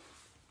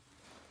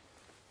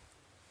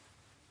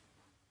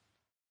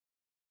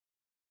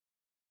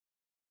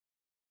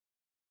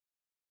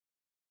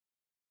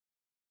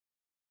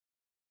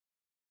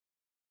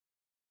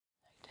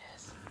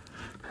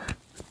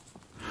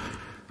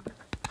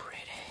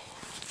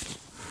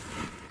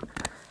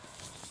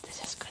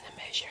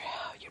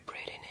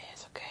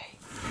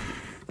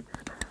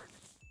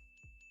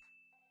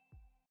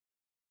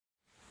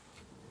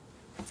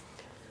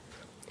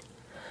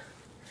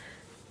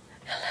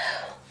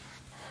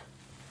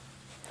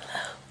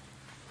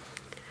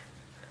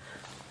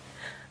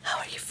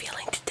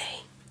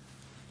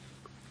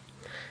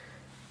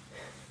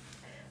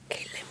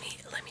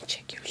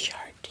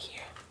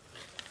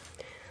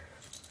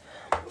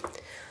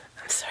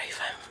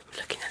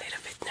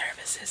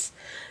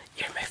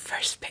 You're my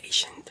first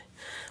patient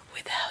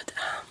without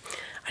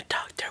a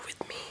doctor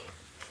with me,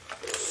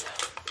 so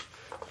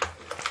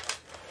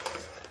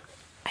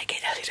I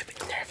get a little bit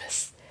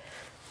nervous.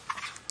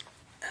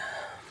 I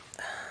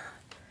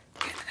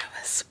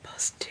was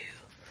supposed to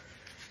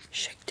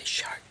shake the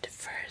chart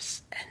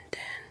first and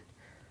then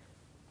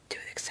do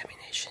the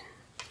examination.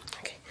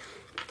 Okay.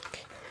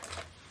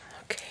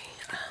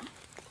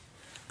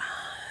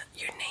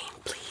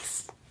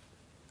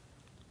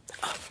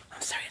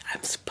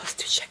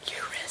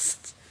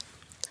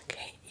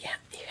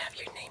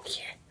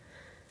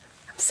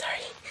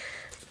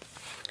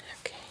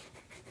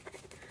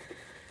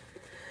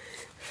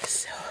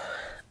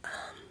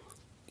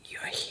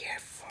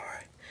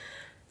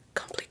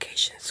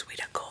 patients with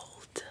a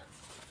cold.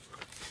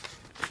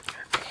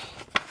 Okay.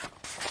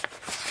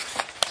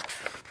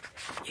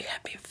 You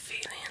have been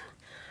feeling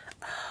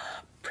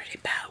pretty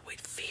bad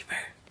with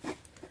fever.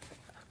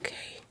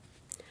 Okay.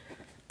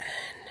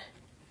 And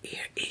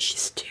ear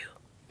issues too.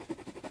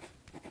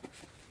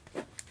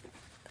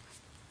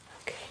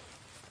 Okay.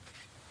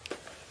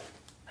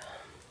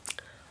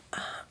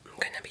 I'm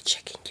gonna be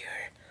checking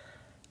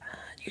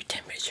your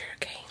temperature,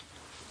 okay?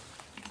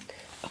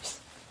 Oops.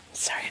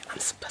 Sorry, I'm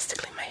supposed to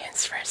clean my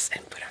hands first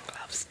and put on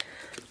gloves.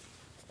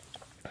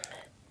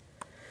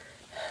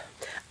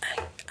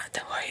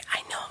 Don't worry,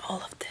 I know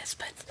all of this,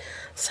 but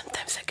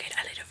sometimes I get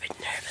a little bit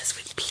nervous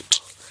with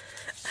people.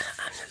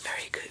 I'm not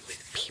very good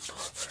with people.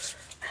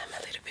 I'm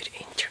a little bit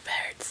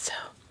introvert, so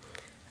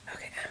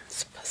okay, I'm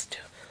supposed to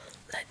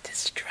let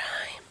this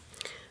dry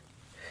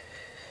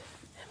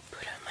and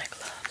put on my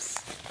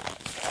gloves.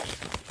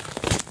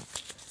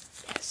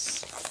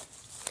 Yes.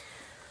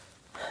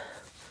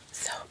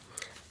 So,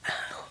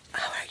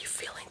 how are you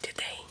feeling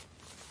today?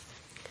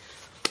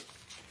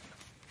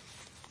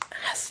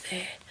 Has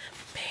the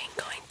pain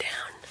going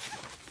down?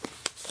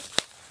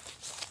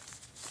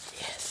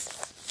 Yes.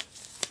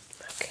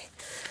 Okay.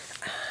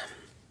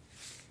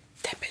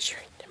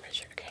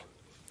 Temperature, okay.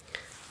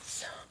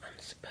 So I'm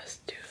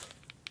supposed to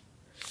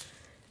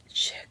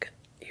check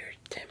your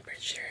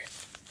temperature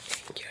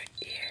in your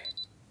ear.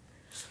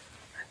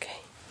 Okay.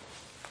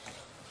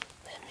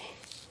 Let me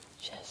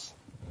just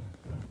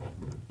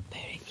put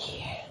it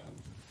here.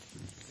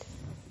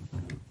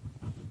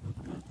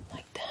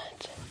 Like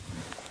that.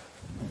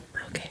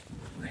 Okay,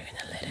 we're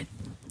gonna let it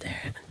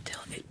there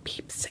until it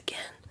beeps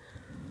again.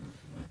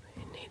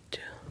 We need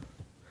to.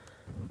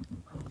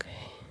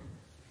 Okay.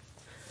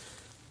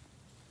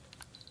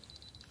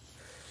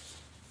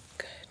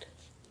 Good.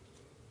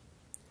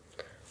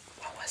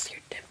 What was your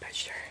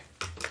temperature?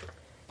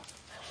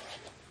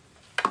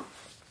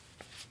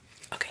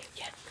 Okay,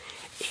 yeah,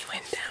 it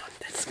went down.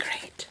 That's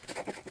great.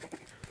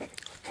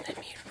 Let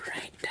me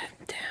write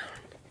that down.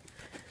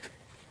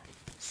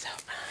 So,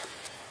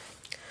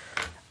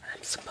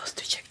 I'm supposed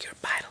to check your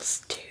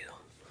vitals too.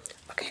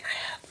 Okay,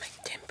 I have my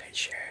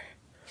temperature.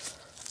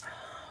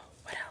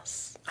 What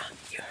else?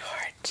 Your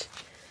heart.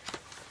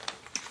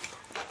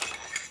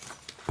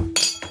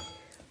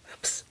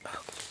 Oops.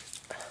 Oh,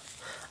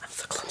 I'm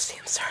so clumsy.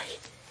 I'm sorry.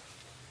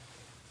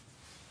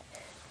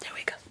 There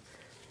we go.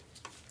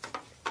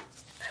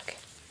 Okay.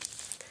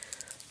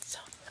 So,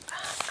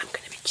 I'm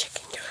gonna be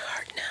checking your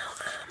heart now.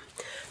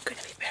 I'm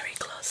gonna be very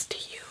close to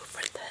you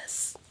for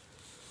this.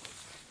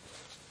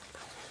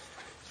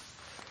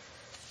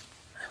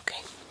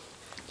 Okay.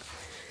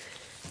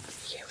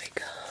 Here we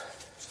go.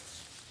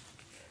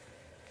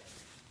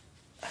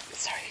 I'm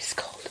sorry, it's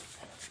cold.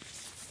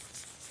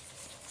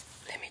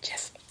 Let me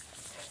just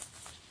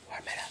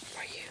warm it up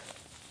for you.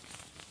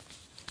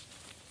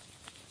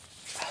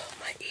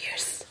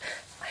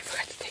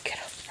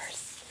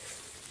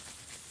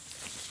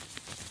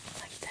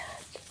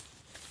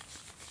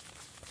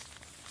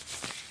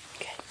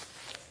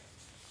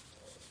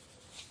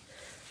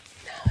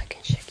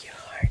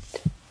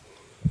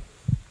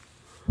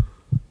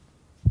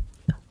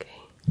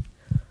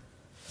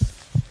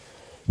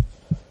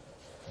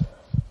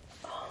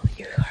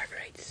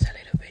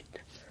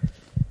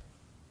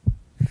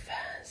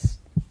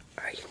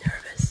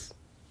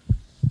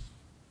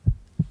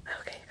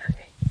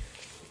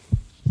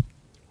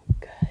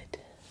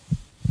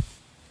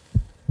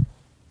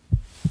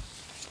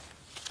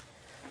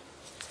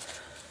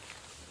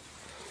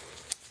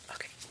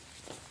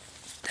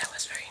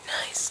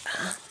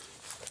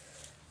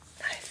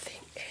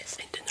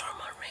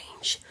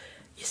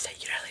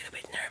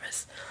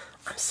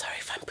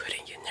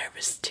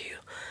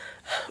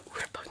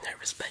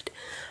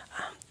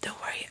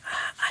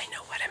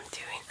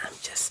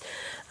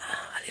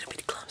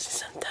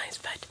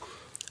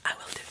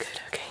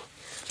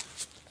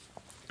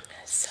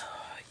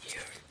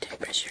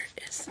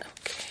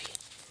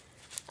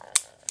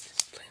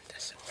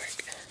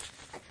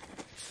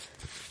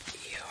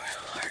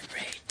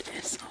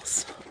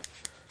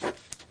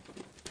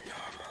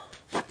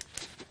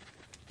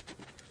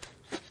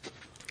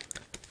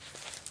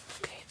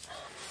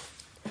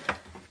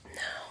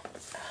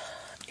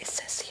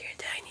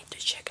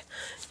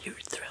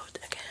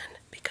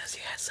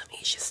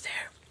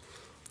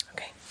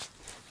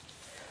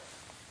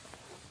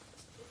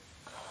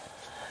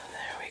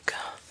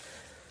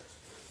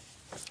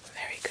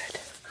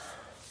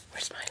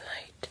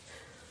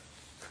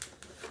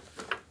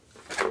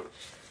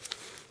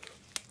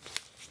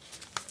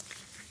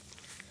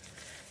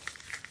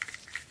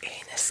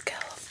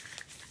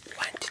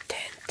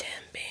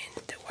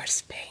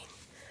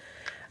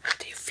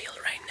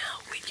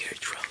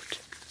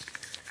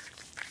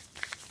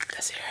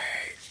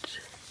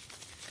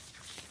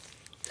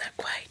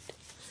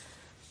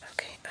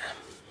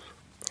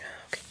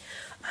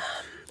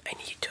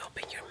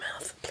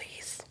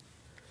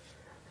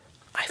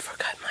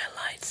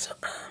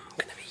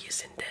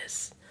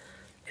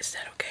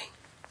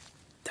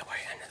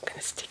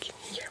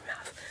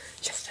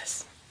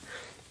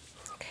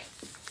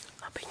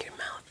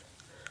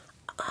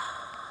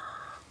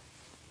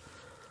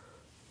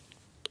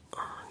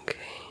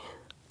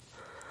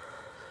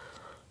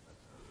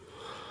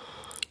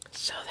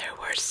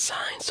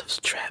 signs of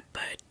strep,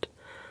 but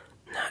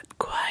not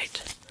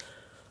quite.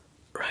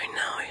 Right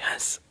now it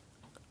has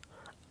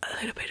a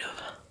little bit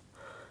of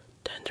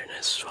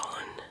tenderness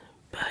swollen,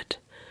 but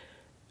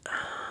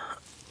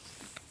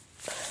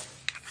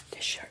the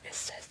shirt, it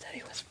says that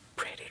it was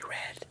pretty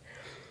red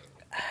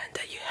and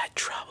that you had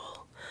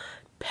trouble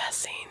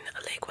passing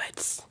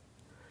liquids.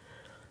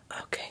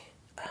 Okay,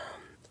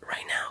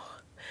 right now,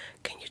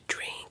 can you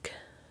drink?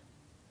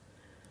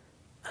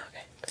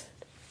 Okay, good.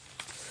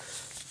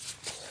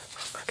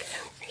 Okay,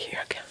 here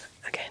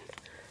again.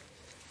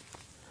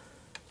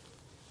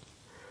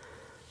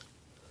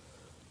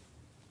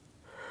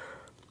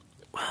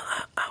 Well,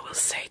 I will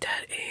say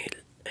that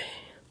it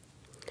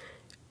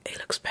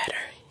looks better.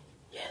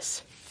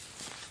 Yes.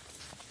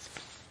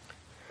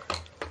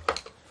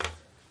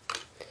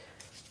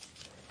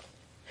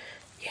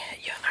 Yeah,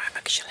 you are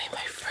actually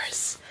my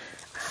first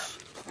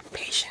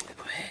patient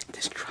with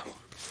this trouble.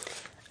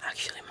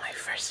 Actually, my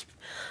first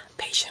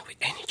patient with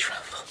any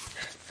trouble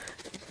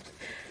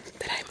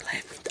that I'm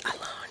left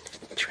alone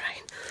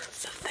trying.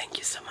 So thank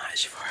you so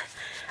much for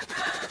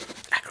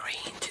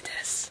agreeing to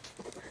this.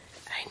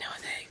 I know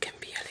that it can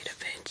be a little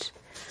bit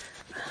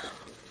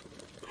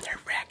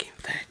nerve-wracking,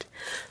 but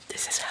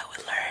this is how we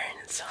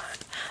learn. So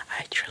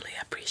I truly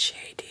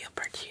appreciate the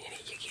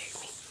opportunity you gave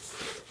me.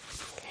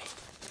 Okay.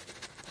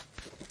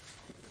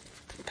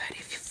 But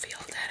if you feel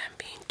that I'm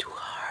being too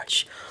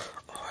harsh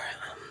or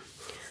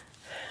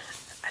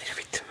a little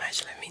bit too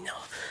much, let me know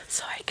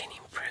so I can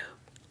improve.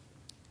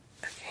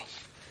 Okay.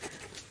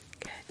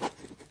 Good.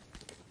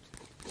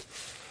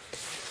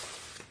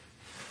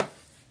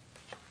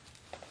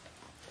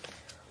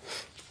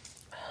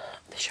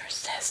 The shirt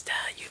says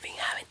that you've been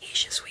having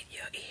issues with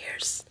your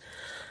ears.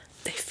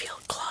 They feel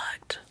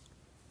clogged.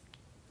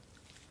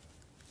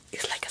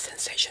 It's like a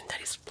sensation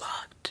that is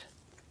blocked.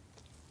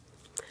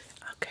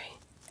 Okay,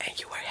 and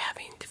you were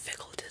having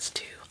difficulties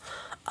to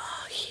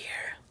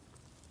hear.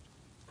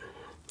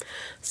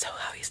 So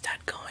how is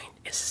that going?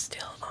 Is it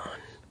still on?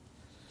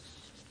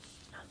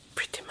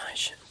 Pretty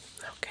much.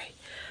 Okay.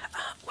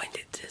 When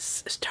did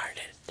this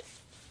started?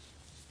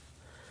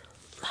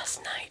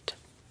 Last night.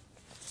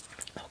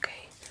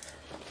 Okay.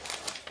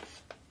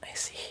 I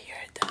see here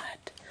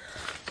that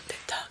the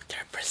doctor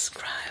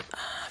prescribed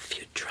a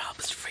few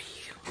drops for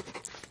you.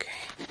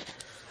 Okay.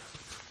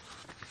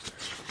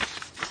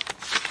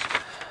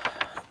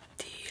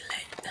 The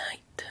late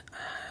night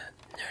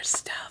nurse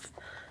staff,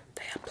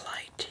 they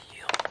applied to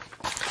you.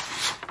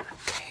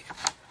 Okay.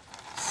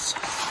 So,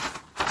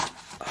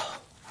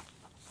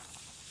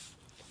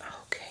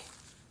 okay.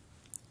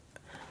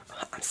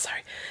 I'm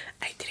sorry,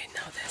 I didn't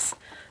know this.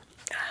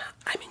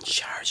 I'm in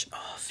charge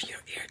of your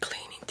ear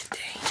cleaning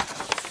today.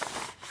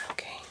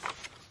 Okay.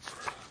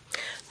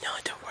 No,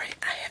 don't worry.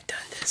 I have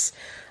done this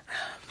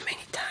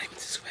many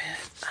times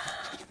with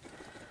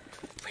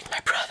my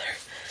brother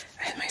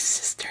and my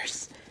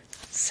sisters,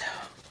 so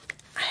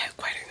I have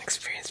quite an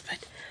experience. But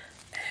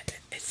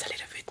it's a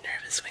little bit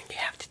nervous when you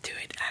have to do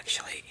it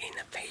actually in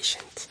a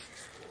patient.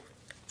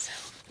 So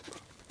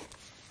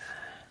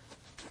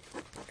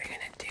we're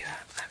gonna do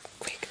a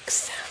quick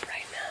exam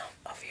right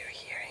now of your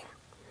hearing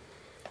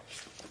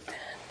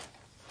and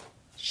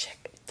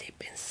check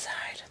deep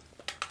inside.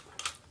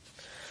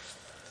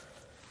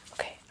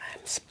 Okay,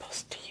 I'm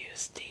supposed to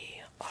use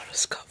the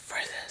otoscope for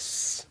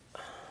this.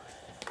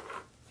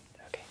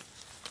 Okay,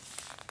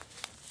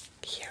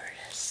 here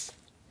it is.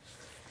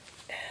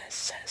 It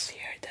says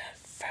here that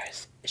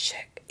first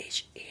check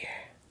each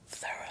ear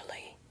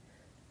thoroughly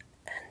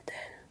and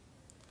then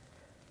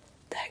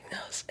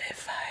diagnose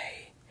if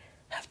I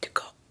have to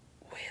go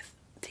with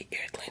the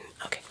ear cleaning.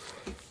 Okay,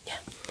 yeah,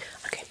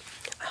 okay.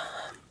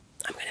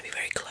 I'm gonna be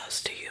very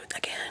close to you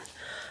again.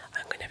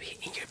 I'm gonna be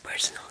in your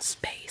personal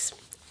space.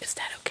 Is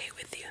that okay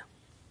with you?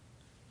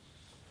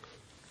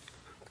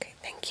 Okay,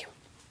 thank you.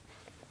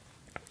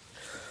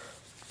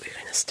 We're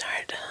gonna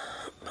start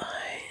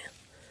by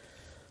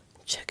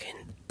checking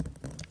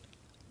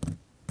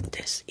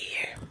this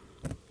ear.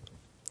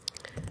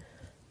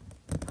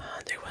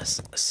 There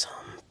was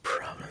some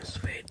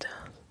problems with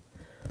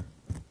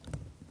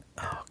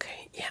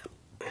okay, yeah.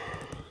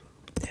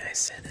 Yeah, I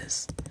said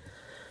this.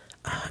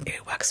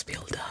 Earwax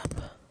build up.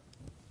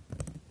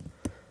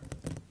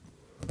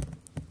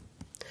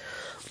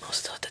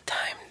 Most of the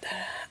time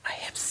that I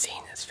have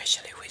seen,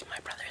 especially with my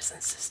brothers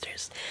and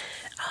sisters,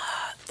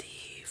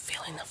 the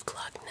feeling of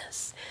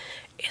cloggedness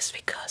is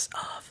because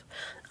of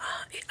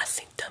a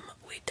symptom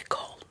with the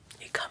cold.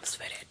 It comes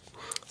with it,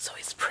 so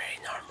it's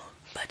pretty normal.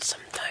 But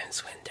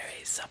sometimes when there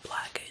is a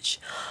blockage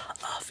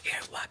of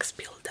earwax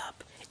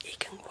buildup, it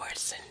can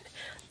worsen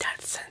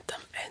that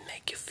symptom and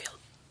make you feel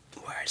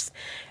worse,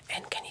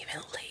 and can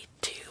even lead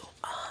to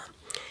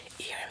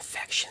ear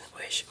infection,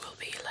 which will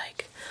be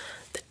like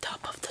the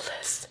top of the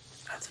list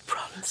of the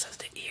problems of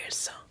the ears.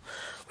 So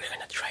we're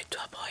gonna try to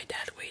avoid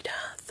that with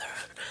a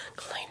thorough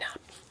cleanup.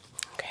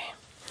 Okay.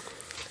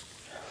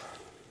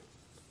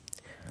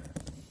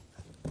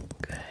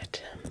 Good.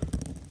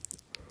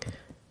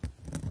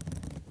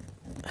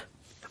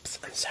 Oops,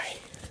 I'm sorry.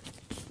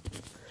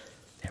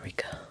 There we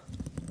go.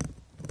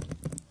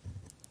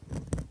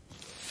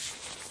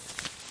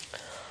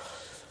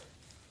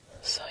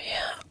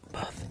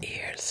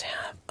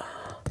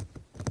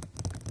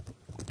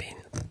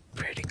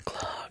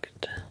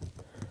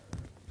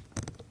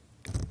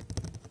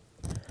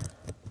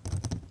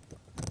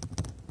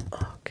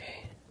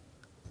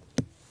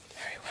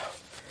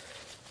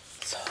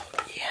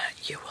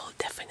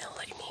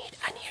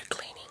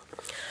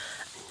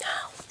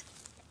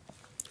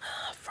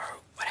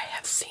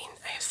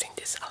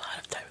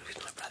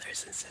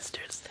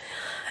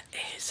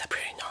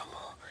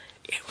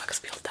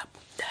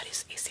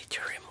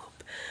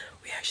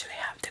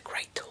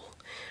 right tool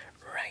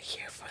right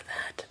here for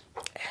that,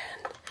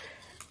 and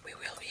we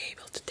will be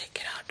able to take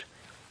it out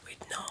with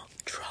no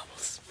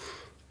troubles.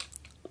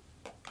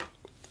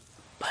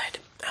 But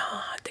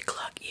the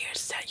clogged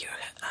ears that you're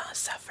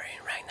suffering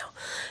right now,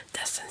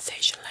 that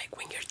sensation like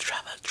when you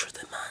travel through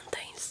the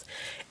mountains,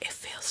 it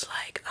feels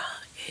like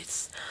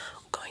it's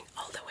going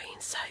all the way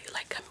inside,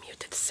 like a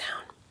muted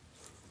sound.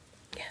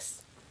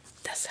 Yes,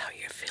 that's how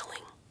you're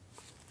feeling.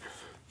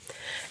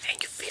 And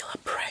you feel a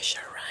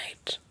pressure,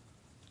 right?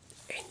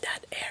 In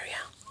that area,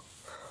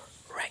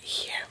 right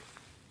here.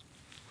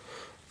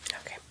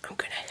 Okay, I'm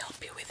gonna help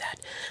you with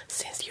that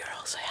since you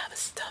also have a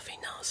stuffy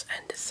nose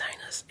and the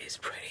sinus is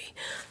pretty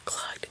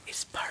clogged.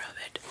 It's part of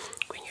it.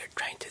 When you're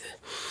trying to do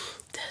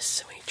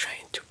this, when you're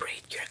trying to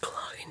breathe, you're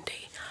clogging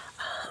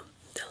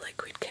the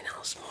liquid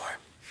canals more.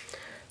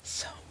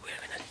 So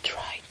we're gonna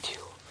try to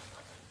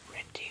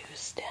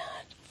reduce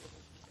that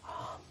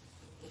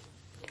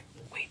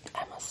with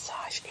a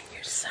massage in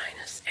your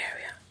sinus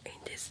area, in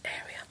this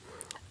area.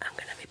 I'm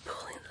gonna be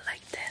pulling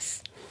like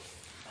this,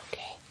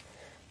 okay?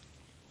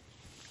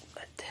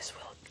 What this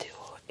will do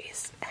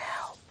is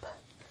help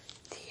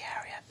the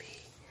area be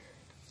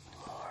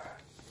more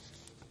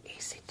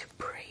easy to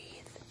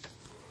breathe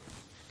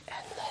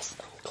and less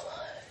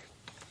unclogged.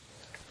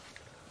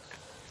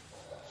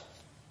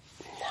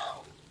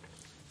 Now,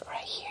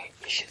 right here,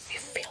 you should be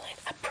feeling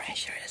a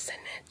pressure,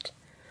 isn't it?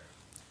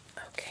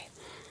 Okay,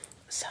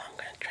 so I'm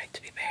gonna try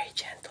to be very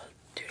gentle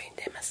during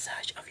the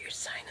massage of your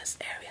sinus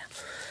area,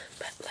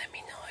 but let me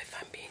know if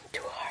I'm being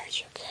too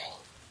harsh, okay?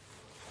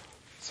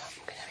 So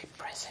I'm gonna be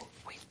present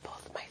with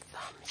both my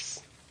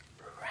thumbs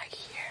right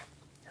here,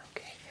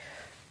 okay?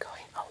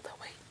 Going all the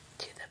way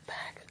to the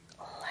back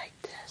like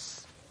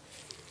this.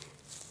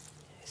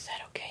 Is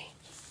that okay?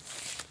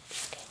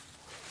 Okay.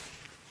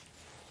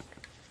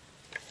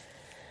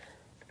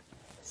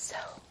 So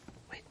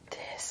with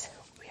this,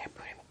 we are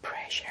putting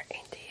pressure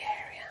in the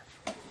area.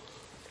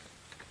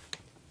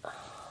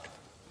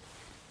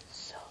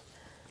 So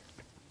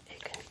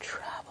it can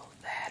travel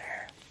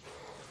better.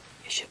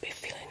 You should be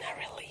feeling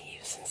a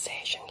relief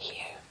sensation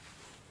here.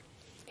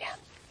 Yeah,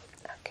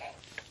 okay.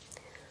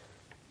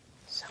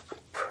 So I'm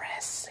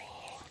pressing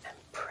and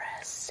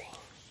pressing.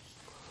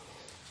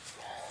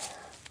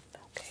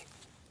 Okay,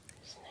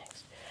 who's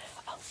next?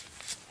 Oh,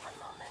 one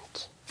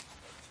moment.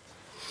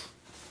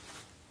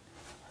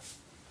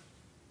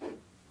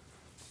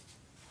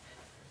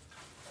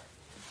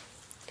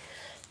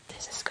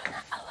 This is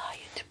gonna allow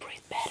you to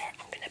breathe better.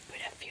 I'm gonna put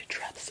a few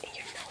drops in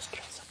your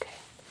nostrils, okay?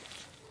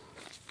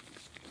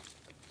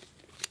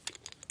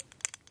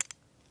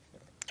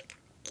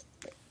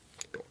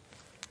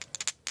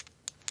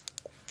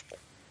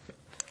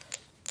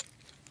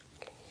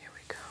 Okay, here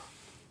we go.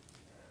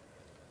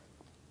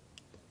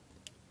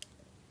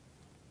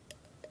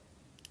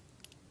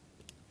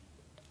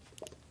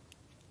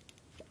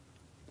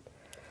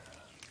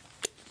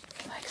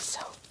 Like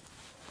so.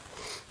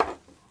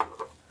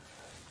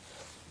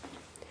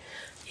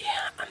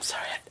 Yeah, I'm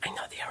sorry. I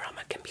know the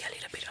aroma can be a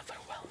little bit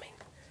overwhelming.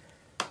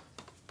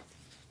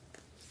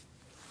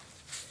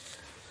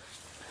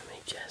 Let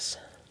me just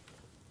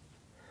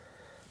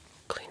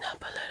clean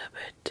up a little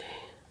bit the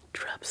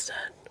drops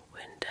that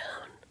went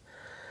down.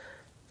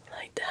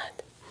 Like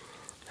that.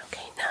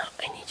 Okay, now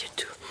I need you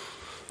to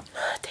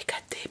take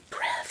a deep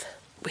breath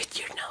with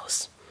your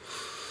nose.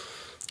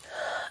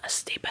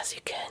 As deep as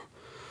you can.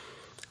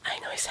 I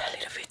know it's a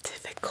little bit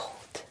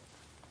difficult,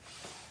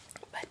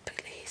 but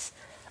please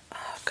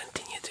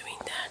continue doing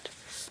that.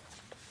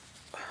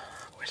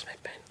 Where's my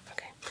pen?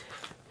 Okay.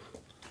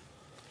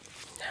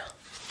 Now,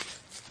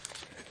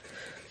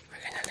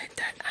 we're gonna let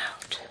that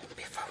out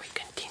before we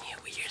continue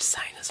with your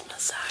sinus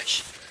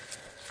massage.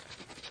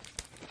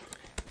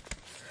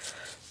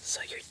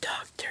 So your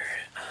doctor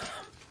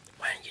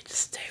wanted you to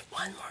stay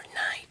one more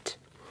night.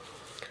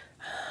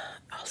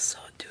 Also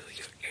do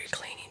your ear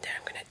cleaning that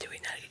I'm gonna do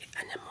in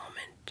a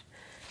moment.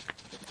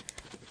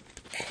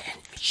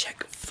 And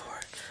check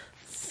for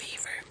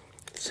fever.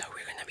 So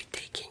we're gonna be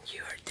taking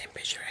your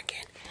temperature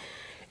again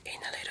in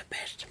a little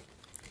bit,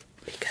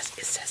 because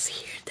it says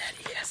here that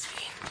it has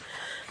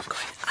been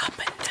going up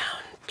and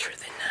down through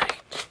the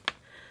night,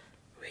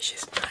 which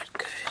is not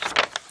good.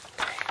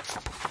 Okay.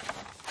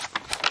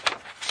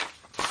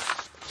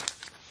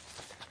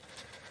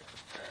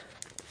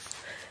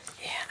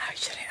 Yeah,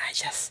 actually I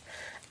just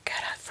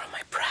got out from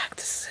my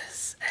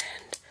practices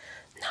and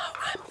now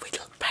I'm with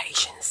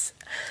patients,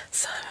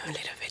 so I'm a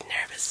little bit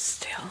nervous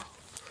still,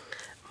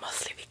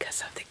 mostly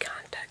because of the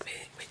contact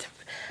with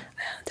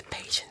the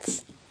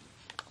patients.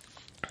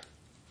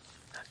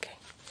 Okay,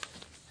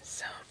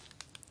 so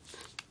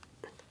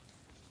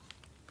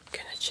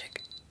gonna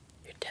check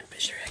your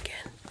temperature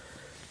again.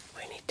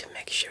 We need to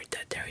make sure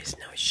that there is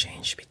no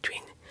change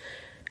between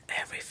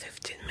every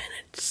 15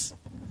 minutes.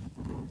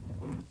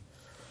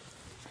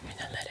 We're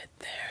gonna let it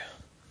there.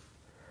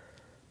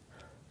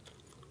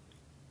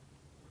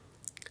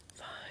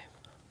 5,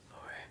 4,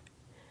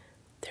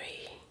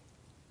 3,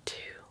 2,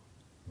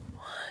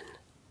 1.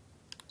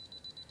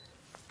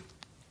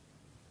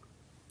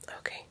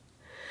 Okay,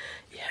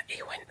 Yeah,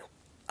 it went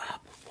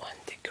up 1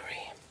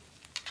 degree.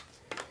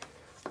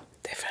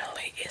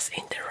 Definitely is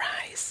in the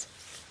rise.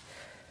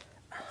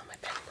 My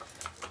pen.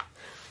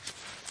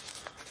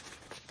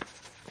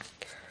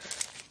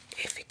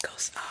 If it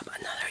goes up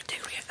another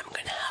degree, I'm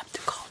gonna have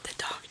to call the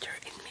doctor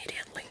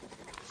immediately.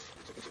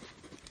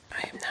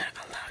 I am not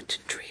allowed to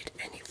treat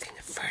anything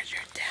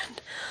further than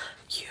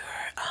your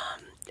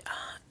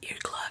ear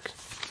clog.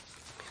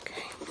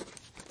 Okay.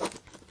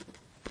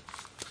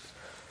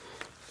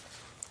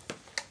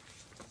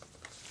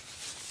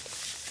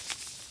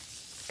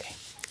 Okay,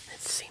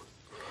 let's see.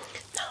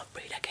 Now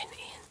breathe again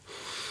in.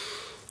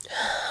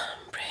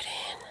 Breathe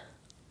in.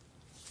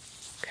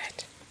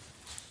 Good.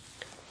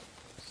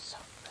 So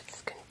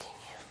let's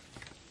continue.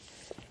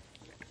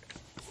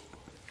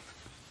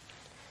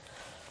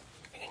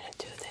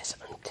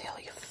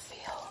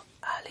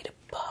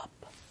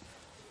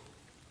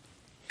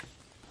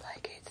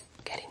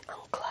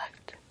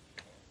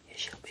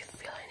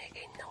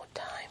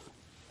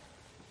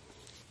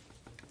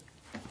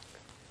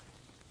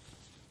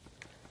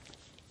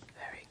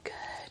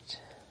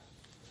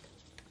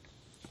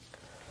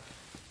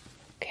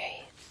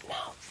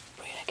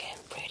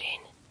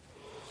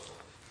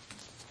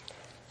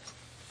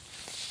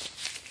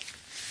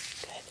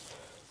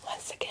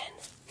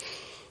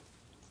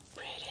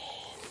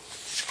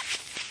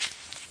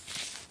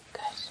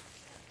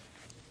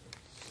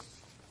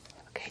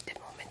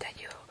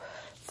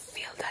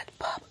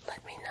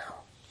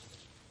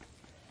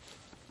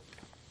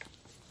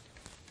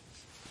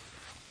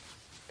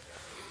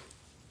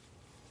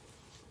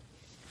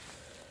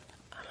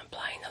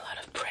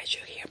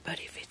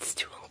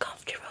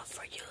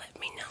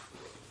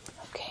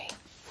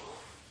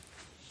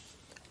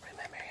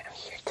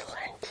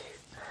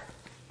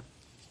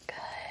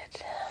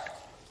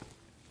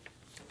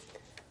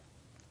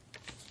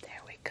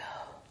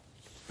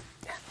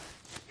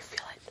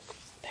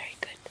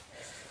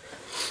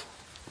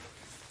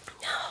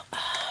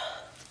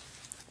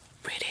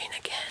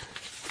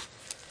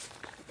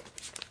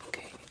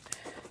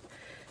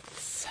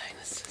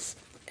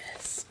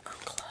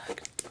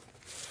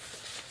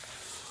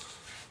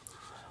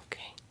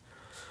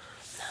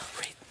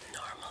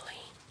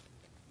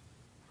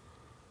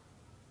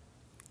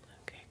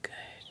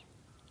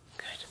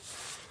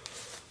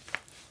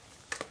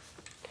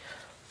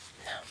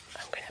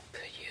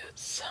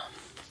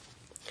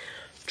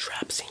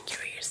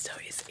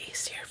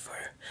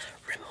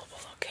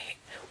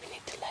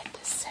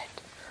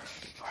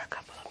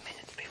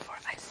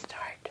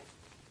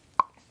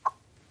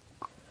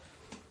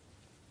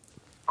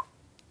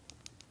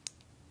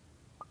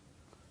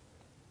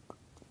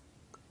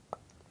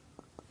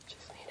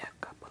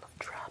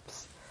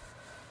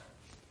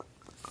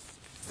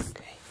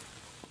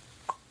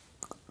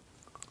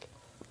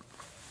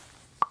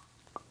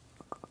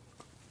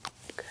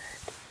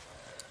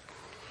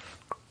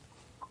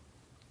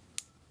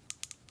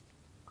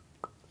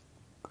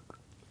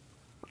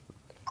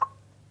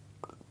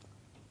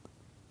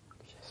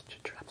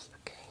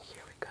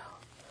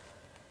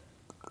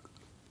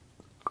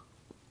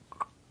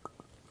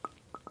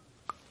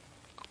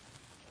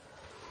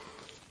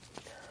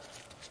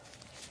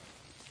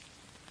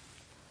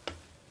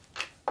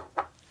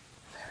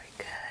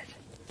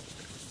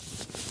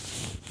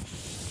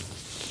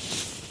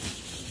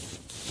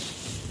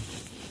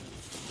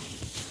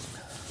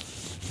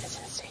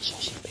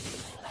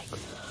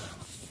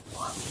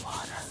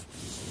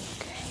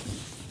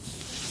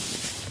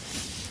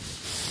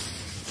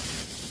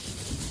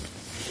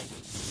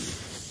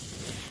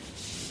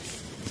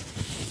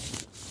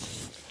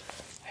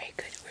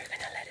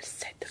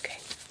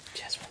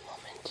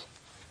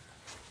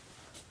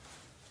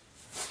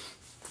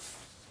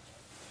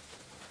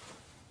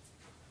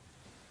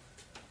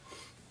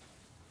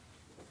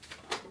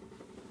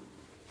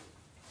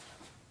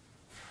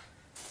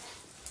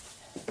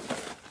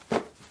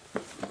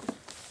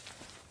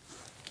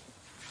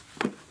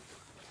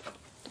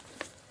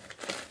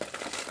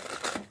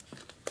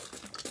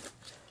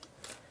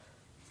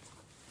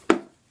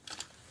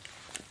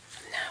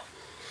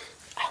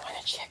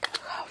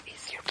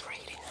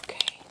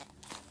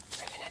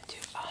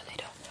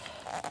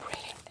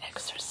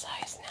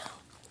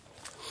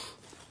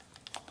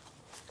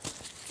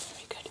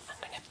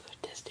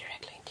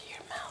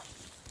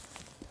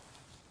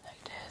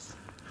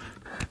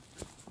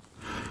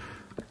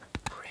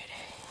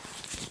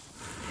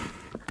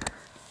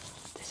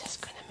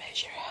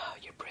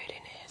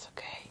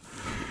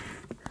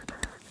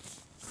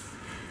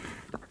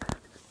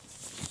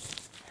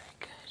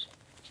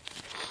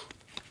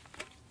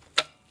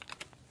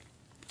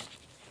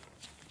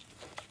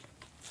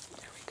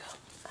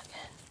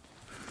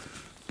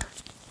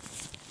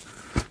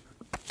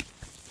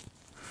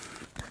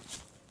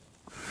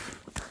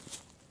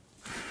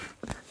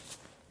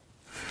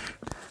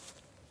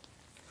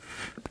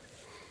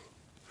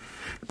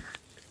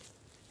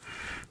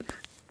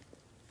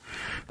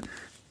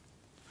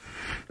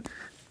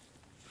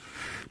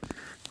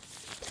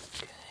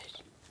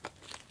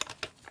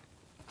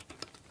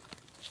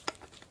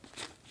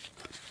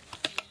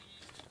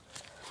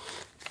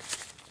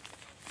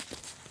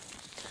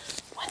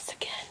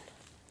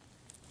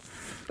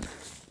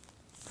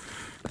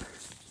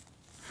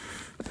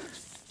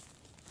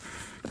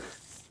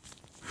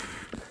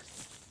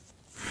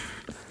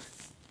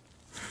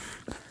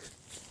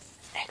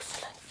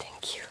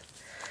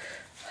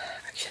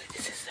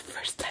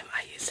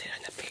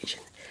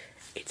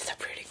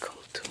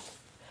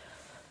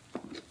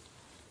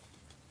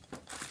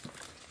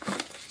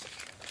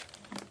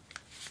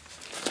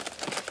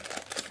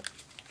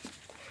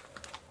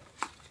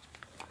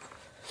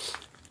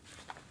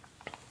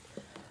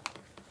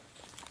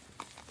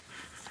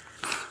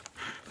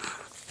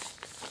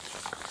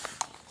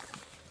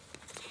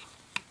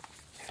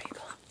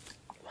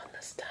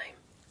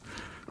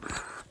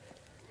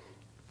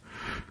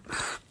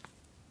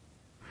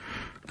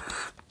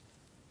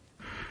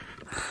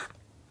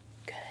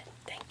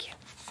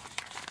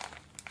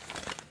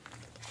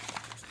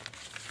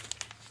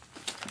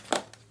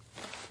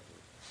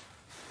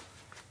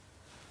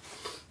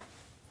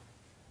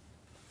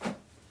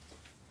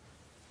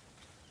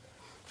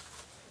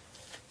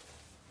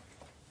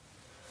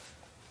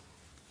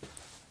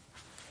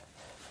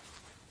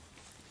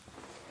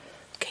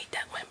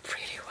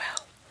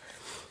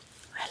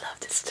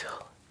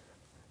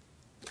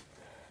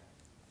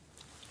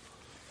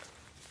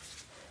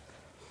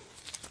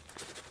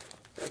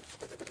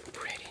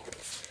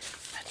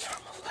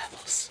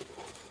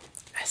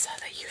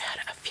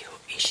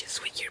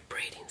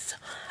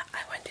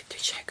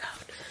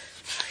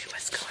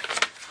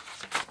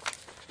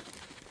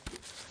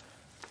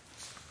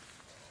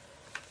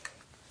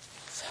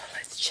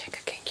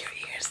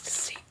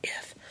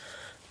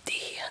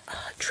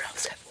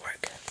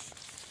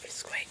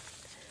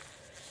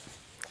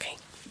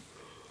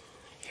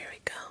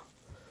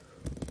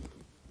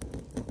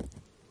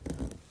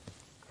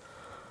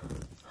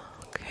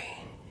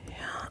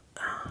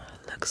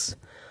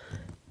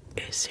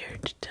 easier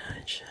to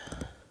touch.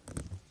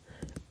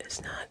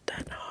 It's not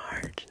that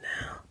hard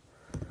now.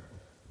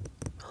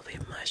 Will be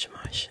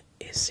much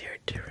easier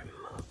to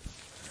remove.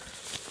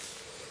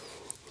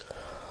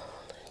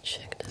 Let's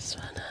check this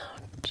one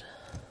out.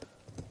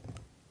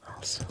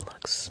 Also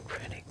looks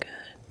pretty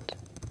good.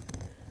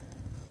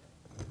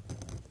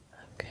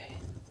 Okay,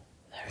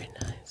 very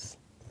nice.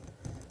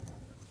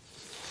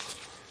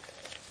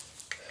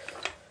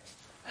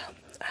 Well,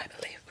 I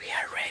believe we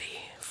are ready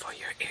for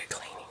your ear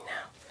cleaning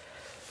now.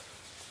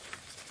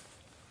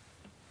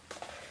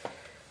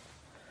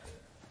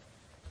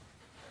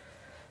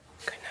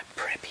 I'm gonna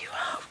prep you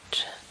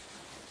out.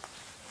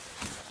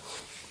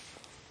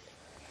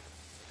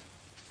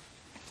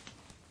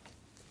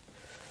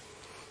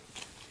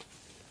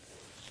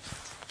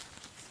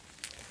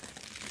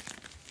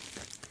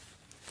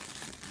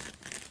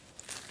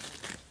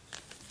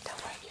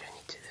 Don't worry, you don't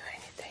need to do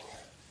anything.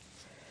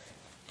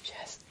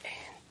 Just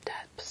in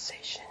that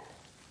position.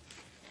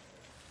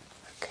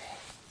 Okay.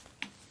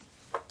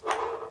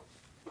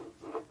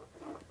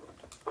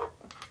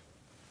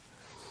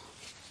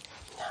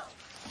 Now,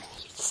 I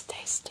need you to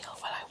stay still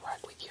while I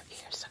work with your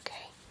ears,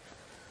 okay?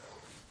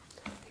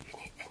 If you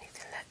need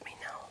anything, let me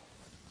know.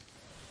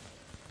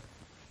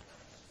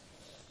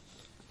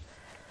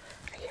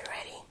 Are you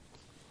ready?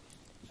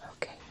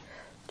 Okay.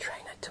 Try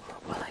not to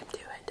move while I'm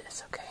doing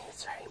this, okay?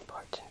 It's very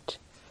important.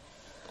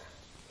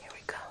 Here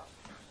we go.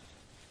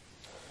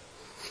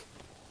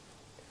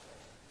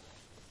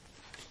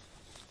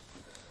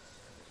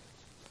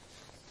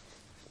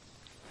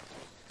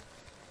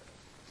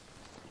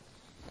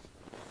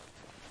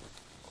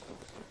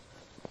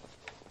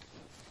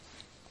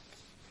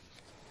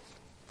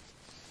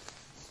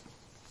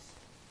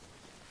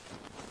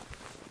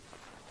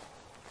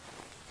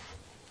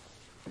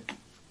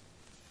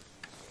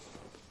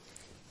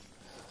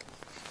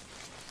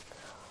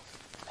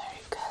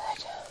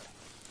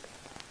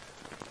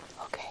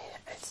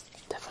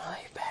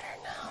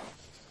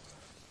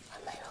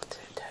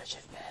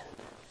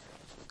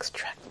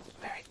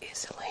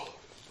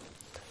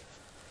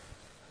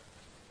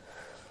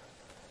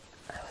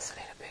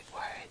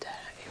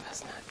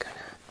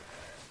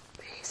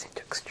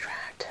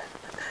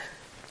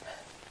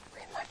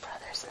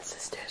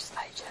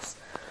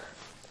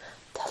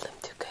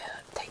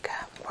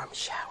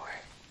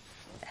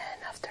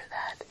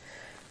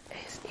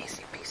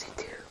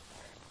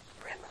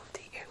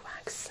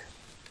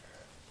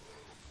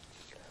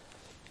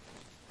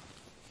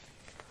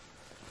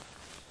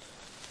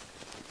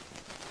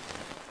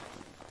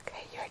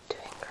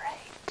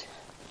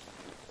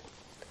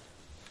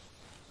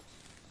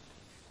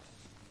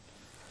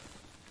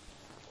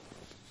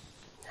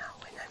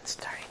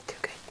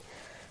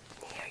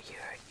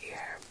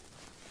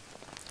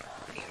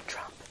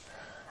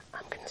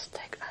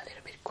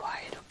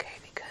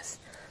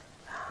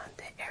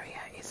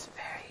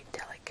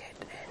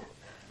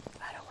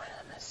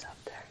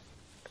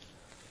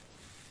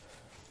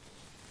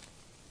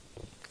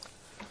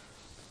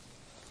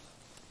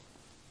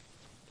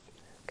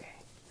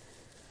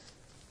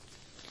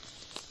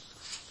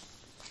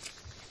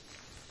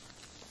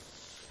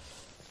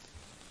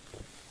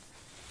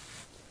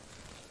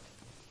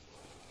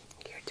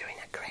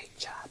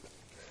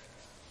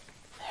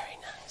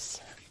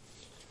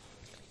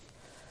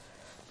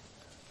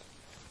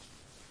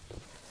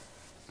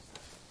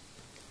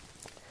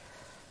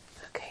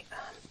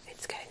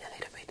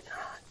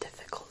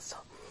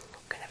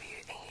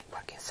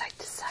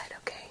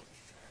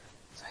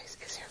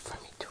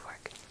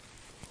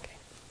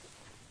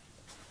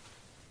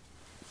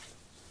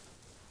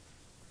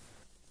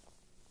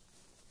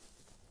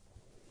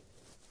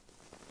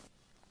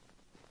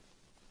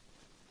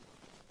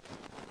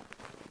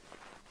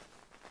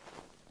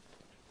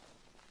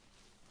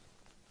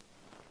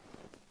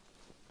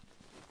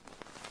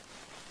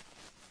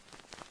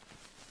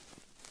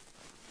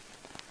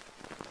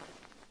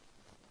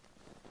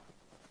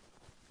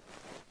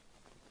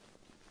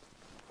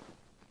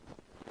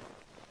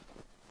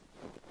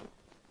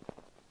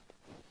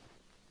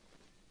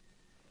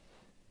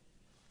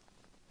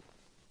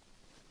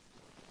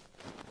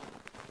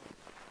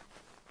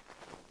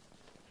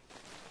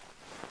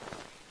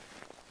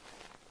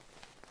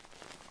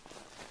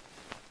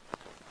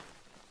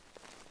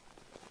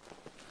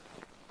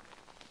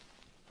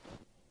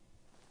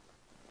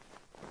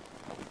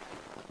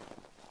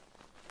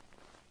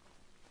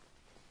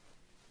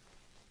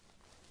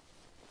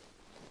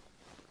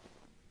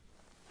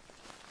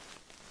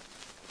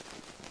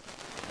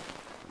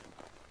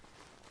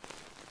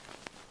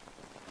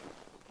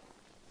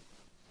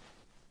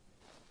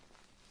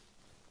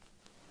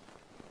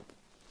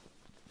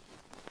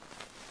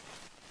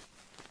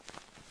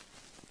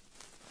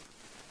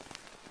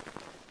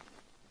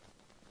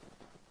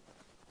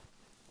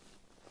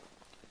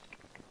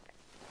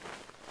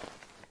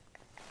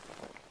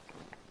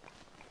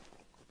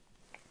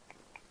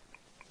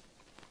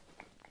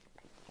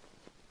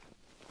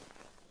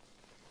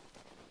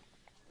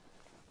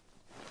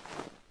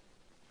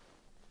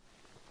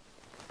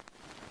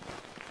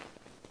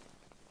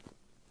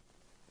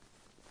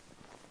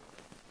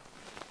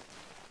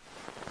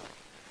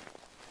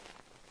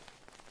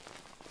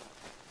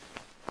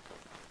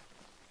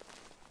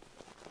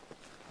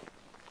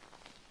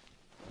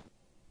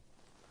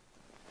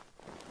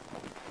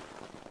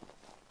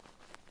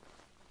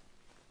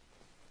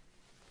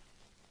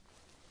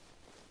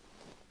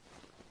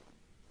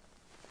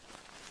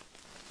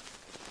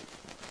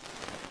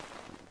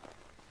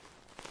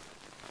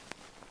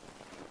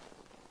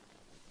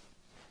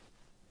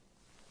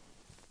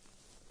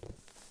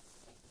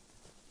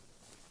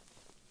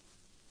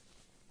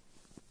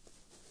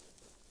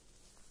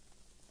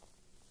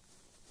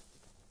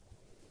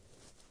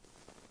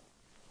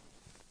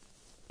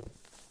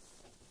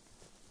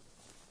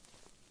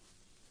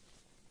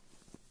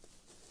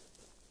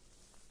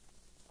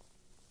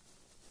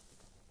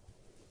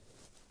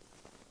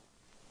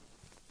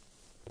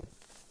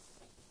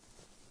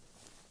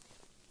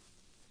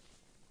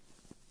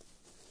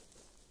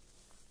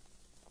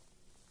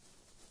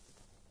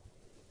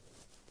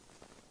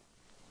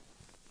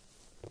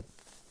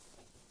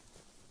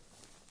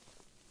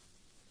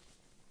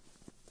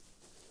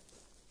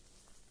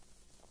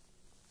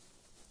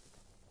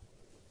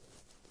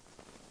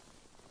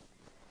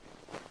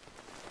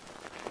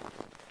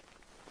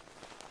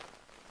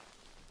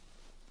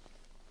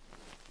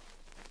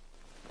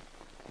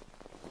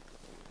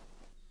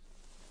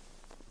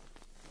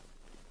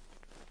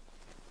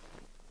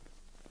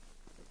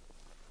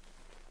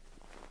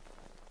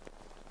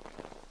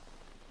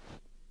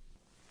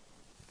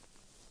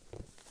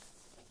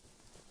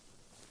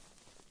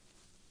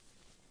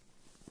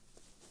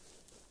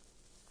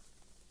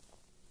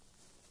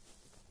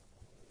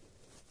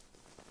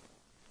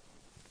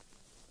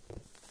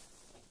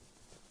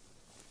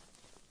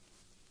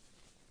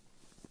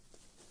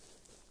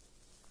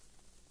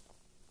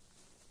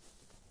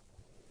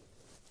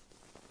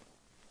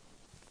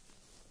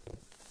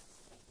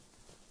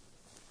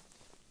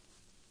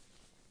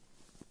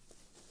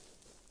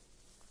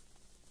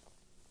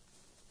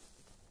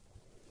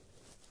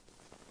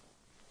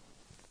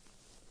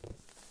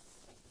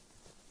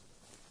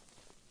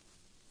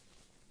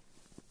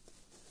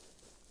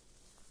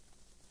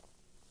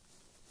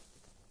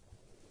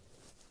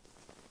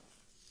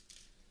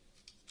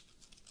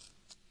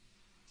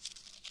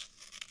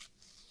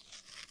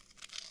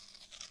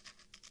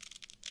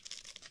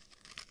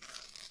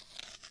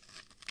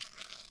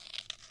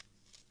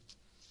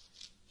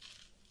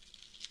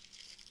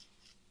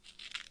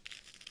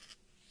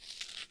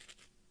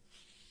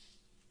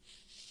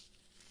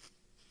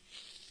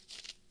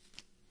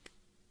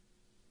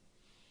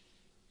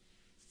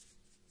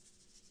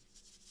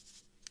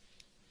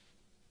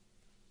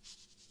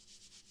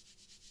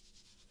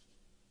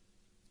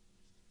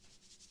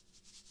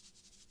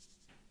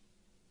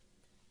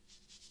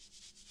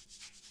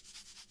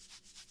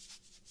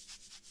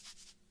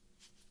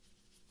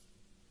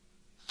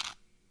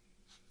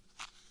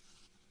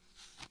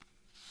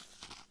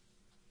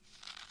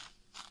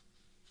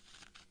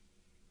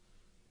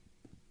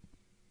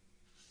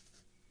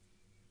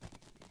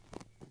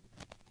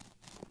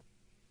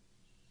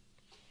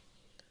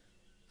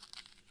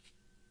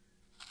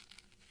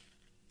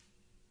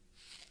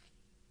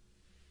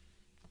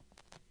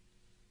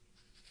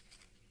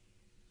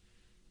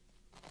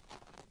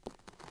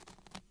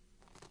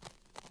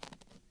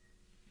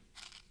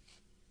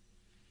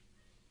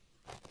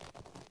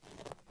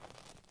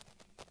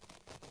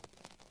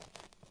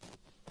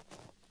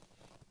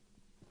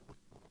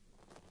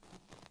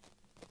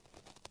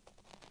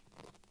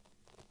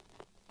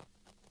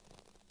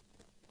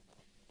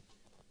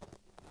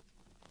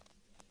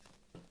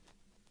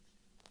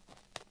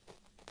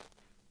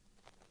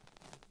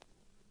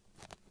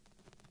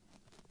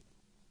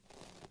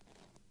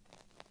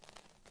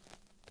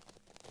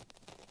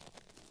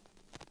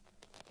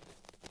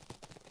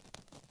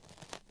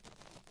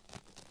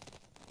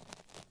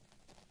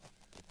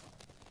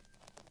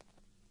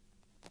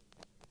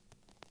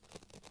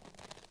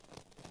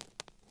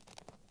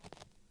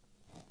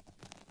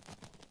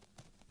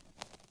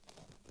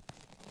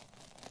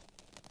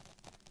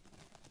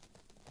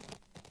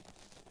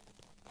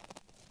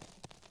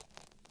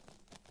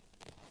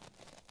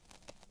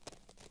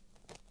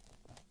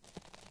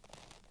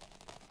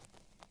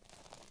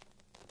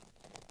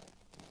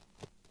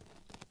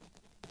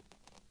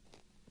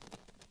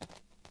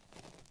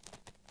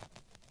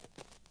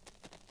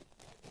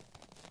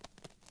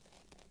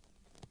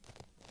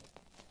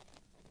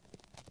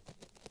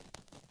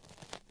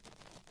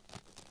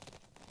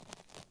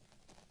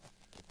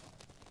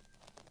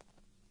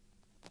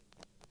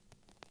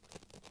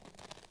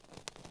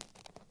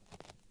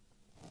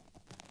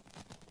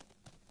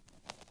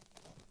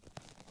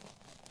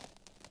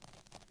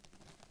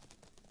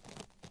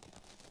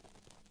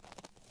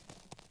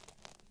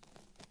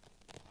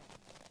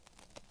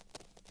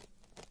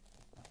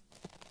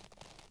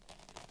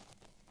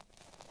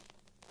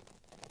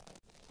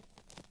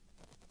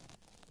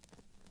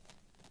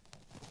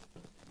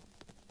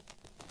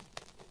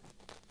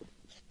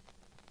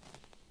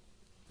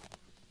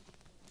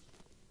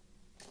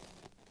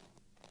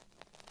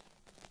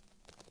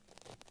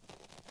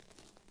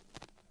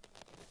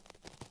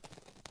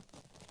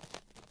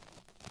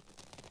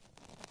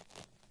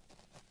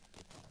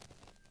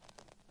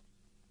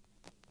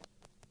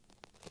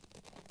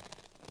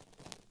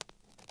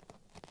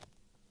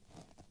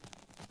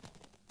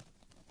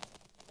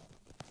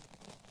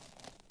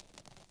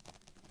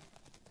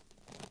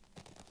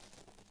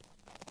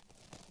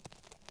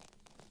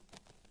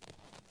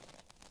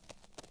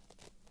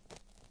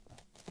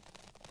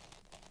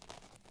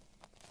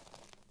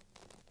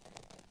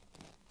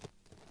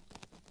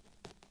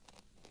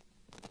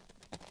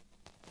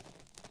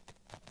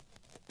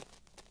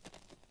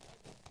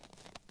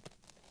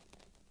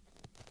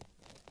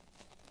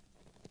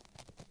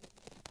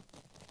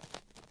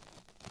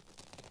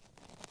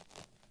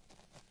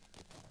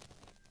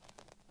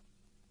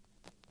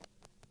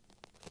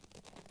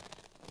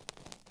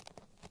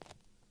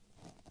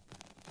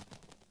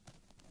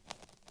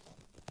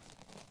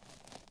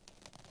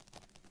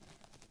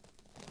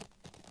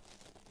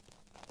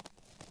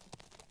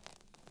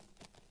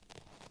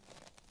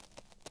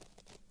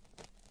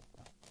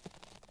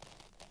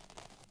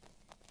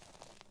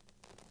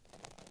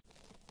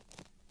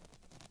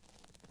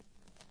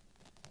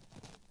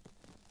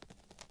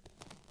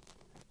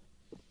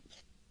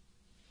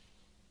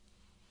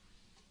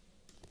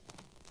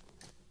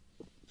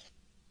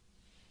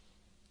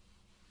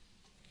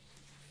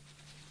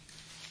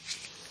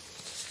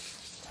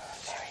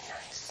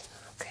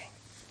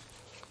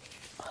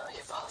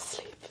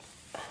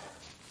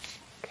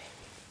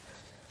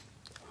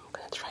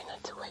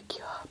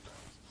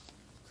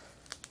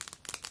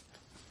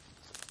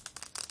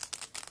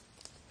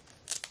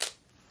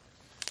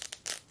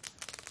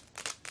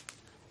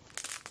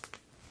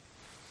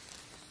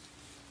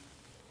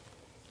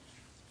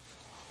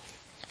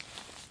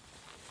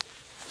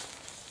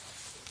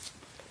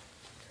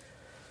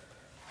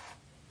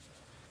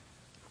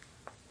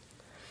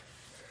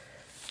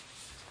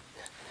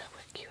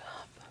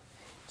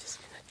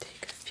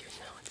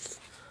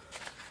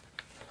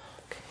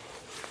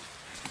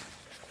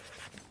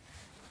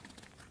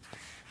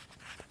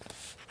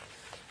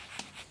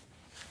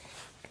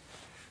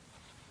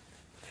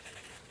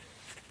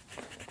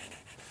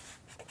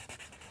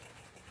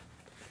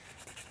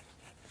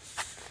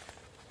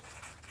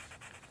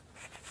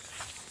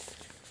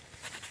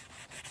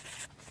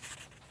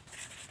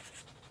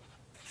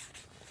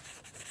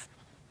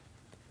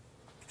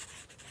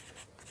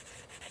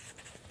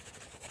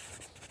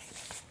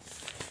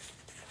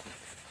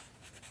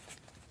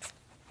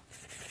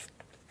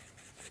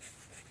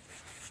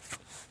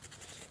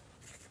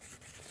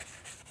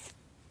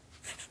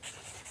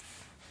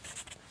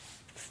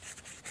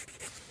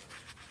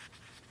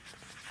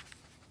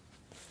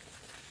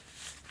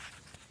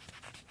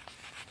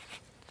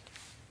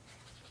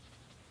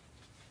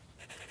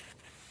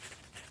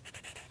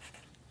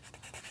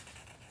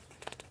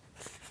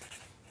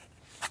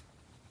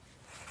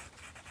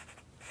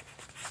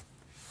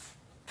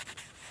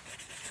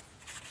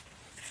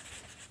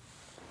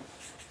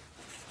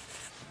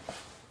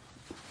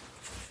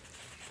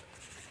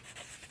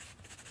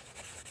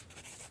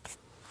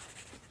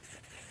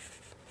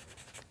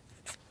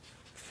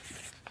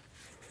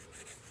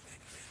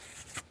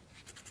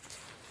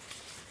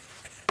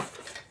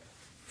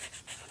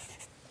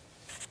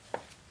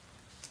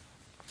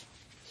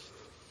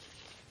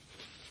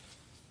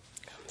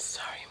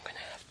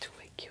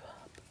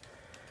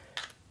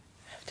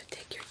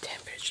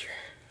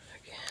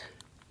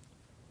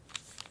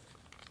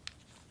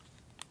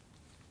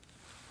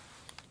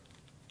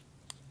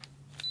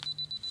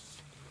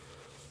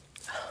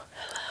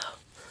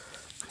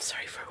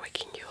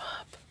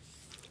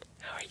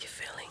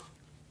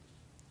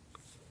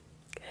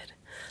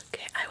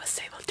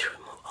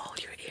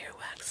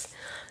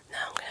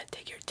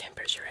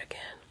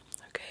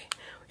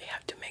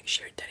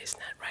 sure that it's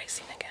not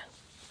rising again.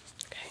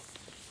 Okay.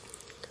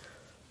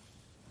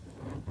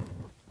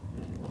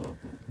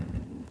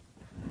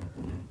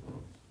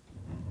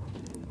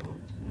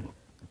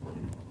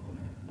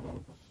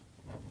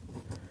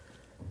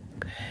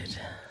 Good.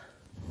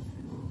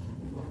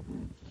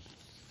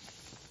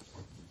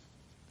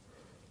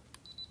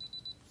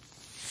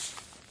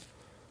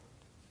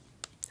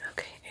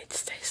 Okay, it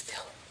stays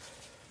still.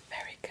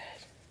 Very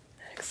good.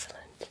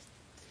 Excellent.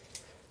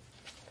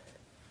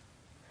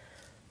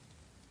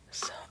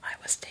 So I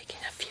was taking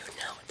a few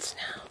notes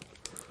now.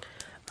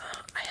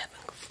 I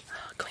haven't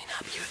cleaned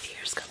up your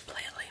ears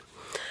completely.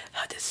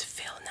 How does it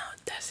feel now?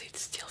 Does it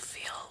still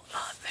feel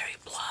very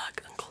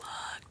blocked and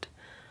clogged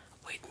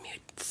with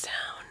mute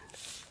sound?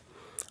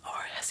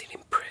 Or has it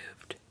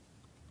improved?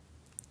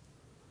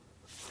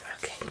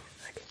 Okay,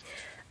 okay.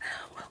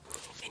 Well,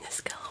 in a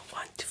scale of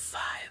 1 to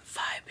 5,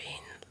 5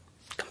 being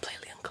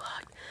completely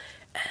unclogged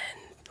and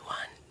 1,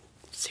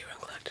 0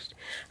 unclogged,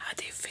 how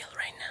do you feel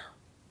right now?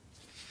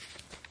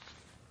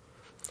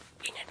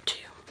 In a 2.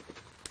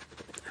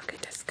 Okay,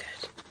 that's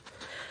good.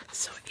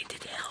 So it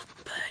did help,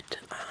 but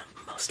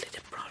mostly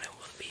the problem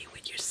will be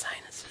with your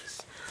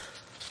sinuses.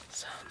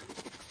 So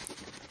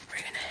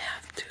we're gonna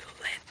have to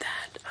let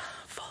that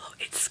follow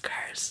its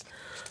course.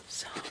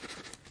 So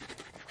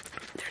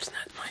there's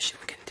not much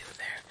we can do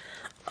there,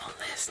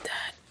 unless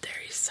that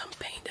there is some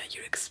pain that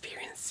you're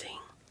experiencing.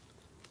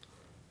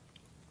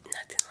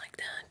 Nothing like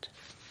that.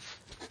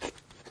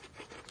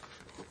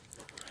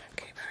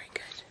 Okay, very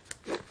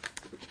good.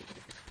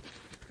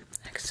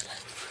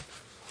 Excellent.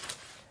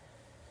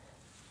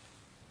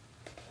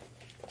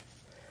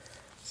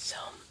 So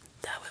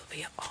that will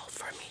be all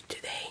for me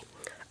today.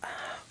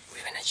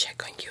 We're gonna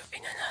check on you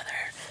in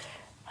another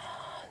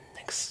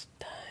next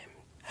time,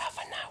 half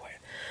an hour,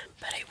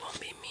 but it won't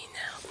be me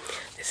now.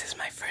 This is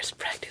my first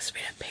practice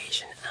with a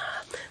patient.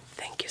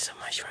 Thank you so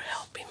much for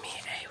helping me.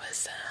 It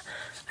was,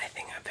 I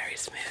think, a very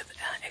smooth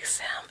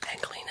exam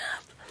and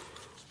cleanup.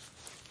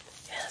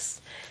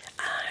 Yes,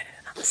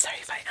 I'm sorry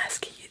if I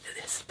ask you to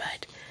do this,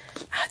 but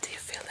how do you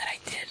feel that I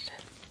did?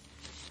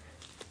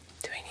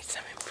 Do I need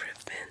some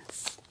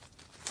improvements?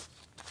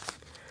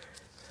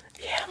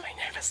 Yeah, my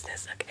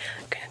nervousness. Okay,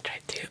 I'm gonna try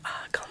to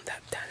calm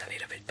that down a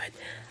little bit, but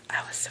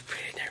I was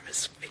pretty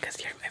nervous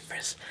because you're my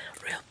first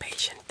real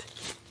patient.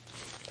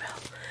 Well,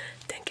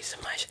 thank you so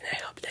much, and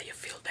I hope that you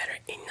feel better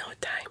in no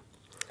time.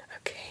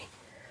 Okay.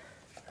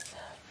 So,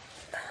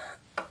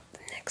 the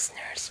next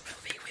nurse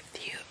will be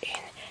with you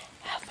in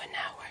half an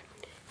hour.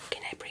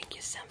 Can I bring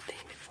you something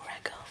before I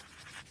go?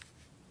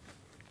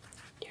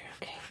 You're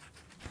okay?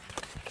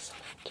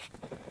 Excellent.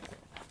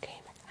 Okay,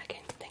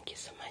 again, thank you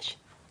so much.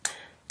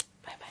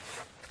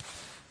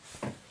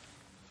 Bye-bye.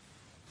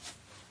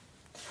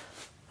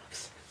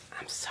 Oops,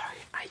 I'm sorry,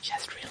 I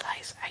just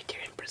realized I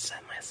didn't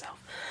present myself.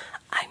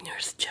 I'm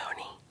Nurse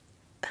Jonie.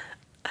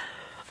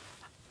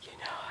 You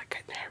know, I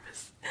got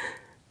nervous.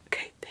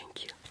 Okay,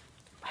 thank you.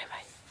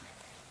 Bye-bye.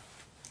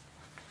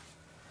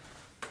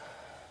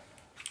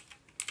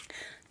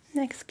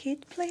 Next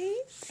kid,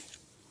 please.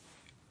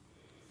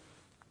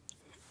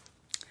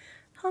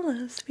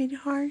 Hello,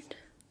 sweetheart.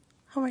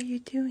 How are you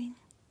doing?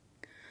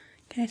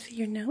 Can I see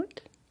your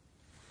note?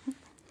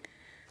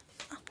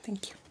 Oh,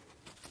 thank you.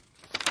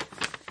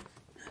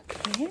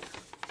 Okay.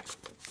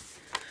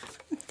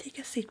 Take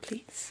a seat,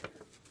 please.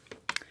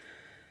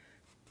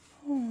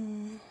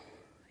 Oh,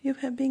 you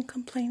have been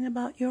complaining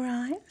about your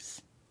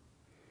eyes?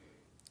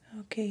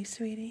 Okay,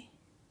 sweetie.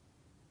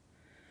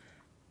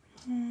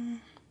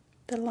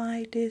 The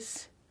light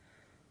is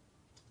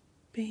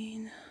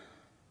being...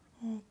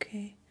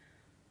 Okay.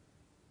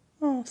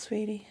 Oh,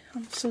 sweetie,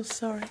 I'm so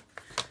sorry.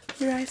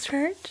 Your eyes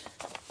hurt?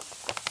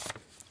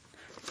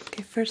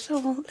 Okay, first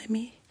of all, let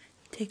me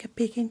take a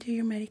peek into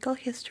your medical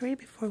history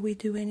before we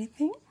do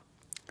anything.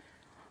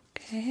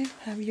 Okay,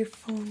 I have your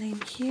full name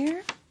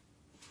here.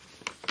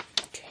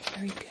 Okay,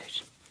 very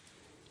good.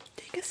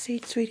 Take a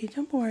seat, sweetie.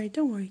 Don't worry.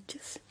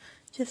 Just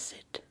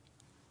sit.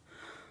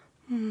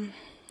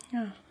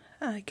 Oh,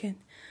 I can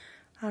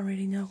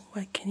already know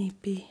what can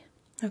it be.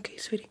 Okay,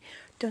 sweetie.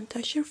 Don't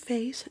touch your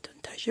face.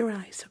 Don't touch your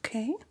eyes,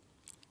 okay?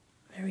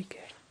 Very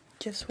good.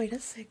 Just wait a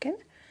second.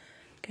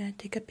 I'm gonna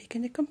take a peek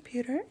in the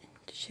computer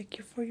to check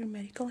you for your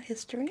medical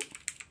history.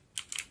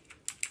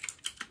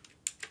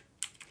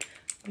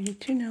 We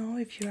need to know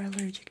if you're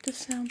allergic to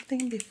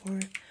something before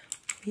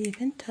we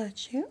even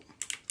touch you.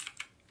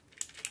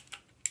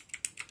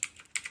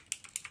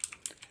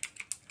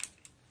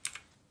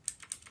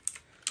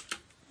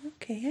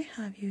 Okay,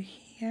 I have you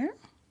here.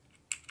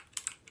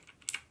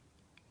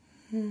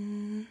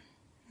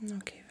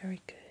 Okay,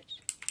 very good.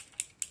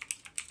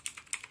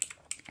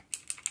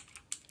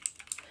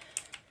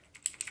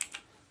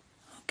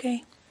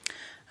 Okay,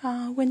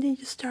 when did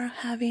you start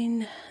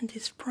having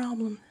this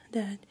problem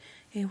that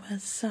it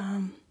was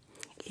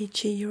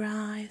itchy your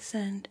eyes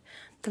and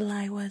the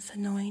light was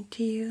annoying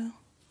to you?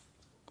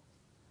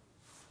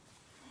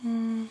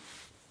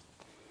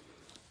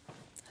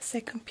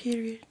 Second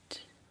period.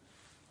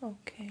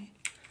 Okay,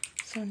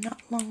 so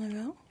not long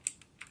ago.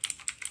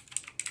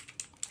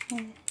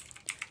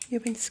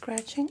 You've been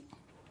scratching?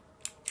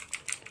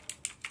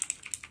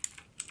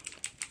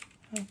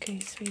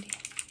 Okay, sweetie.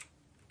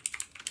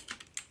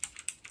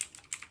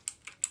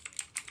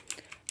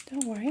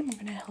 Don't worry, I'm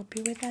going to help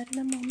you with that in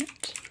a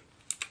moment.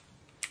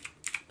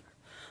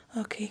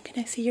 Okay,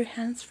 can I see your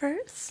hands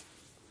first?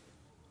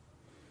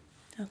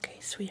 Okay,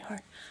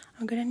 sweetheart.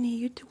 I'm going to need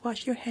you to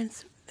wash your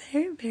hands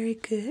very, very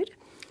good.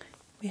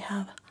 We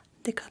have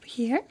the cup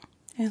here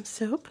and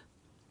soap,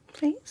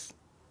 please.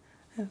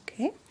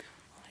 Okay.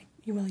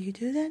 While you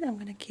do that, I'm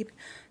going to keep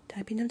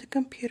typing on the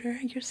computer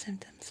your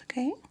symptoms,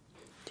 okay?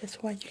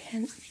 Just wash your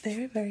hands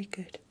very, very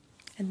good.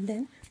 And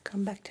then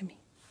come back to me,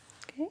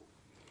 okay?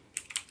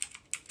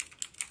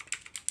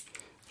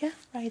 Yeah,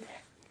 right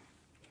there.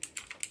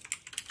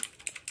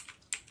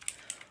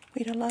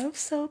 With a lot of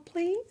soap,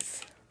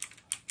 please.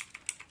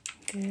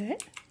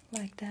 Good,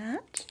 like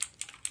that.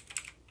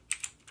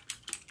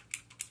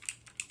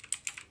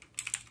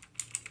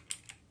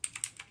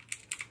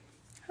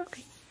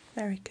 Okay,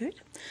 very good.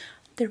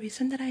 The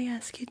reason that I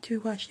ask you to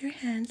wash your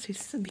hands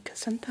is because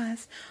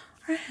sometimes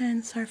our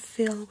hands are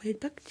filled with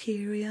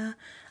bacteria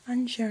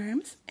and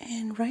germs,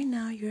 and right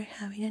now you're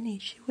having an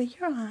issue with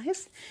your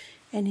eyes,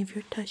 and if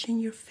you're touching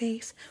your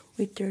face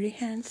with dirty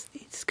hands,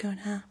 it's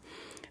gonna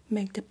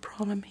make the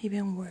problem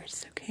even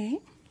worse, okay?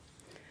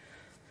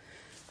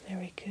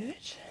 Very good.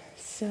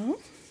 So,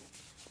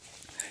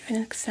 I'm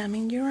gonna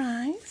examine your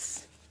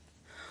eyes.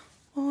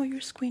 Oh, you're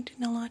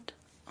squinting a lot.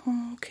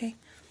 Oh, okay.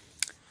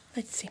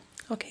 Let's see.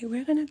 Okay,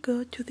 we're gonna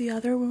go to the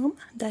other room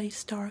that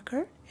is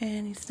darker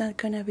and it's not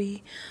gonna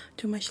be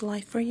too much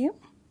light for you.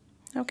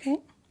 Okay?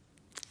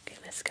 Okay,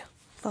 let's go.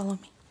 Follow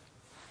me.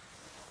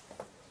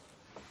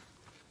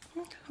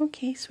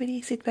 Okay, sweetie,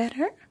 is it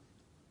better?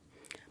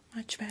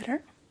 Much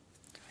better?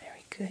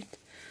 Very good.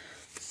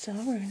 So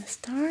we're gonna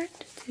start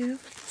to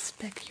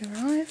inspect your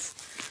eyes.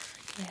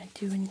 We're gonna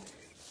do an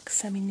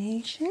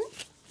examination.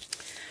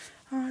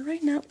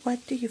 Right now,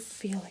 what do you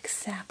feel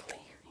exactly?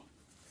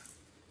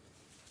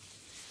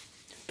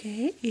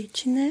 Okay,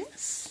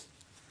 itchiness.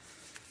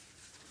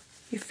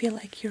 You feel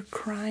like you're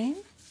crying.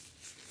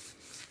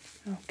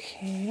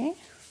 Okay.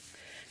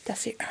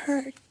 Does it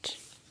hurt?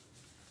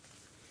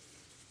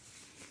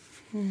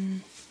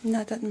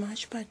 Not that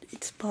much, but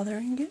it's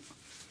bothering you.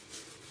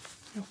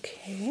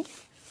 Okay.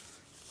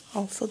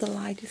 Also, the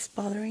light is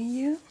bothering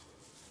you.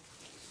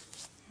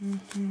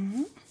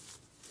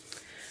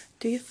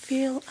 Do you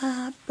feel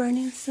a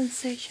burning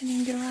sensation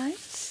in your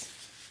eyes?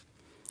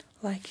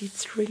 Like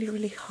it's really,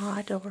 really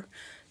hot, or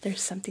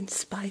there's something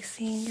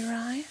spicy in your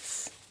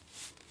eyes?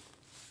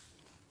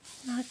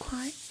 Not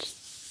quite?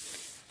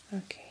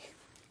 Okay.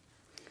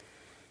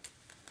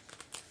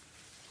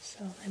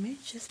 So let me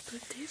just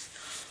put this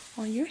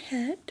on your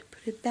head,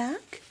 put it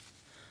back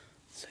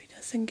so it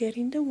doesn't get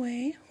in the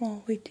way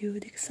while we do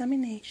the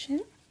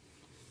examination.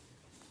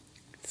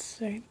 It's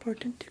very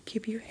important to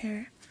keep your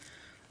hair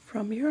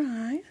from your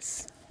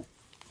eyes.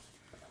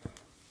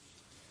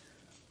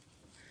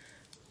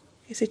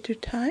 Is it too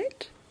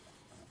tight?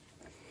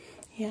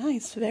 Yeah,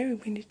 it's very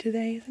windy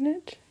today, isn't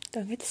it?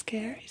 Don't get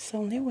scared, it's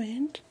only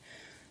wind.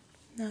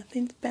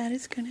 Nothing bad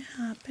is gonna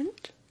happen.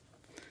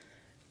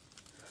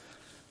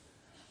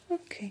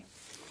 Okay,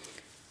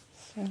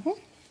 so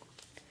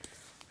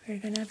we're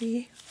gonna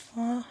be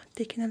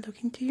taking a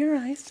look into your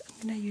eyes.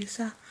 I'm gonna use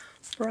a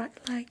bright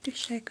light to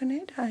check on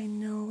it. I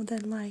know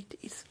that light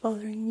is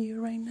bothering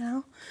you right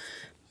now,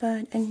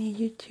 but I need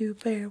you to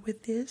bear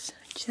with this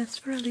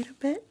just for a little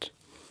bit.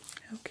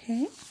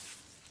 Okay,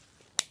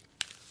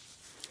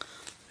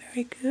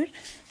 very good.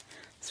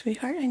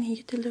 Sweetheart, I need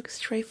you to look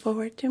straight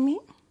forward to me.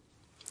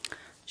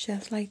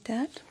 Just like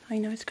that. I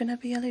know it's gonna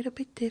be a little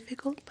bit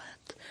difficult,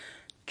 but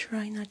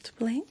try not to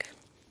blink.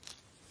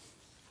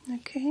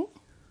 Okay.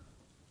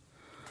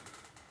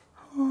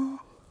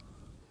 Oh,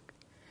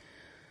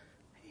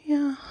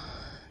 yeah,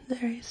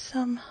 there is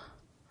some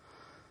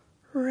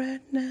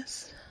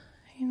redness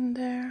in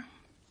there.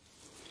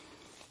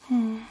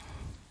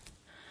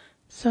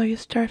 So you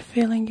start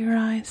feeling your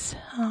eyes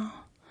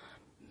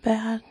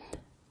bad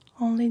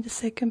only in the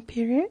second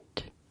period?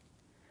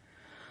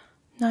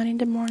 Not in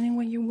the morning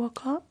when you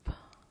woke up?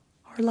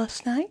 Or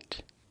last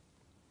night?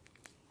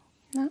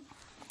 No?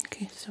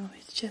 Okay, so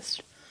it's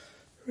just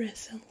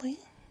recently.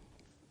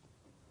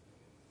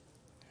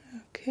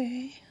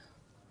 Okay.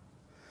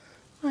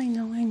 I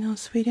know,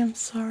 sweetie, I'm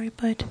sorry,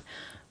 but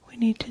we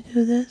need to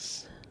do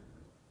this.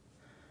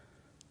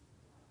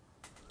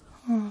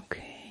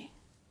 Okay.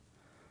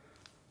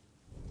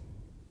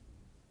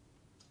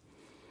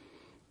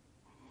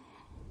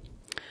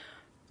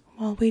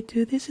 While we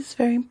do this, it's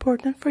very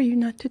important for you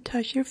not to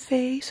touch your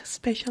face,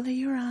 especially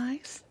your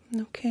eyes,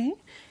 okay?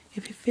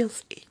 If it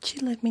feels itchy,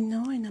 let me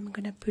know, and I'm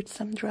gonna put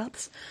some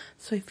drops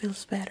so it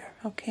feels better,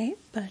 okay?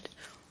 But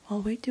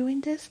while we're doing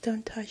this,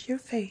 don't touch your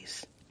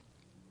face.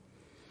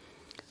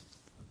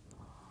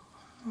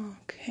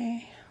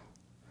 Okay.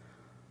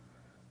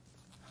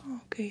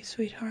 Okay,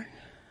 sweetheart.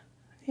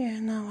 Yeah,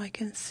 now I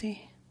can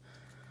see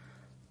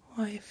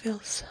why it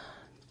feels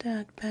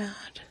that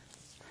bad.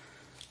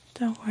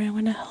 Don't worry, I'm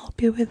gonna help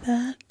you with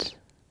that.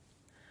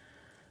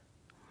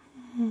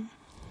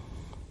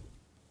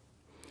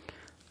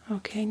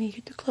 Okay, I need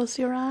you to close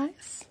your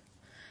eyes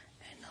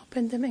and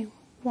open them in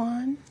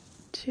 1,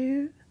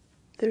 2,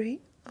 3.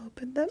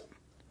 Open them.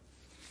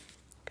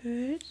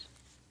 Good.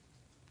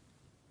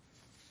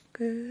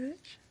 Good.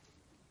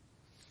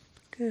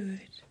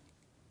 Good.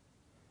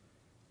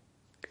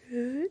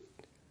 Good.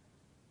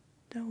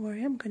 Don't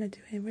worry, I'm gonna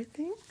do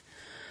everything.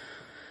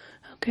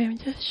 Okay, I'm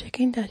just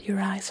checking that your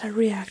eyes are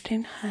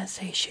reacting as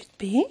they should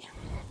be,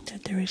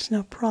 that there is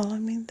no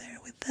problem in there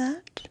with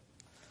that.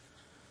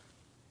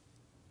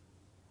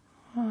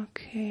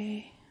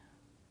 Okay.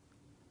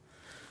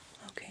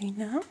 Okay,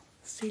 now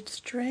sit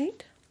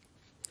straight.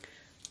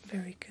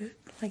 Very good,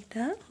 like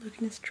that,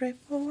 looking straight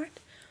forward.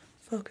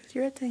 Focus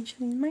your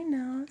attention in my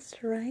nose,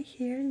 right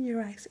here,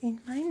 your eyes in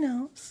my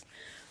nose.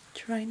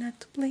 Try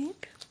not to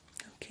blink,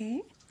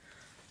 okay?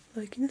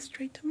 Looking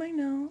straight to my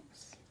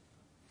nose.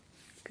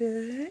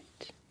 Good.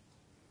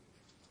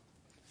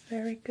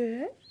 Very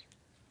good.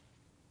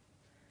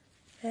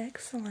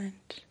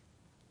 Excellent.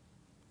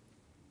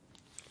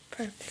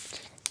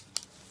 Perfect.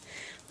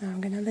 Now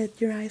I'm gonna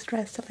let your eyes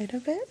rest a little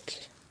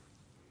bit.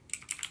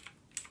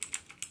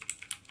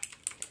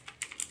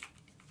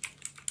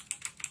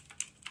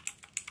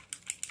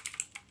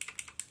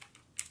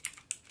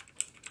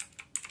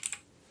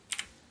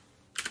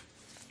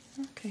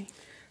 Okay,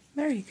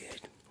 very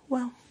good.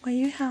 Well, what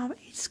you have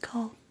is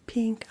called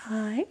pink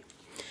eye,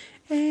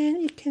 and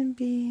it can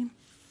be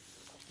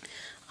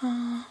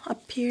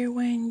appear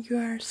when you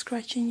are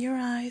scratching your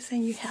eyes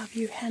and you have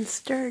your hands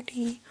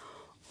dirty,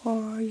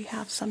 or you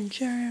have some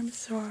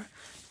germs or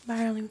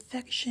viral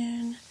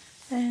infection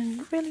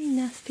and really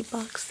nasty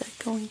bugs that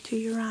go into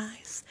your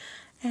eyes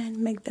and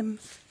make them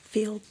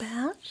feel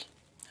bad.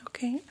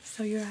 Okay,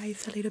 so your eye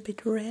is a little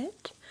bit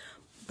red,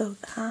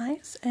 both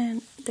eyes,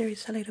 and there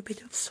is a little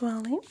bit of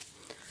swelling,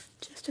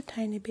 just a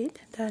tiny bit.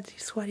 That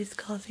is what is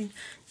causing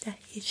that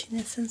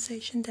itchiness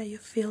sensation that you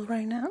feel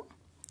right now.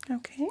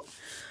 Okay,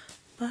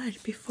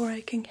 but before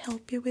I can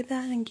help you with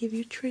that and give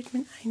you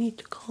treatment, I need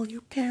to call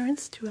your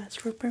parents to ask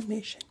for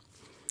permission.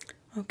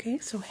 Okay,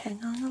 so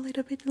hang on a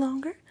little bit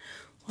longer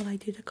while I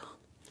do the call.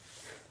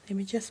 Let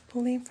me just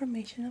pull the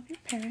information of your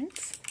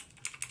parents,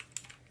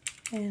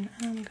 and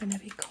I'm gonna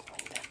be calling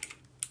them.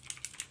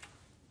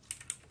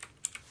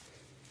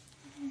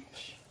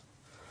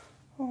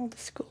 Oh, the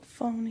school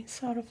phone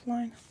is out of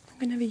line. I'm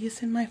gonna be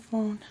using my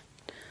phone.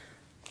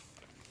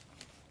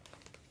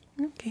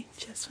 Okay,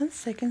 just 1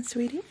 second,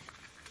 sweetie.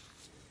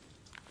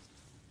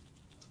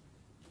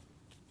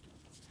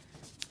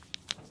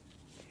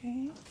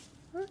 Okay,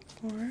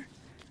 or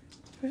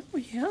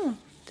yeah,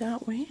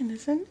 that way,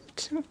 isn't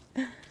it?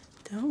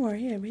 Don't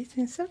worry,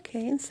 everything's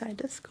okay inside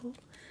the school.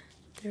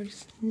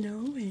 There's no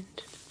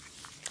wind.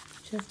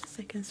 Just a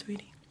second,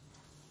 sweetie.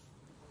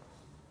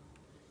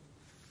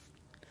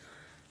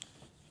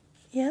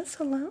 Yes,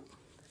 hello?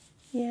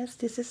 Yes,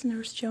 this is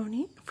Nurse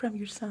Jonie from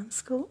your son's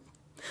school.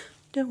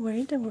 Don't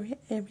worry,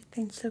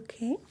 everything's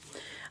okay.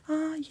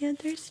 Yeah,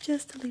 there's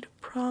just a little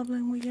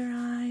problem with your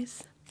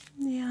eyes.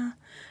 Yeah,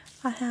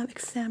 I have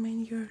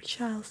examined your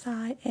child's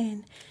eye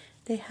and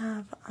they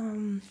have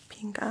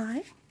pink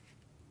eye.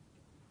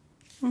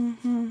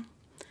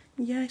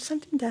 Yeah, it's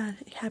something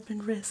that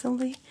happened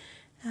recently.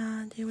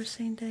 They were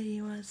saying that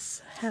it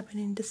was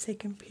happening the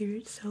second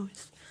period, so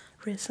it's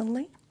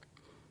recently.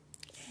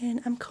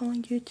 And I'm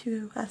calling you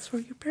to ask for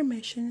your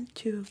permission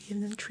to give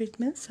them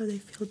treatment so they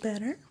feel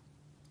better.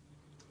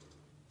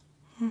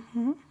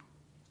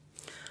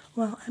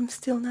 Well, I'm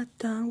still not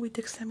done with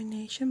the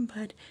examination,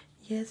 but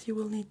yes, you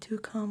will need to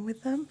come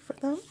with them for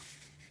them.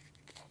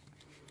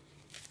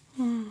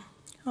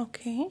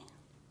 Okay.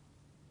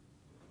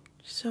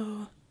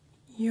 So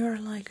you're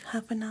like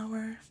half an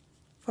hour,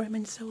 40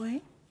 minutes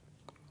away?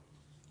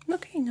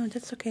 Okay, no,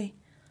 that's okay.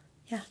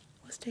 Yeah,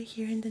 we'll stay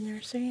here in the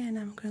nursery and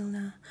I'm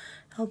gonna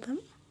help them.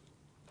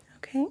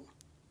 Okay?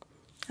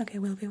 Okay,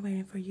 we'll be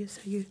waiting for you.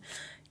 So you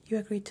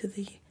agree to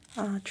the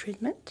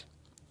treatment?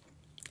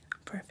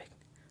 Perfect.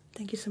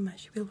 Thank you so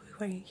much. We'll be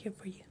waiting here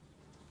for you.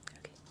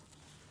 Okay.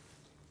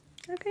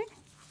 Okay.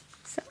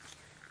 So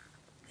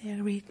they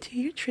agreed to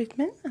your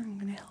treatment. I'm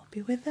gonna help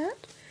you with that.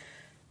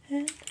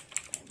 And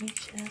let me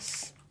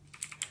just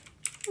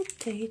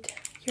update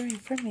your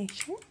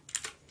information.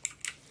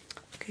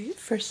 Okay,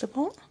 first of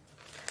all,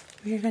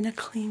 we're gonna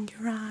clean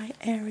your eye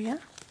area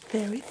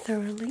very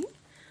thoroughly,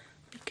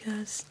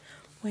 because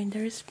when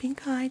there is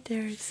pink eye,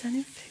 there is an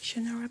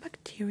infection or a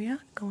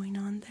bacteria going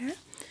on there,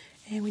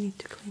 and we need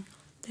to clean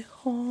the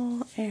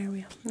whole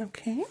area.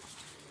 Okay,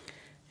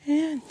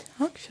 and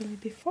actually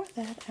before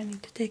that, I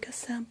need to take a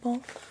sample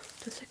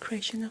of the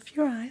secretion of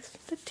your eyes,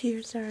 the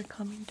tears that are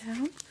coming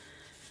down.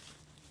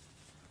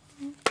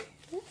 Okay.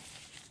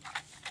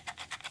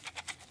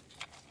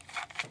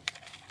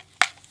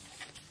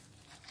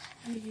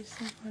 I'm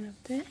using one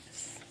of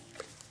this,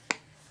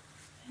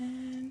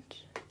 and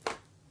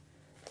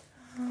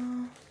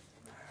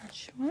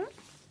large one.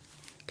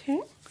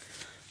 Okay,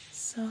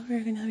 so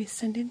we're gonna be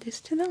sending this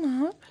to the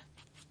lab.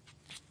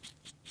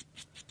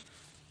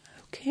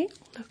 Okay,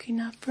 looking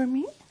up for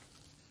me.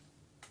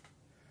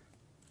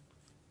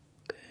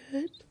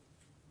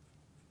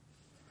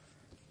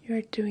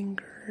 You're doing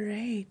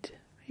great.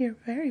 You're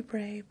very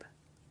brave.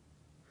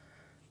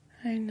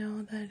 I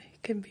know that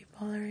it can be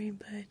bothering,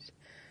 but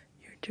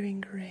you're doing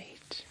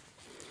great.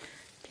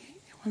 Okay,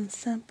 one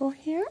sample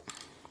here.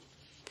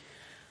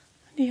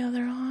 The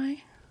other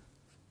eye.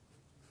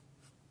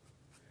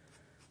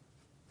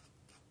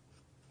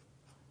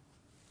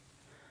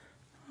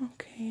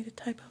 Okay, the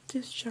type of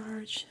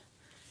discharge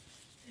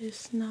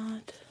is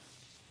not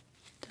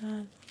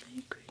that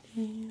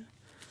liquidy.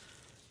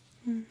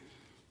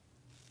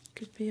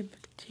 Could be a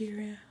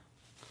bacteria.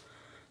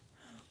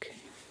 Okay.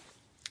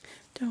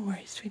 Don't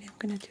worry, sweetie. I'm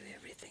gonna do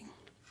everything.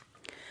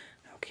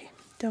 Okay.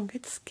 Don't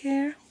get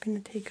scared. I'm gonna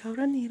take out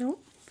a needle,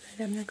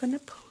 but I'm not gonna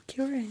poke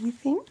you or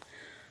anything.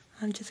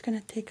 I'm just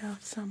gonna take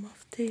out some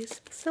of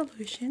this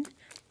solution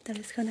that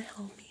is gonna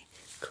help me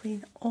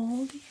clean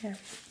all the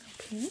areas.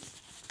 Okay.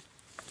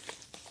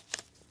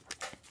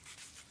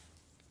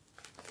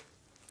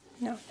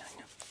 No.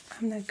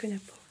 I'm not gonna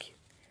poke you.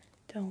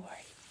 Don't worry.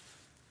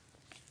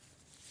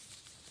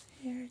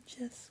 You're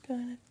just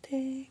gonna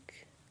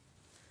take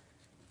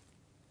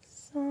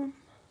some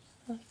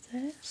of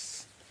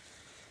this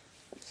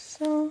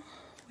so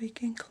we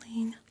can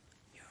clean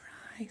your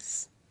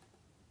eyes.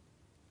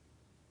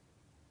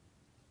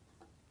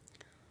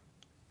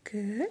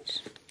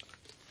 Good.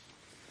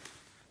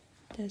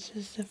 This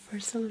is the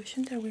first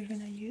solution that we're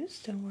gonna use.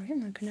 Don't worry, I'm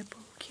not gonna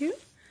poke you.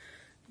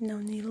 No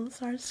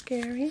needles are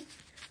scary,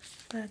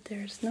 but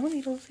there's no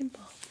needles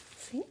involved.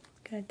 See?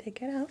 Gotta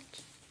take it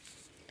out.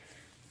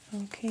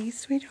 Okay,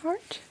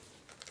 sweetheart.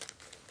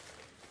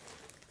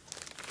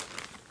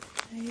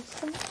 There's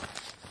some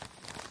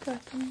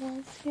cotton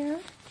balls here.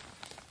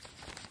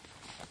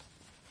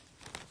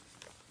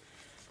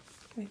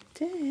 With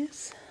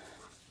this,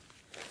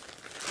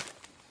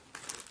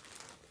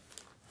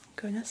 I'm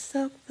gonna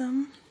soak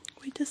them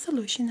with the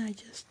solution I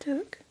just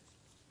took.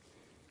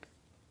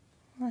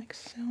 Like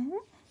so.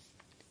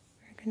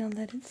 We're gonna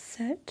let it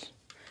set.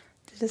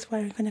 This is why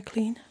we're gonna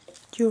clean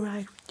your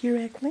eye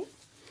directly.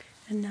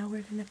 And now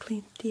we're going to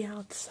clean the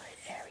outside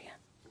area.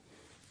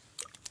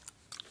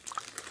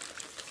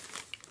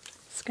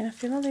 It's going to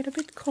feel a little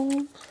bit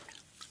cold.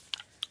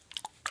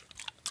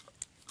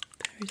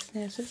 But it's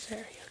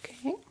necessary,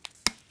 okay?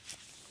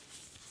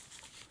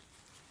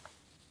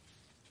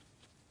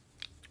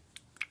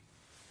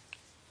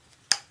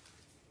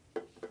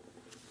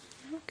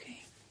 Okay,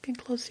 you can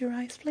close your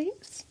eyes,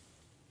 please.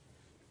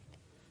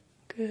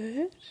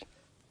 Good.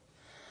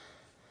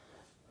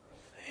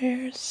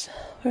 First,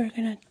 we're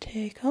gonna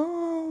take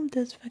all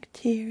these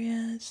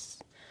bacteria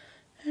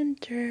and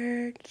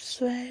dirt,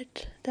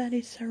 sweat that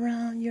is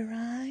around your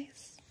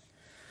eyes,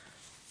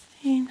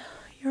 in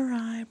your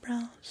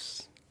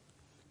eyebrows,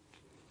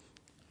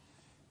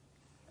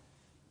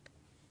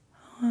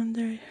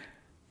 under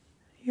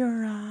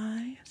your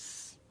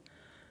eyes,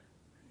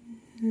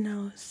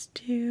 nose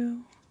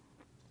too.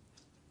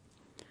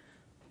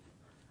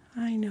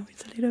 I know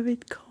it's a little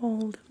bit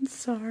cold, I'm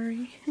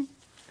sorry.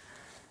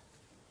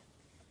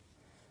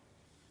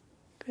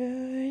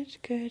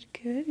 Good.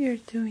 You're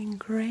doing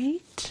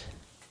great.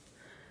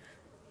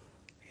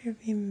 You're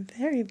being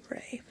very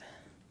brave.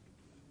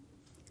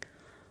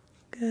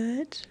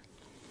 Good.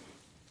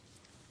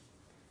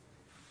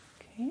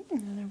 Okay,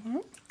 another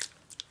one.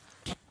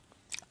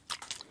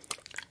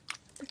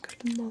 The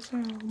cotton balls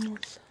are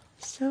almost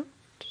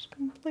soaked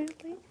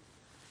completely.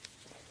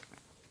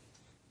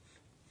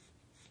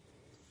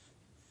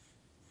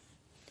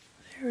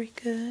 Very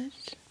good.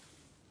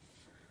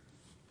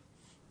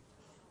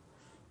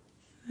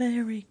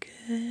 Very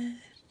good.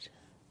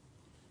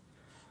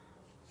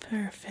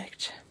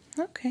 Perfect.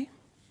 Okay.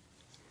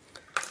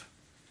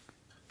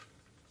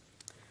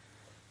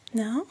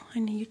 Now I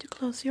need you to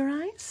close your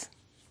eyes.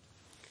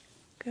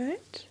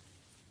 Good.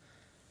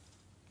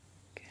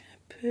 Gonna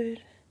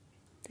put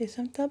this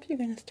on top. You're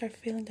gonna start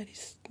feeling that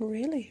it's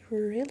really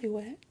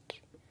wet.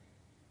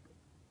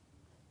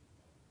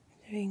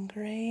 Doing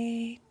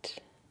great.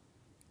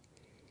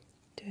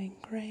 Doing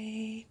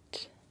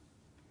great.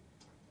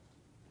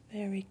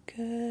 Very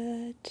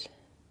good.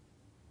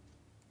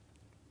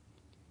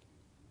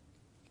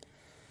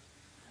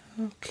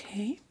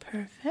 Okay,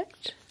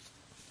 perfect.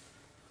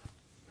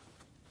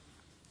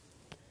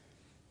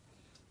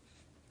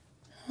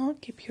 Now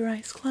keep your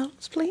eyes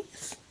closed,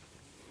 please.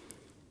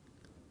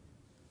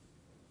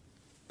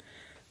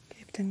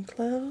 Keep them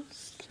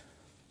closed.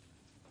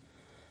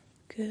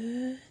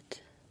 Good.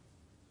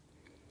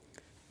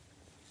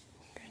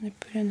 I'm gonna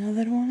put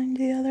another one in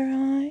the other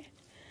eye.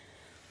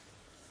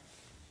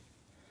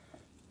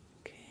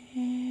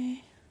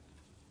 Okay.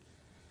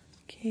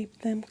 Keep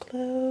them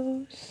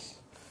closed.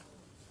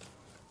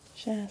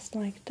 Just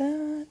like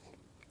that.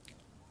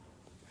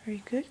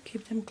 Very good.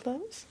 Keep them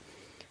closed.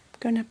 I'm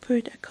gonna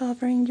put a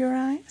cover in your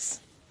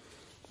eyes.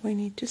 We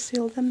need to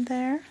seal them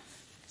there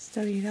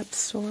so it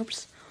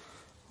absorbs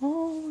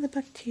all the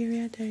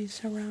bacteria that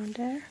is around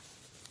there.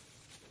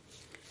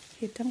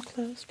 Keep them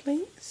closed,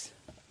 please.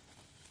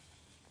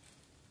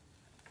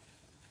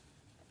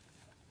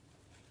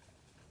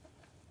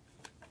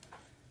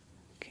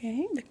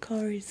 Okay, the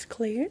color is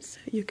clear, so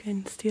you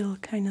can still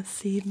kind of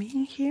see me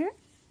in here.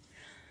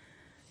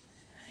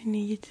 I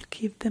need you to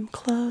keep them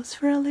closed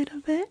for a little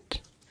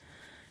bit.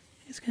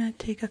 It's gonna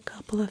take a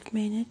couple of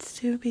minutes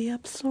to be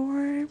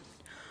absorbed.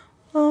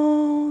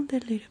 All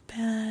the little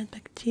bad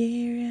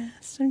bacteria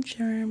and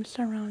germs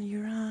around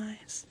your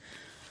eyes,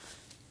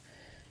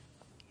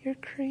 your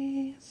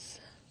crease,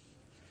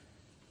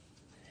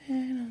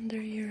 and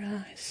under your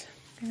eyes.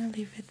 I'm gonna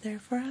leave it there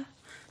for a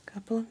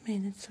couple of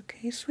minutes,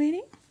 okay,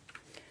 sweetie?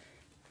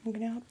 I'm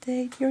gonna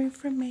update your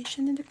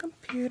information in the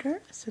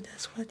computer, so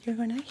that's what you're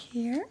gonna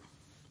hear.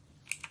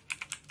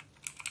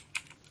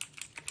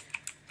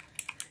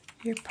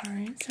 Your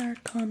parents are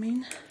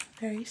coming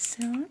very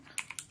soon.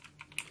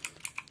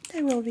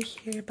 They will be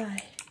here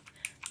by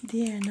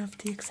the end of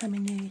the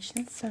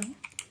examination, so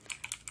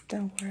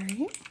don't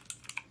worry.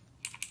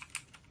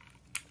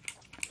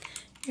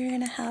 You're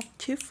gonna have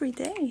 2 free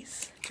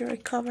days to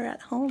recover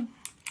at home.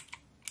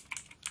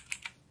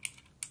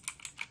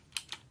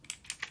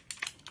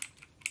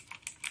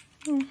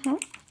 Mm-hmm.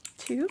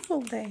 2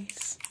 full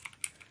days.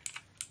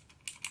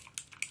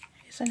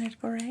 Isn't it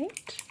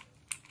great?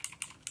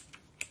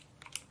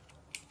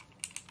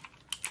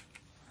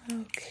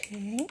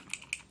 Okay.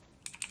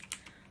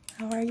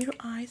 How are your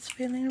eyes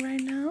feeling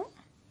right now?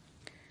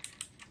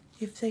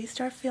 If they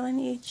start feeling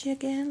itchy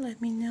again,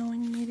 let me know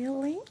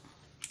immediately.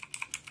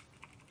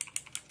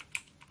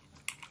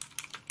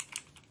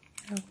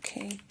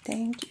 Okay,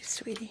 thank you,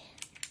 sweetie.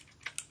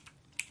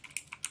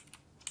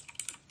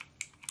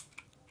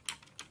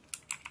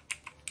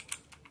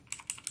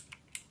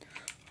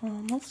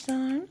 Almost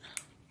done.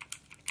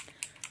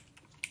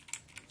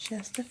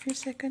 Just a few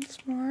seconds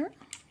more.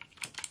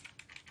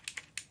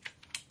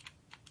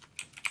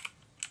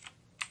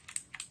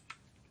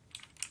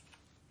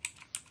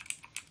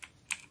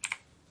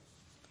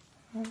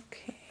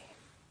 Okay.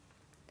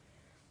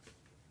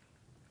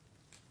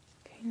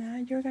 Okay, now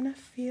you're gonna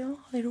feel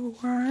a little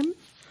warm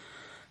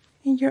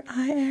in your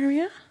eye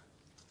area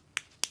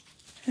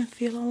and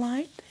feel a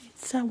light.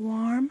 It's a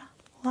warm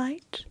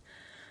light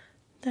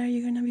that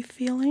you're gonna be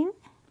feeling.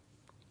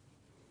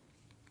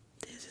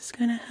 This is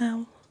gonna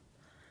help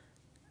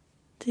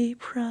the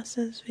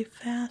process be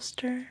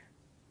faster.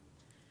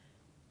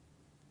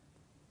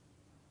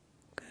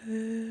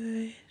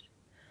 Good.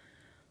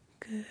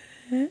 Good.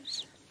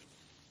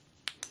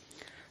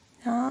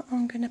 Now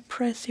I'm gonna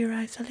press your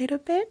eyes a little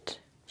bit.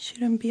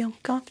 Shouldn't be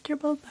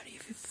uncomfortable, but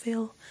if you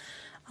feel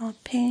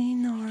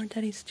pain or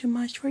that is too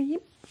much for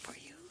you,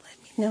 let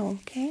me know,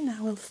 okay? And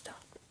I will stop.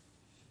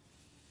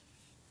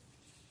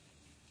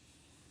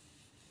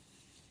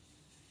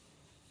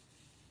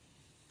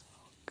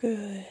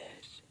 Good.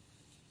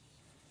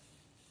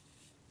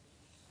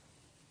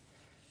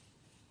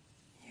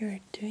 You're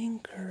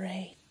doing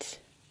great.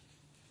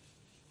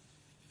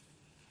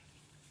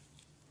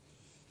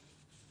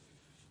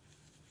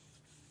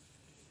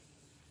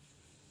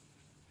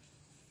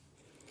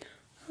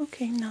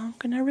 Okay, now I'm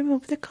gonna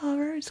remove the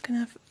cover. It's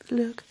gonna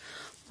look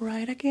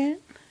right again.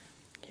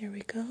 Here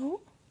we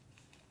go.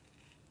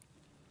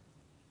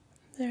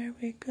 There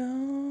we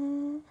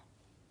go.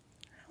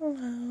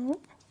 Hello.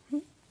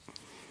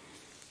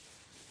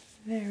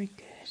 Very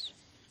good.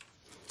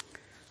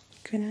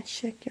 Gonna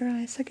check your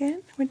eyes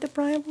again with the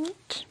bright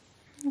light.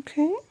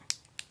 Okay.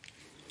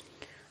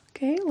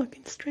 Okay,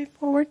 looking straight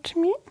forward to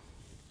me.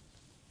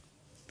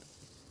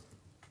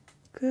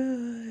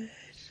 Good.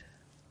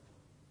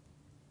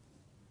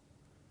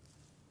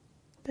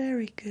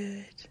 Very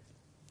good.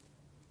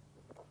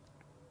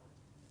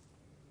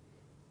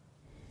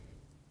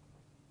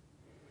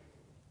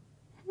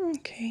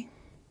 Okay,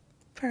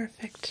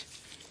 perfect.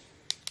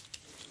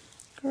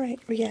 Great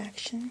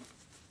reaction.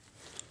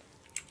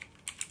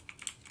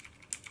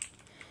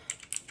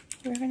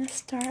 We're gonna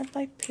start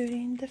by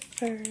putting the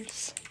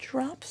first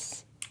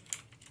drops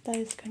that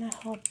is gonna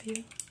help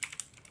you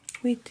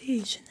with the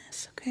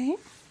itchiness, okay?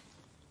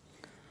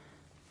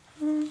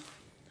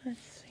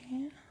 Let's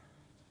see.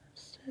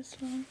 What's this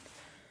one?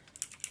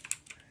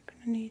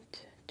 We're gonna need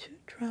 2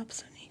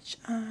 drops on each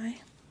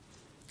eye.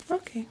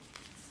 Okay.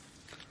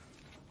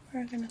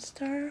 We're gonna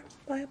start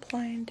by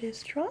applying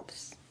these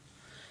drops.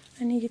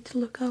 I need you to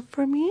look up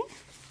for me.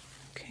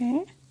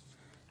 Okay.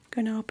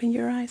 Gonna open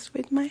your eyes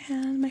with my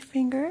hand, my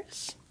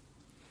fingers.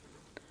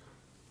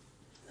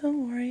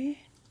 Don't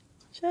worry.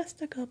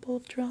 Just a couple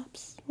of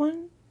drops.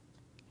 1,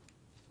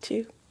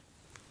 2.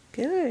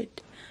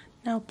 Good.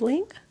 Now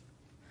blink.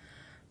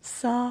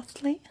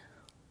 Softly.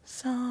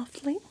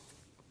 Softly.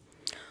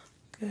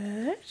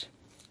 Good.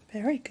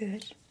 Very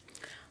good.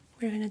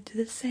 We're gonna do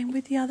the same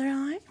with the other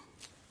eye.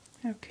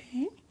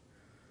 Okay.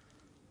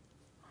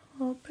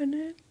 Open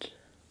it.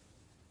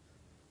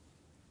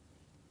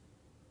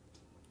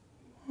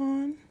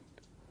 1,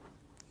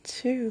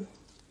 2.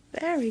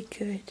 Very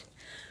good.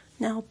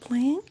 Now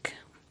blink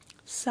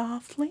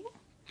softly.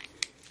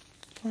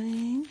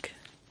 Blink,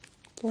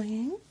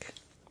 blink.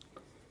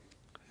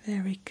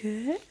 Very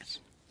good.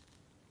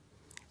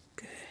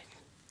 Good.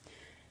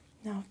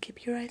 Now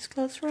keep your eyes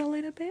closed for a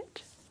little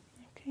bit.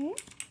 Okay.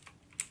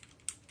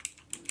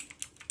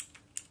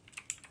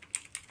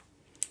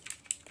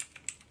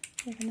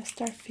 You're gonna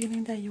start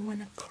feeling that you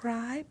wanna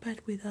cry,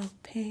 but without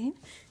pain.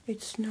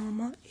 It's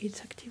normal.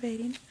 It's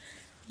activating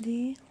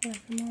the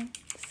liver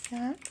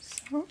sac,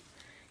 so you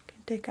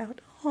can take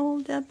out all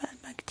the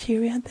bad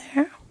bacteria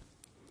there.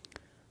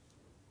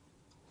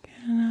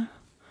 Gonna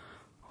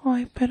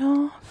wipe it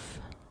off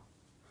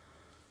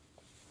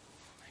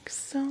like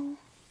so.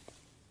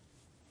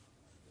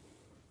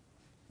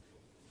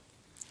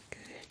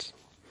 Good.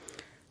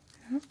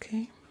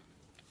 Okay.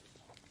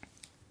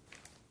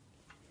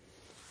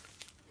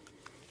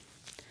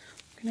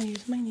 I'm gonna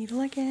use my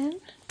needle again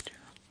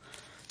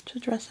to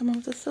draw some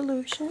of the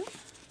solution.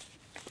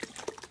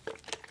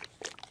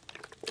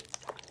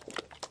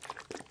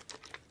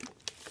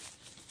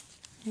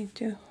 Need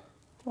to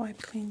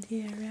wipe clean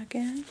the area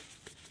again,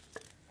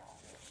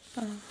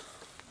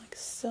 like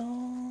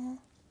so.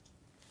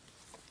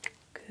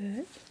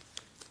 Good.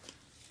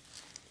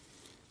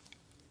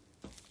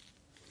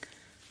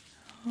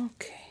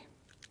 Okay,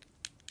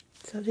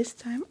 so this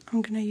time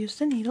I'm gonna use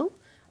the needle,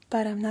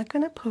 but I'm not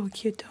gonna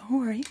poke you, don't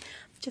worry.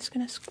 I'm just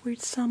gonna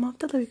squirt some of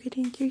the liquid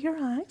into your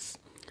eyes.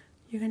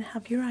 You're gonna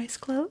have your eyes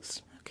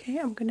closed. Okay,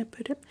 I'm gonna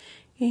put it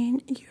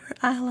in your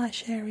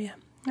eyelash area.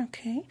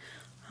 Okay,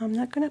 I'm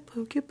not gonna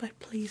poke you, but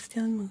please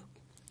don't move.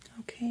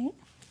 Okay,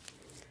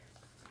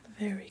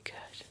 very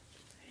good.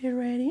 Are you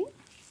ready?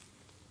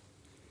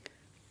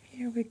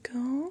 Here we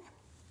go.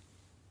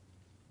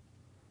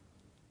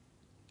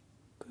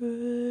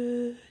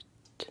 Good.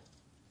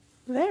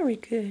 Very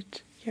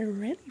good. You're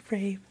really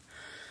brave.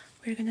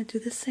 We're gonna do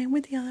the same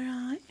with the other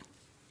eye.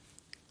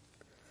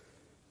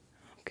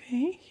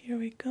 Okay, here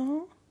we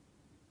go.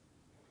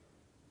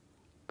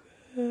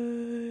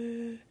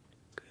 Good.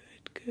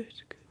 Good, good,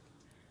 good.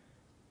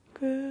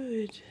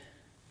 Good.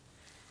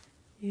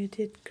 You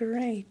did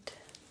great.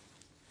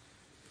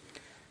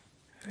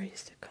 Where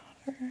is the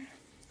cover?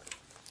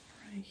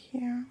 Right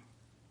here.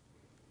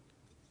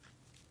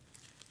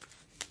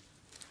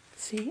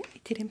 See,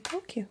 it didn't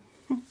poke you.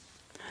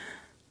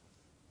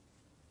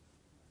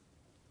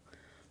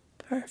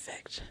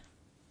 Perfect.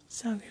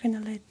 So we're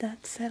gonna let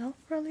that settle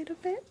for a little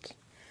bit.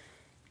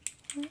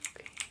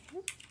 Okay.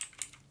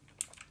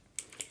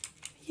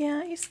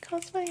 Yeah, it's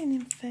caused by an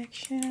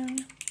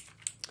infection.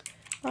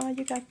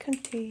 You got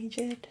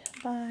contagious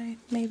by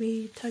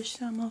maybe touch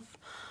some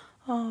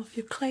of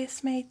your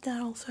classmates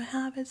that also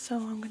have it. So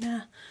I'm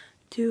gonna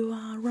do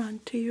run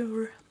to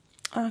your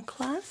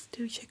class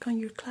to check on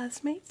your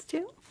classmates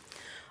too,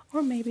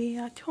 or maybe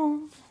at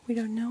home. We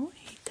don't know.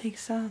 It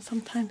takes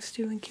sometimes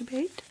to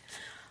incubate,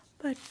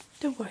 but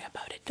don't worry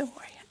about it. Don't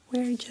worry.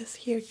 We're just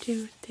here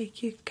to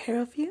take care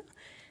of you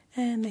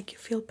and make you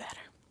feel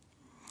better.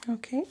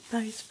 Okay,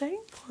 but it's very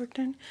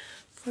important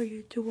for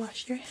you to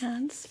wash your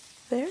hands.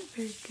 Very,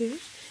 very good.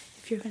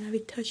 If you're gonna be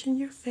touching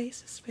your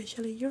face,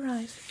 especially your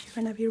eyes, if you're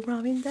gonna be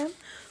rubbing them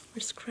or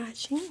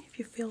scratching, if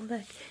you feel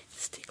like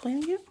it's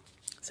tickling you.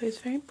 So it's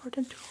very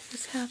important to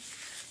always have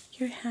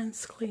your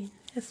hands clean,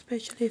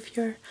 especially if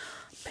you're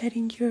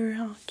petting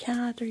your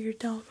cat or your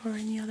dog or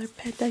any other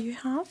pet that you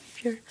have.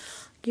 If you're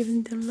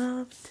giving them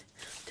love,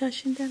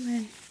 touching them,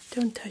 and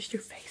don't touch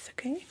your face,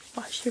 okay?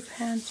 Wash your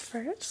hands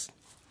first,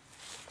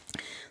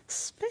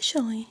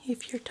 especially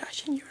if you're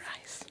touching your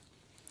eyes.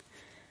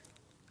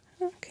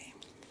 Okay.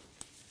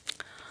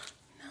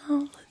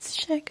 Now let's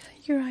check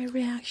your eye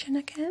reaction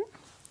again.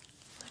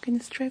 Looking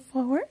straight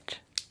forward.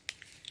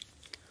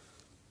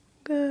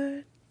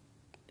 Good.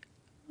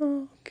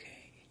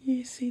 Okay.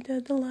 You see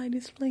that the light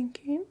is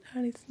blinking.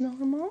 That is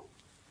normal.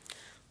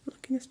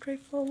 Looking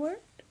straight forward.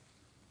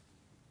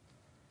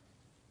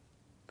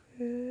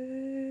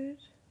 Good.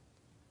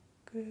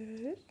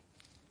 Good.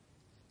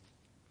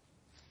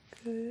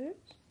 Good.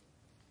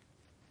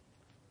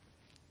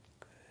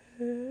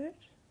 Good.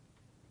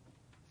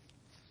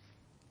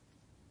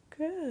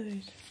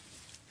 Good.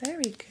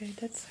 Very good.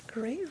 That's a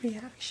great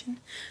reaction.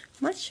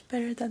 Much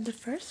better than the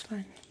first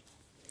one.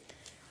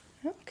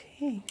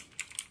 Okay.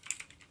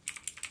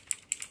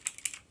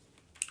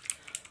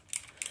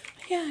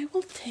 Yeah, it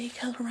will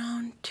take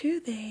around 2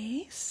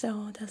 days,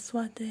 so that's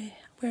what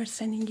we're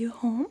sending you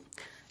home.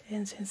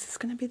 And since it's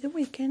gonna be the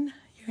weekend,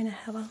 you're gonna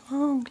have a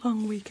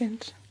long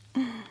weekend.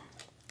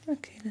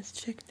 Okay, let's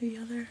check the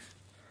other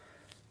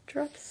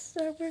drops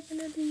that we're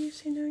gonna be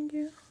using on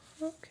you.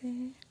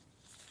 Okay.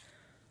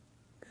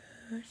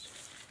 Good.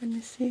 Let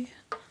me see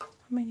how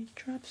many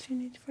drops you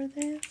need for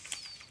this.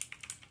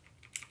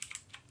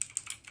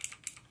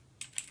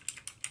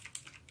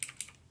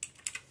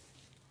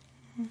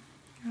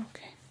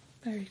 Okay,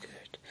 very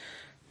good.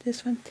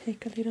 This one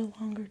take a little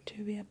longer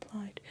to be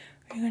applied.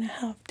 We're gonna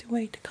have to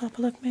wait a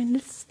couple of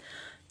minutes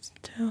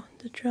till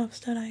the drops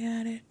that I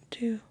added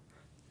to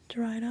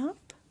dry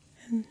up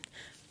and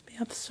be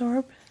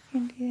absorbed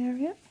in the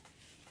area.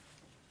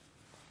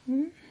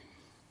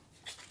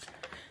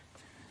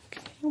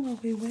 Okay, while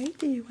we wait,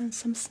 do you want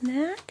some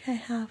snack? I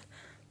have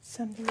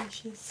some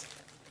delicious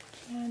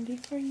candy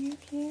for you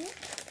here.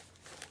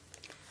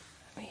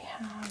 We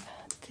have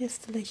these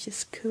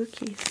delicious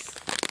cookies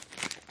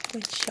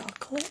with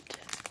chocolate.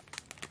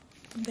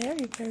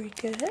 Very, very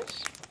good.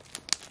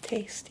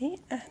 Tasty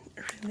and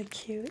really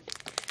cute.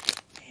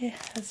 It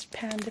has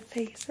panda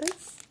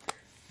faces,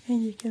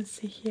 and you can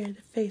see here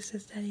the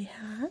faces that he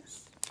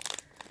has.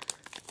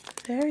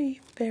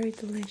 Very, very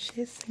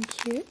delicious and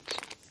cute.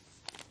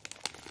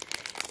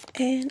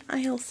 And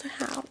I also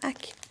have a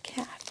Kit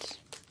Kat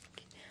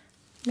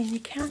mini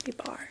candy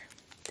bar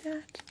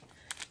that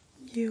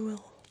you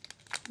will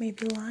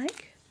maybe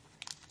like.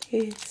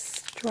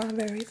 It's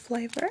strawberry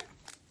flavor,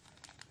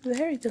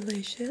 very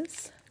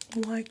delicious,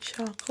 white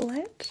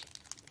chocolate,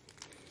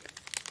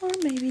 or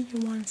maybe you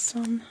want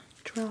some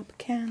drop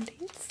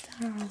candies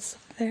that are also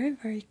very,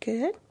 very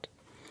good,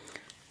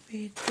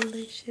 with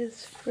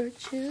delicious fruit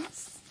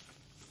juice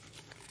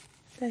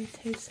that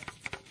tastes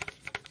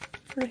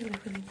really,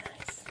 really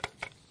nice.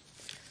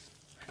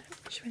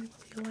 Which one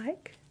will you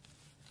like?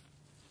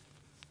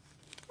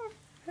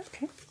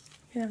 Okay,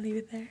 I'm gonna leave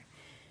it there,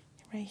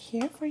 right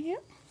here for you.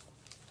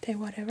 Take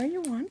whatever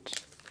you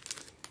want.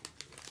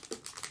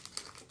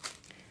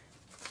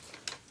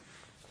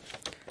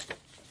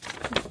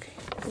 Okay,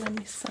 let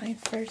me sign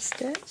first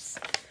this.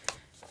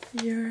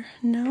 Your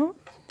note,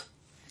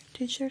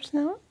 teacher's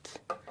note,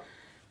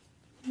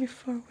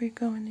 before we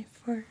go any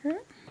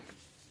further.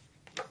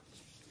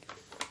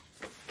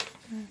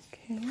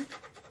 Okay.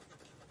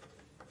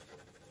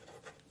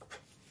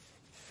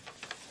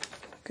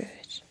 Good.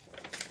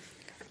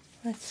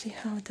 Let's see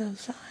how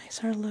those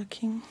eyes are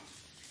looking.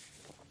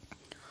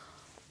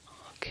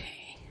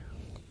 Okay.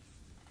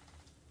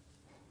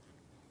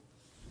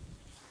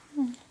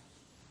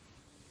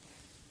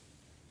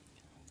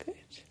 Good.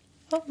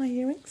 Oh, my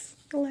earrings.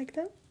 You like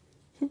them?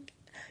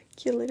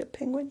 Cute little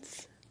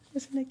penguins.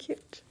 Isn't it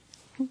cute?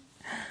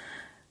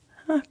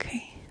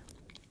 Okay.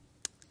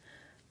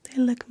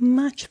 They look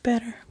much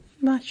better.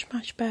 Much,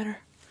 much better.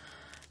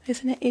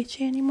 Isn't it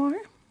itchy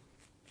anymore?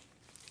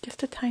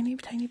 Just a tiny,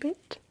 tiny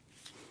bit?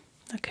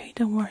 Okay,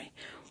 don't worry.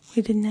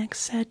 With the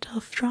next set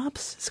of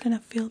drops, it's gonna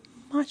feel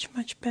much,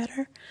 much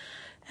better.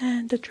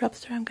 And the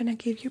drops that I'm gonna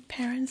give your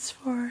parents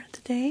for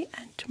today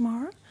and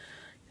tomorrow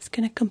is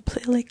gonna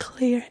completely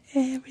clear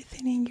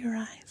everything in your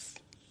eyes.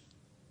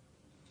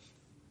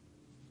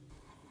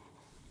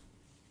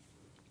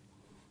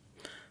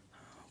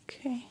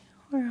 Okay,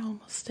 we're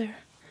almost there.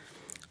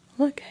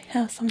 Look, I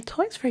have some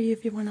toys for you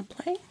if you want to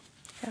play.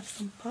 I have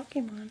some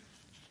Pokemon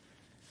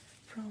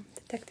from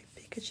Detective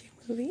Pikachu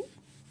movie.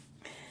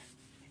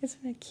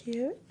 Isn't it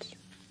cute?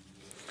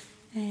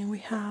 And we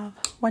have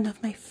one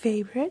of my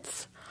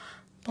favorites,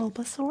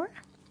 Bulbasaur,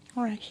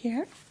 right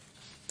here.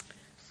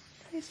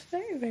 It's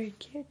very, very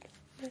cute.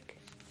 Look.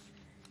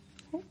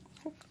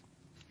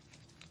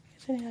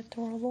 Isn't it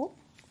adorable?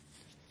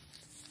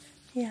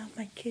 Yeah,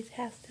 my kid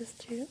has this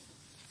too.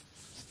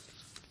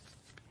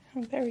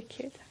 Very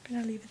cute. I'm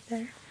gonna leave it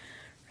there,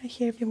 right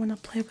here, if you want to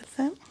play with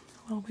them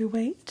while we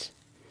wait.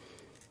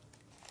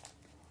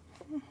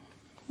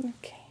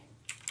 Okay.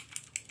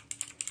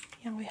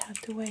 Yeah, we have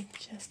to wait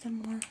just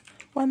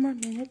one more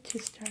minute to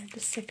start the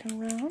second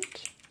round.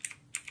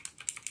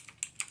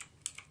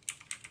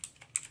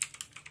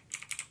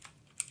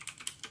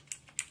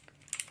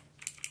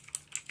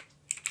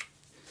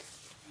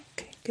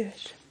 Okay,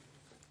 good.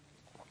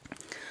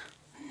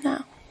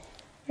 Now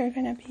we're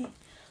gonna be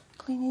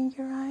cleaning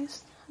your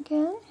eyes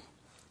again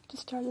to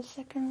start the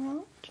second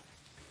round.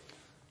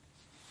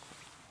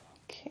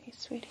 Okay,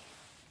 sweetie.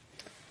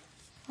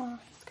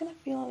 It's gonna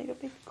feel a little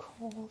bit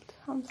cold.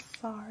 I'm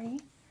sorry.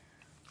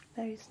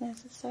 That is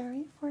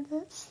necessary for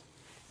this.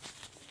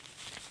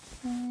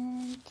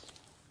 And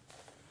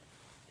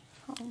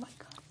oh my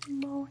cotton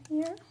ball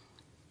here.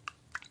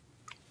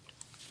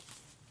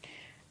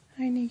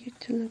 I need you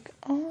to look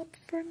up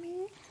for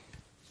me.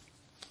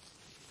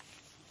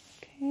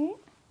 Okay.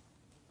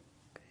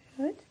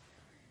 Good.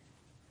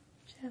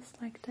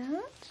 Just like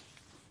that.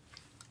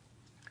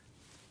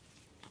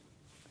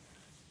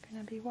 I'm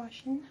gonna be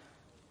washing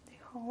the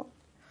whole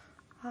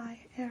eye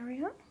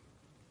area.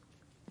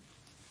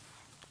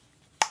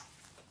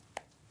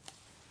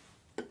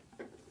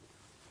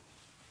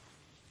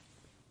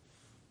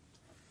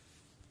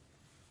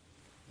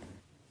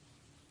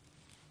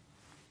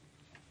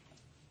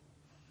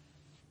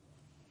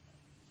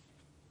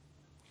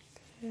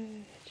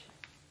 Good.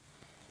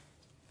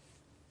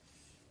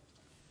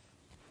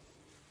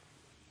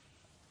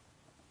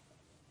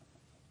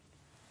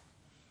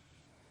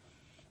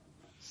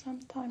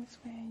 Sometimes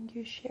when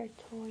you share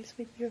toys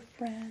with your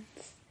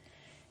friends,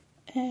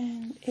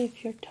 and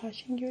if you're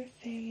touching your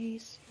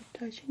face,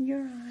 you're touching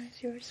your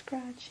eyes, you're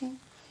scratching,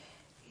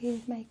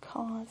 it may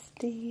cause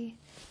the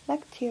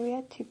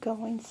bacteria to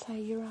go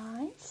inside your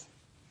eyes.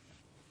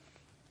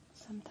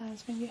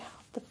 Sometimes when you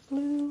have the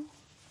flu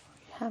or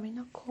you're having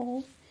a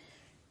cold,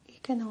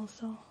 it can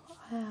also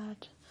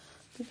add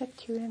the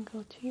bacteria and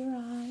go to your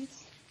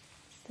eyes.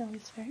 So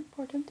it's very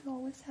important to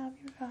always have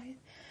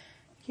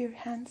your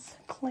hands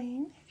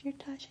clean if you're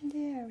touching the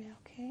area,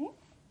 okay?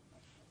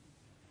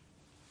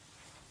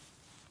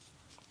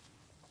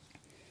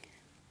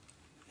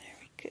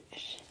 Very good.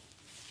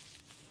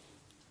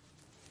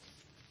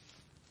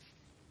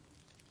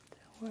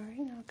 Don't worry,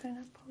 I'm not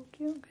gonna poke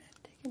you. I'm gonna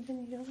take the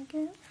needle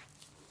again.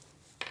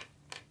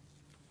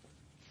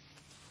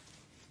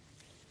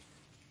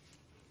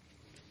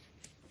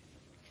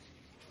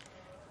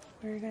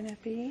 we're gonna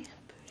be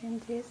putting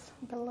this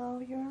below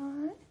your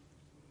eye.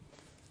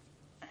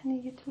 I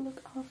need you to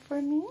look up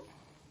for me.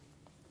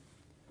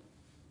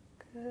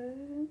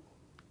 Good,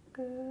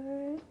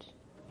 good,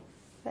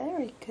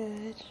 very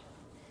good.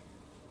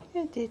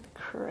 You did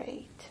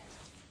great.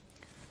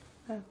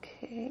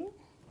 Okay,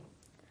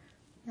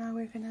 now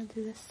we're gonna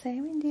do the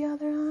same in the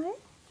other eye.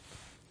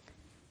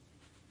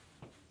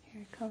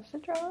 Here comes the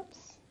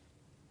drops.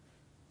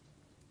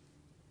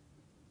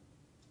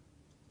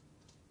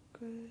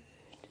 Good,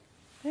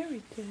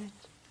 very good.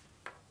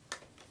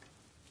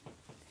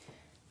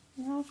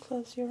 Now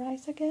close your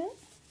eyes again.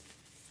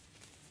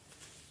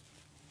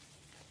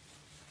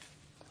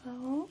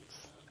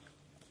 Close.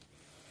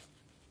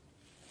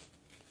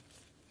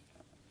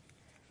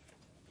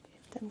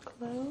 Keep them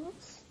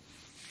closed.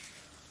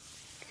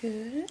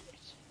 Good.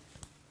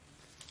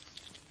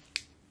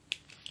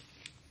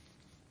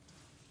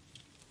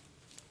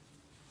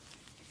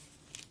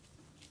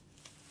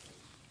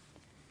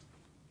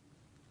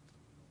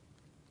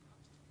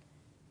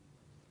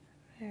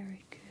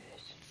 Very good.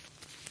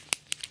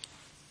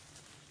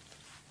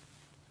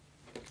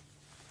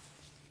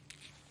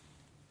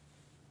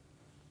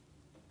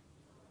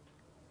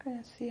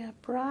 Gonna see a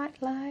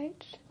bright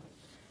light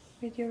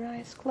with your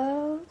eyes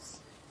closed.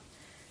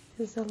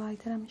 This is the light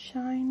that I'm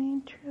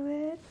shining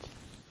through it.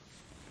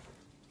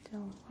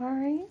 Don't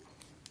worry.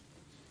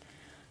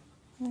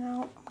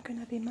 Now I'm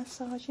gonna be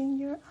massaging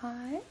your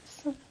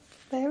eyes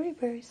very,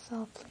 very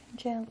softly and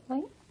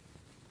gently,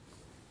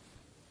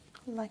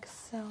 like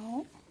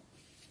so.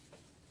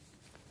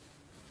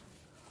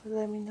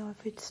 Let me know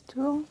if it's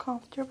too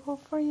uncomfortable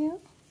for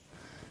you.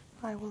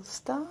 I will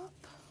stop.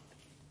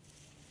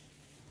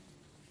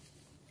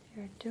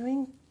 You're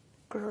doing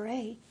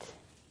great.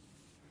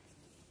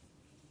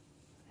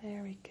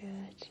 Very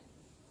good.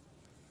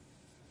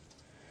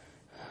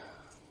 I'm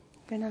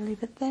gonna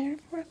leave it there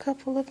for a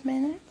couple of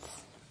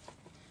minutes,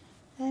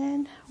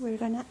 and we're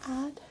gonna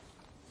add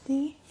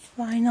the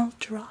final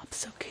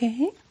drops,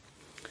 okay?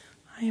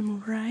 I am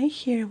right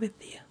here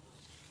with you.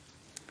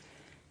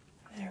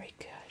 Very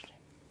good.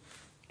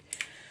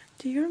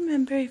 Do you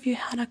remember if you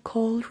had a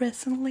cold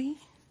recently?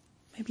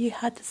 Maybe you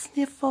had the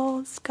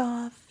sniffles,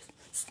 cough,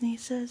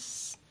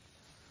 sneezes?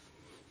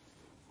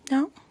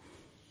 No?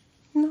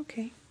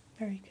 Okay,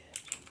 very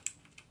good.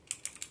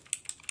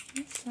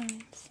 No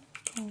signs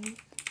of cold.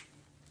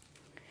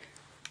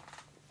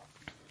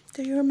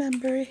 Do you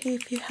remember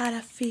if you had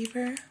a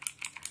fever?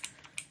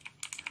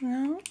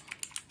 No?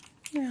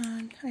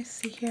 Yeah, I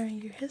see here in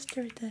your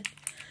history that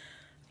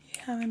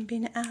you haven't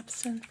been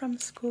absent from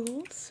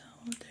school, so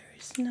there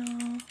is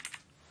no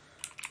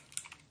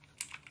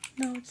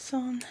notes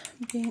on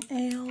being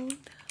ill.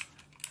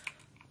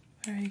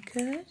 Very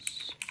good.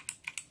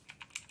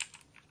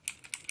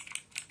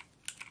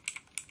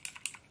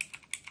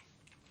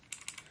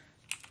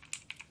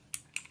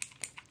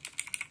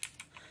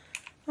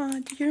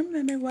 Do you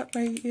remember what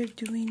were you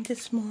doing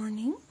this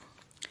morning?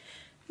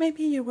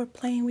 Maybe you were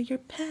playing with your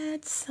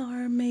pets,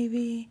 or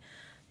maybe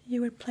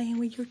you were playing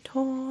with your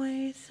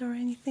toys or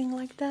anything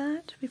like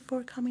that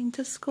before coming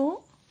to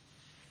school?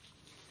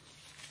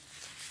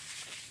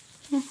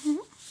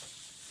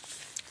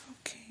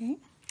 Okay.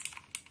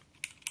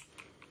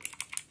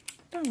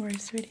 Don't worry,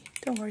 sweetie.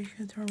 Don't worry if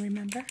you don't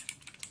remember.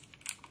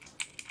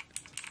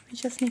 We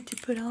just need to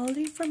put all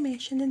the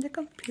information in the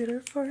computer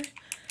for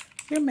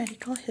your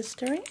medical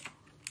history.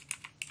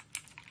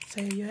 So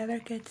if you ever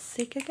get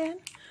sick again,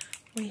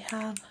 we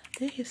have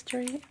the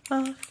history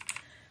of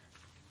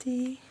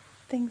the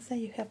things that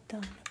you have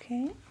done,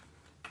 okay?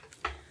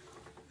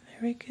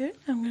 Very good.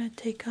 I'm going to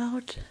take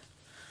out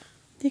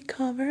the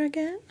cover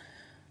again.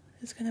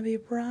 It's going to be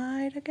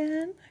bright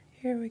again.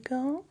 Here we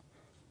go.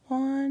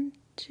 1,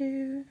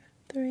 2,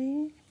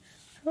 3.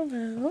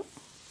 Hello.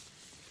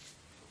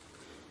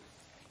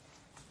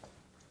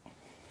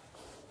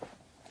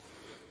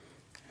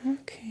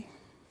 Okay.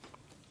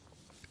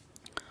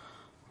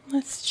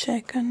 Let's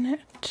check on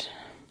it.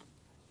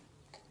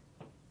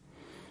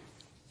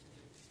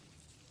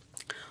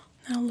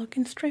 Now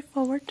looking straight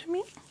forward to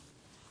me.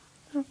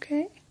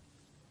 Okay.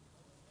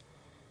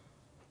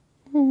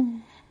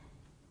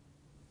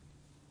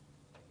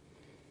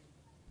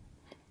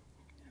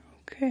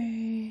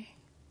 Okay.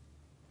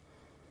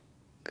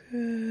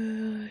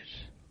 Good.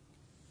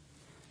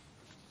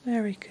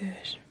 Very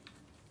good.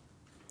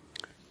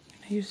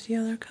 I'm gonna use the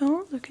other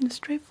cone, looking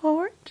straight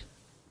forward.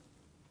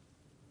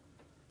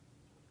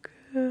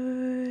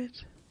 Good.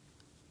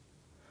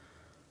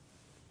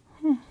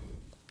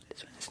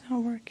 This one is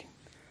not working.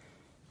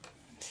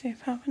 Let's see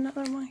if I have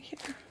another one here.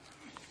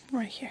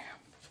 Right here.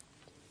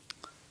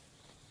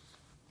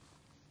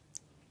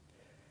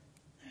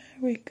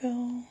 There we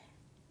go.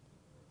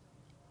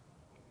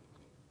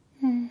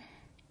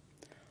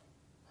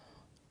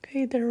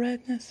 Okay, the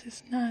redness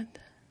is not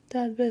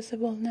that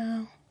visible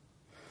now.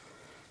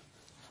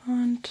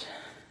 And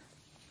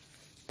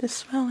the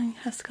swelling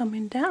has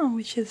come down,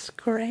 which is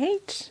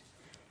great.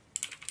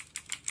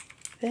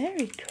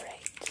 Very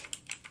great.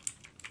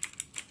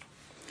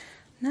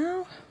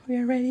 Now we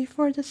are ready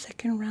for the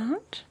second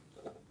round.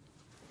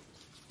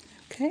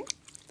 Okay,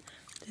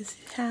 this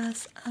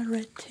has a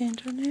red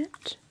tint on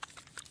it.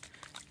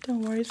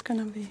 Don't worry, it's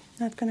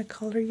not gonna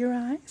color your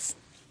eyes.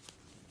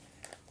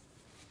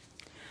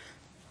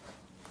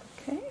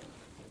 Okay,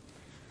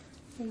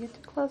 you need to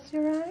close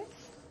your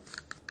eyes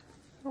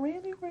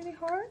really, really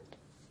hard.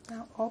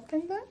 Now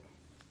open them.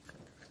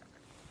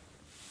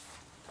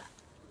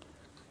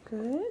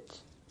 Good.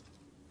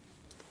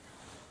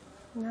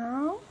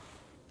 Now,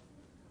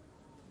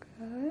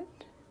 good.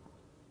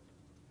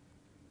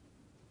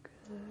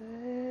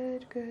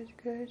 Good, good,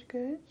 good,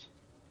 good.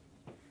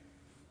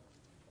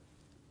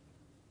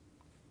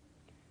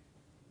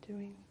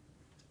 Doing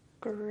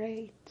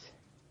great.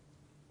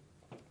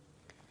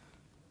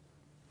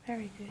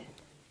 Very good.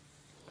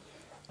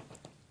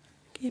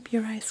 Keep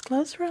your eyes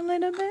closed for a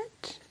little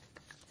bit.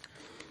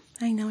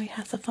 I know it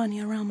has a funny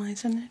aroma,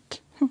 isn't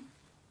it?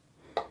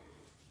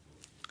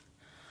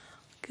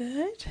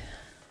 Good.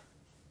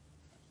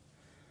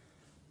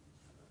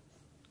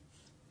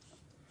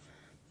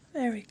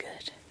 Very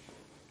good.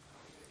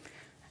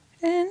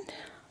 And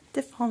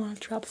the final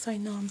drops, I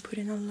know I'm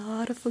putting a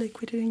lot of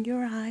liquid in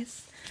your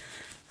eyes.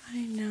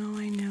 I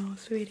know,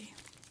 sweetie.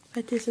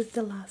 But this is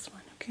the last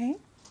one, okay?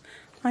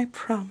 I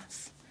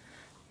promise.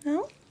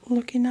 Now,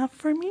 looking up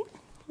for me,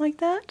 like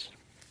that.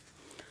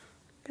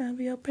 Gonna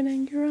be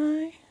opening your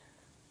eye.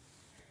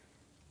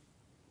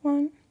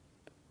 1,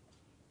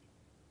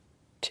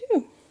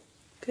 2.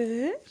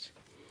 Good.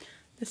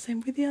 The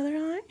same with the other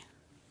eye.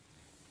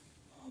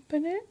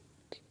 Open it.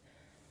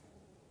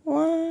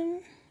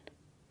 1,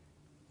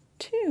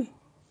 2.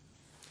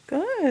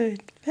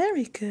 Good.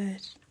 Very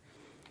good.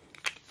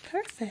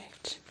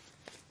 Perfect.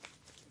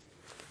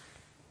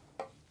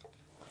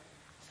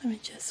 Let me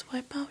just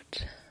wipe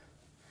out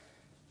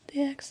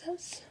the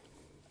excess.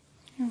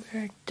 And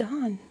we're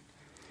done.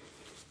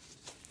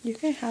 You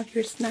can have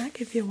your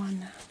snack if you want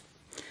now.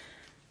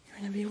 You're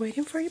going to be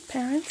waiting for your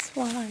parents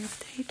while I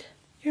update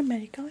your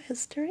medical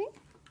history.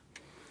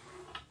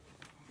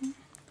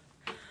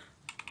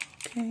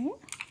 Okay.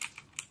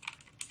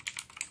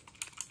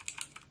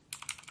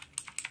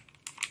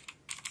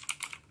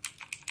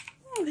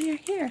 Oh, they're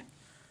here.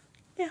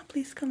 Yeah,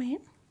 please come in.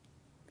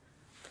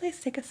 Please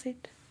take a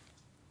seat.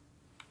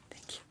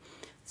 Thank you.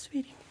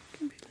 Sweetie, you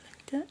can be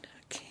like that.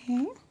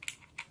 Okay.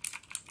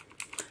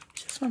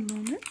 Just one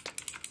moment.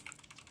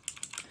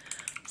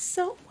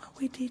 So, what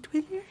we did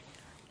with your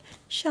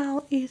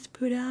child is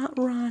put a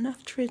run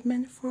of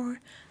treatment for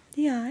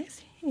the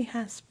eyes. It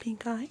has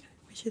pink eye,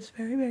 which is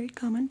very, very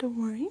common, don't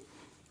worry.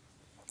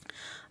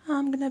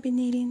 I'm gonna be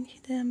needing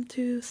them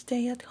to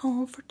stay at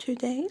home for 2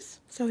 days,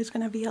 so it's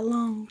gonna be a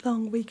long,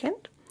 long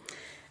weekend.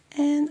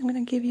 And I'm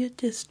gonna give you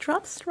these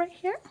drops right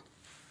here.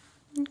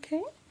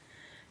 Okay,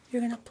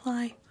 you're gonna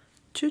apply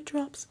 2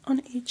 drops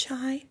on each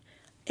eye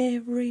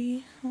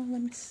every,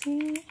 let me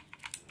see,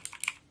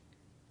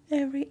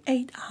 every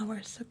 8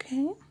 hours,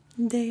 okay?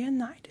 Day and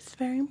night. It's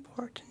very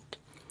important.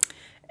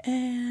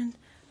 And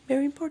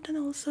very important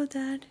also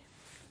that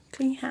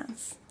clean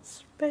hands,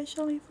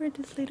 especially for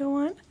this little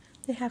one.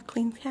 They have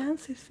clean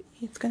hands if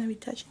it's gonna be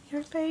touching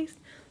your face,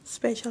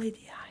 especially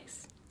the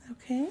eyes,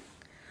 okay?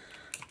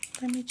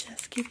 Let me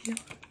just give you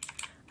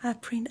a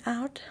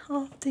printout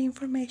of the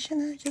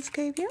information I just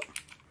gave you.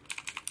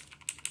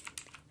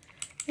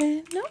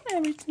 And no,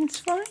 everything's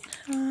fine.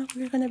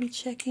 We're gonna be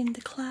checking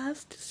the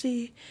class to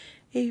see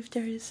if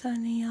there is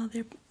any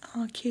other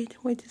kid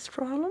with this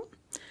problem,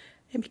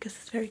 and because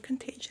it's very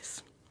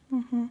contagious.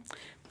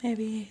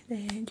 Maybe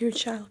your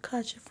child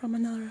caught it from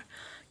another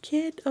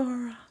kid,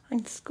 or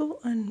in school,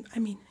 and I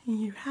mean in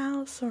your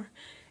house or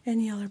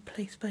any other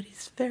place, but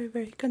it's very,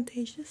 very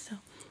contagious, so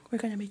we're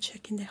gonna be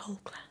checking the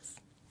whole class.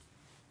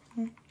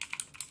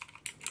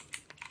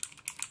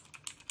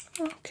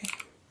 Okay,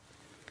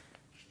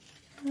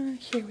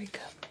 here we go.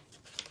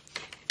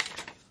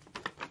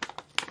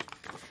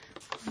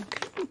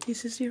 Okay,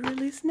 this is your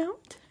release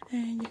note,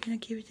 and you're gonna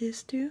give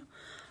this to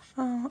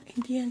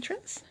in the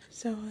entrance,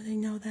 so they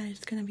know that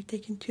it's gonna be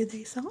taking 2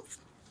 days off.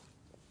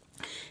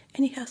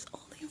 And it has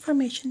all the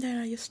information that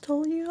I just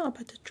told you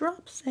about the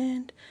drops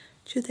and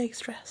 2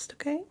 days rest,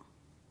 okay?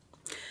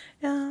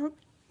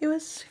 It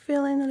was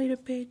feeling a little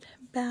bit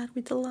bad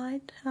with the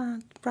light,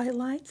 bright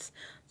lights,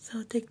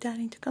 so take that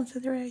into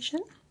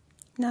consideration.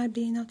 Not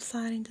being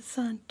outside in the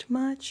sun too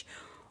much,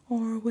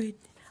 or with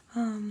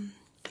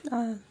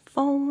a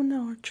phone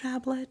or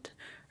tablet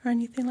or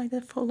anything like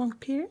that for long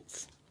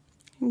periods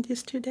in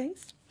these 2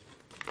 days.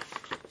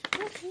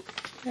 Okay,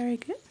 very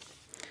good.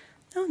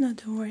 No,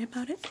 don't worry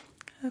about it.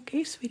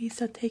 Okay, sweetie,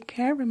 so take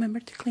care. Remember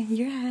to clean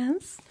your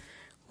hands.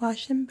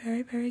 Wash them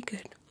very, very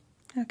good.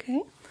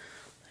 Okay?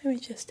 Let me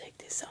just take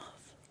this off.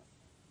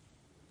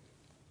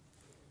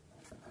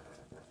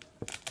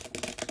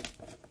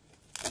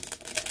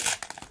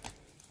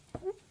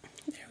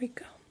 There we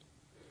go.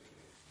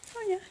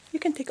 Oh yeah, you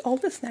can take all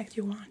the snacks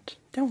you want.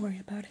 Don't worry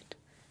about it.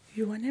 If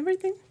you want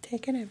everything,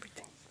 take it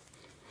everything.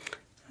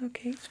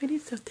 Okay, sweetie,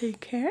 so take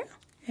care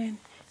and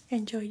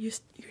enjoy your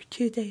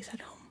 2 days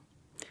at home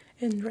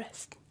and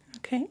rest.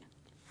 Okay?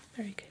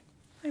 Very good.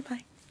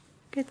 Bye-bye.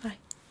 Goodbye.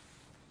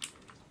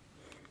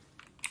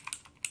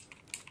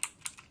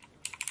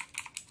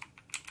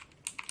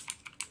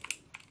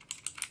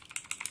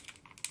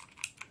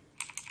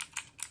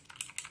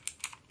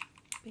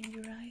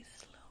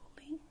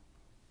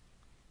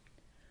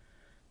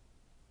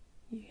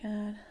 You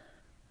had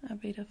a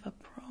bit of a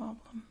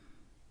problem.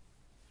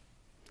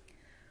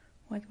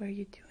 What were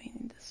you doing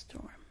in the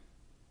storm?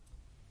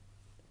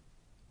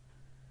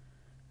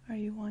 Are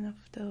you one of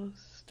those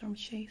storm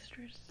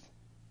chasers?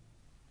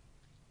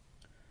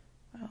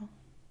 Well,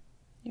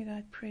 you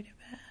got pretty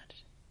bad.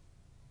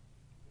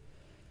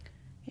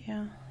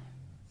 Yeah,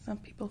 some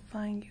people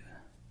find you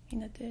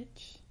in a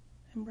ditch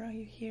and brought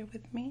you here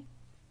with me.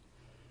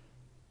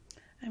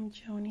 I'm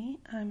Jonie,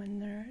 I'm a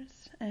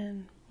nurse,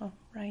 and well,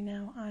 right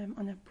now I'm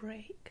on a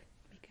break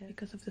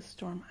because of the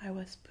storm. I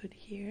was put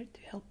here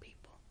to help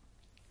people.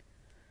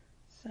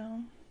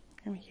 So,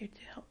 I'm here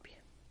to help you.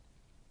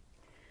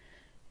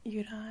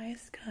 Your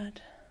eyes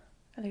got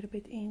a little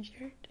bit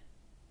injured.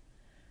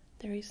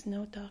 There is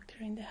no doctor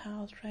in the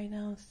house right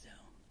now, so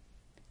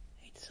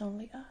it's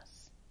only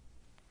us.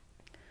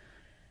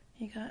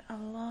 You got a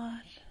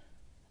lot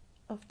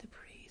of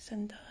debris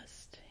and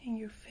dust in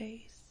your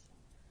face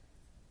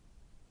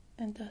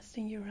and dust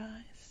in your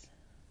eyes.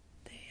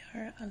 They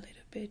are a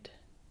little bit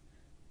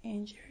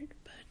injured,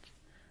 but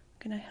I'm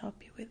gonna help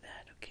you with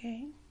that,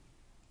 okay?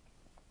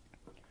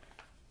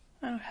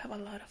 I don't have a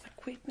lot of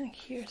equipment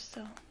here,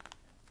 so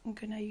I'm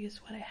gonna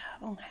use what I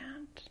have on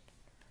hand.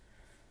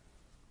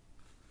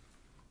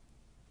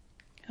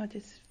 How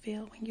does it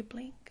feel when you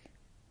blink?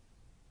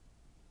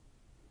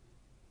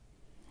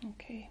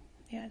 Okay,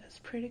 yeah, that's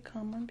pretty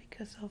common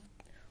because of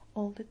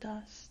all the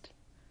dust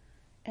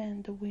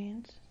and the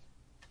wind.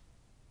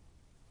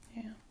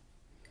 Yeah.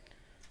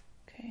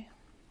 Okay,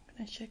 I'm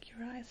gonna check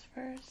your eyes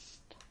first.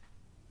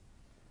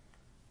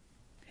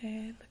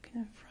 Okay,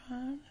 looking in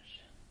front.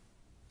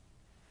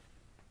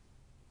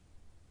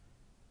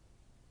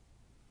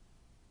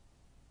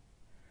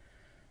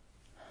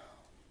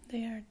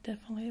 They are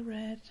definitely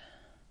red.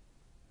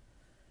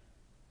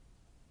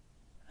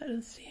 I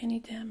don't see any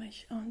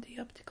damage on the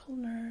optical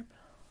nerve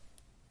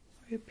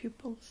or your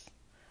pupils,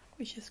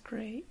 which is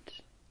great.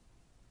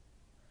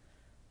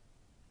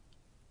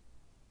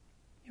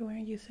 You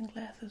weren't using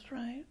glasses,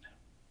 right?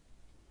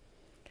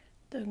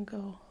 Don't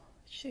go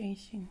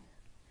changing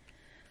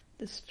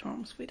the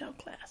storms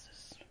without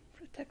glasses,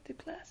 protective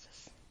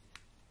glasses.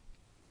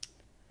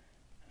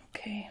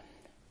 Okay,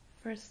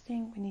 first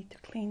thing, we need to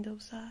clean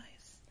those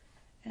eyes,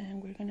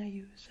 and we're gonna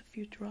use a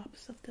few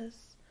drops of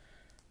this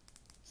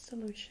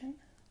solution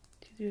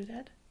to do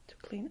that, to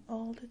clean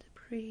all the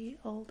debris,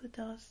 all the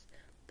dust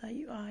that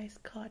your eyes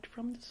caught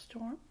from the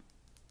storm.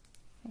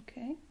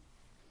 Okay?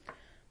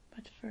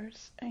 But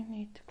first I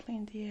need to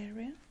clean the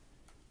area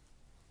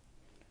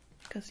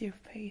because your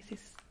face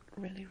is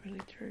really,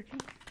 really dirty.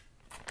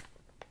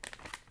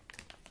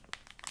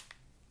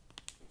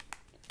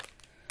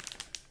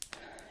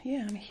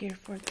 Yeah, I'm here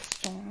for the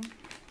storm.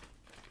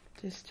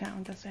 This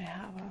town doesn't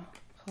have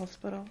a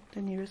hospital.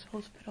 The nearest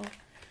hospital,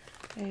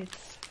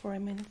 it's 4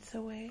 minutes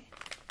away.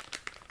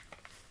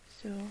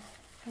 So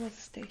I was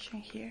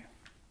stationed here.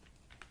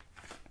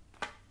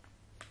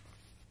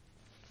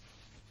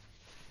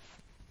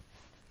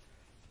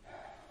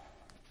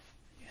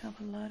 You have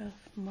a lot of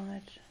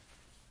mud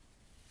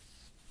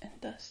and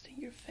dust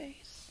in your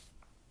face.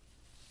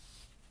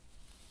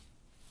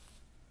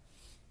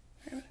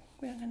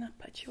 We're gonna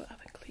patch you up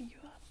and clean you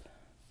up.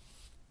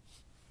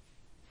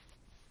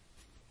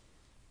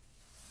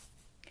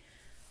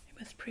 It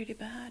was pretty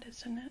bad,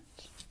 isn't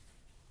it?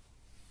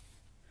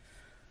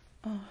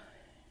 Oh,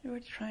 you were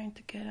trying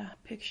to get a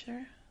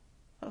picture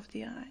of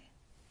the eye.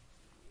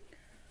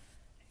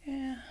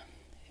 Yeah,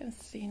 I've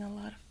seen a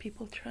lot of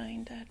people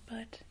trying that,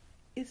 but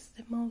it's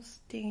the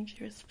most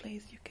dangerous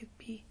place you could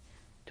be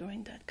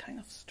during that kind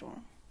of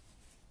storm.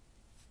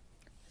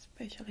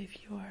 Especially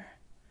if you are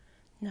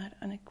not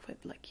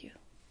unequipped like you.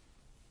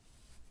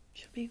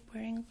 You should be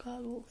wearing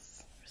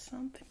goggles or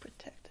something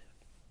protective.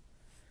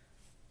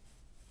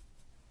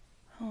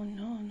 Oh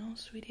no,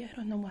 sweetie, I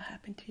don't know what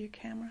happened to your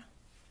camera.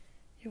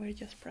 You were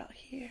just brought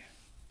here.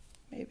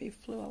 Maybe it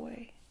flew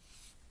away.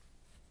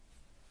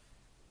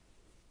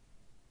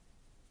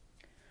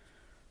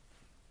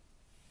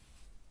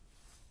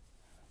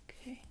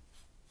 Okay.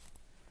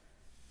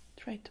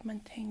 Try to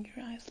maintain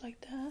your eyes like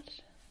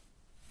that.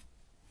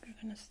 We're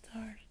gonna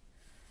start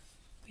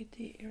with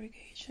the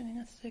irrigation in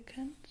a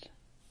second.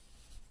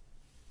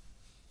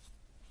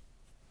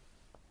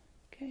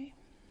 Okay.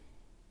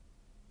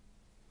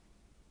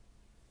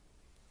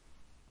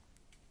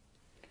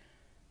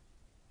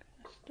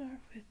 Gonna start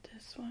with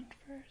this one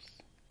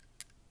first.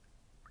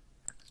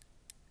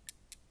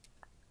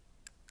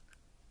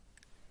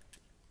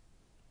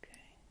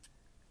 Okay.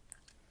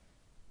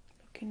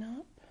 Looking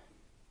up.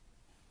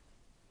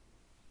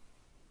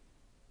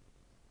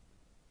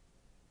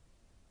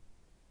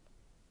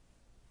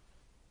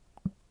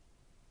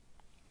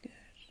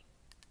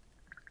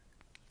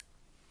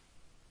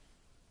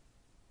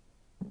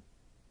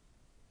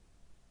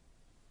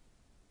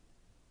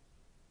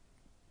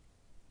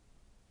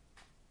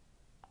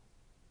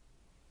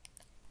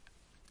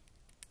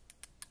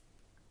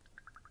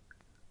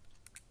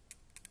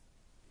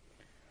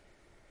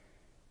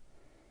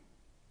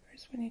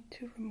 We need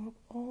to remove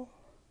all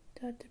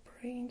that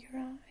debris in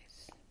your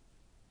eyes.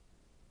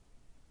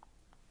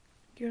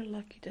 You're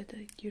lucky that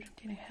you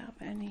didn't have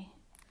any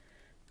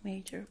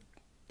major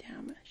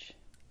damage.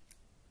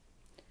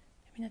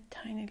 I mean, a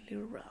tiny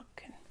little rock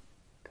can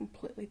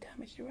completely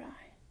damage your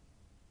eye.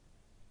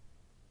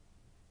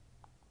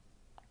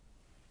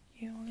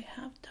 You only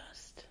have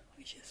dust,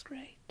 which is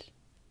great.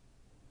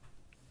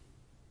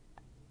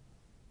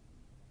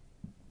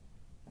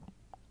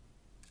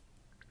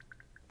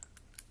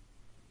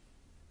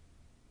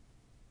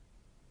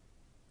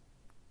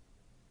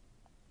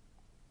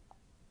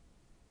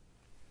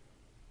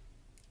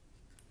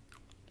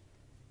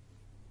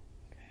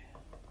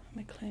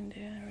 Let me clean the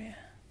area.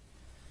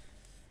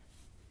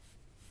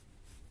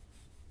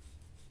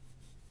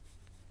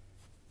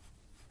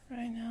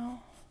 Right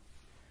now,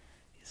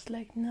 it's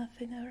like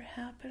nothing ever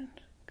happened.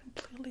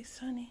 Completely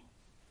sunny.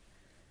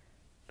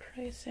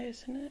 Crazy,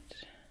 isn't it?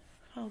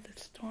 How the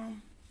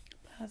storm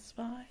passed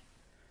by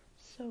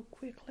so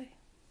quickly.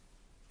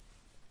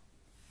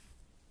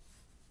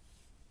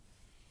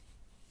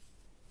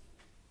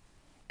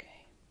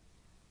 Okay.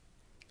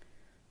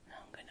 Now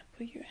I'm gonna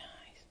put your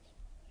eyes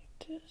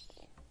like this.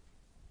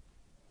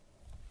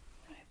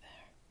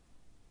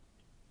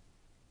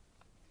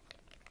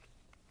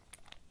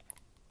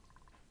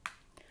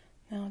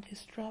 Now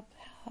this drop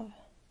have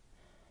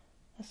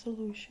a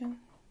solution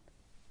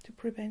to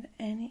prevent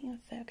any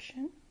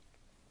infection.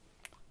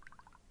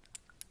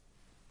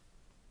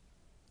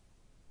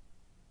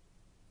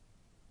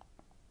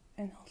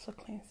 And also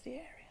cleans the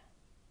area.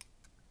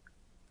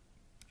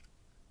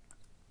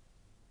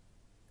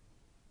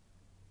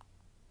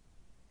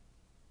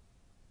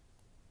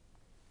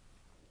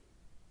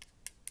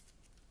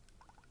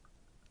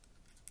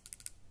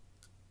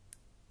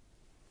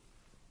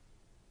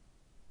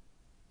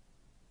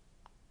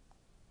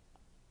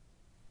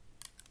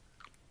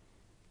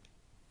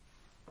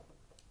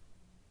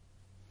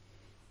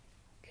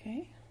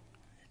 Okay,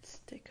 let's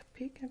take a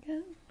peek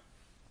again.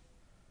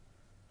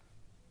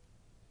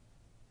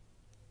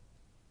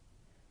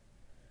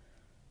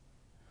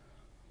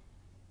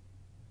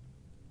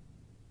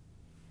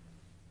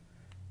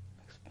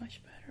 Looks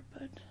much better,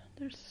 but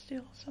there's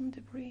still some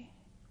debris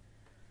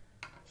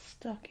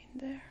stuck in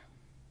there.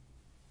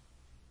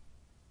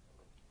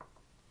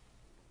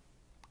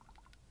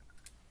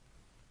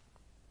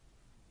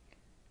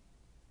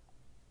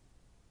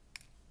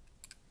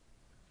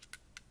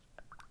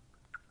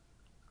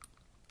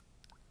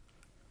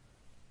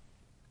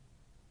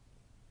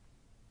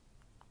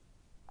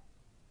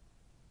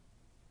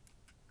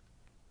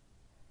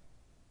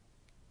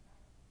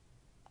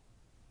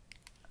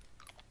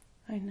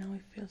 I know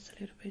it feels a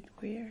little bit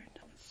weird,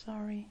 I'm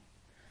sorry,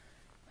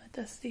 but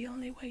that's the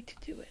only way to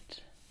do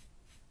it.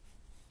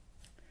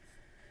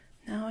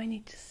 Now I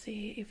need to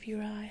see if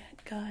your eye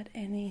got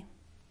any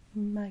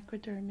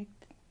microdermic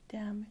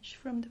damage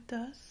from the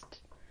dust.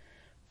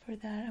 For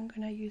that I'm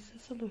going to use a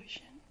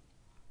solution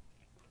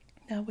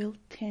that will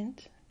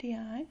tint the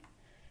eye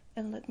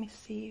and let me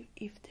see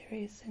if there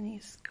is any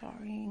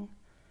scarring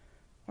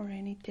or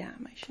any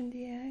damage in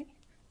the eye,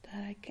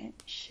 that I can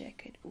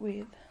check it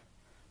with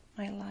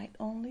my light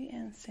only.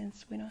 And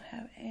since we don't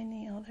have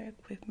any other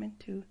equipment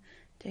to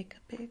take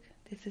a pic,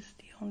 this is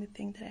the only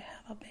thing that I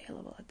have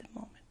available at the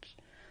moment.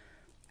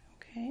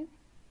 Okay,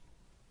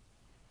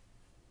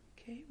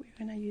 we're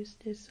gonna use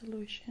this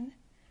solution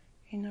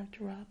in our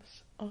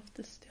drops of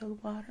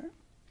distilled water.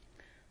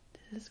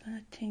 This is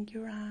gonna tint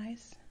your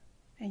eyes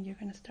and you're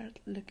gonna start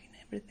looking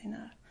everything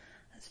up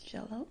as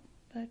jello,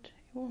 but it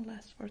won't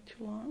last for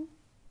too long.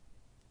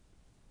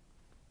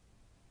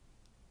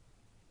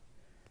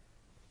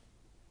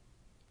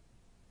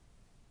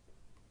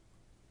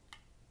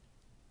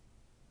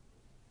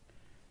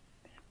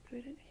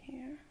 Put it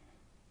here.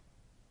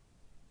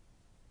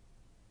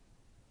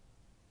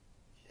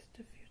 Just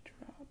a few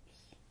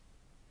drops.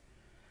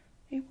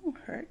 It won't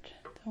hurt.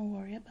 Don't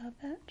worry about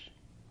that.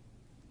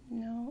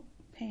 No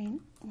pain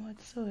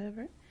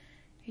whatsoever.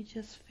 It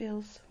just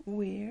feels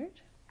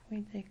weird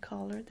with the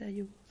color that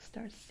you will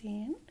start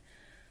seeing,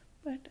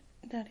 but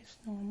that is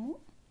normal.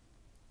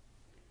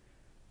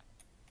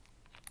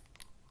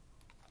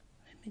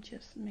 Let me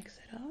just mix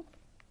it up.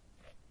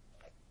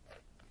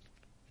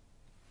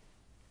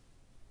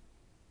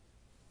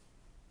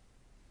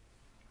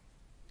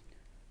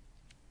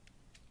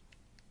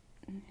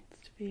 It needs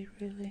to be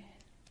really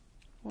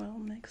well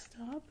mixed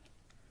up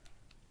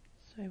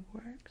so it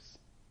works.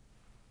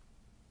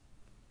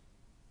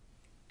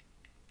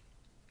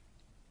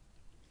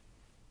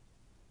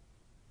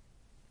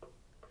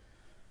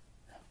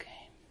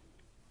 Okay.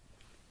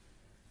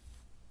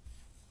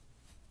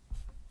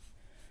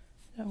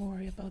 Don't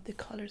worry about the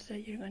colors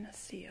that you're gonna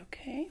see,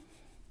 okay?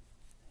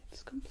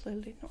 It's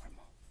completely normal.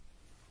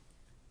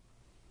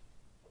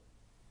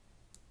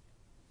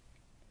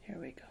 Here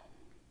we go.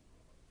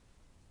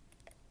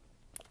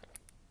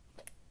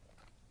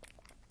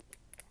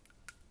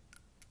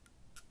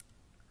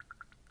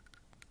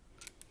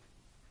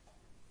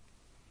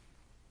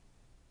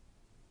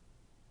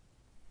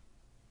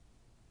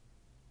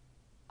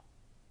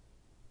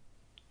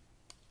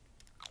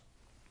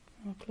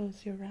 Now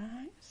close your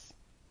eyes.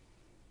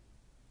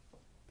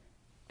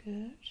 Good.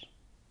 good.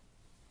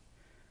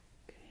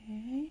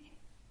 Okay.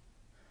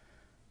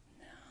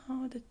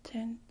 Now the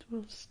tint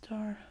will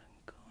start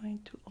going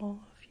to all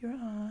of your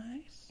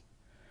eyes.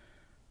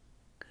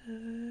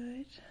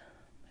 Good.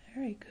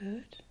 Very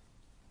good.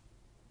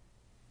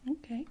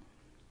 Okay.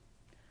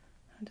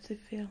 How does it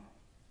feel?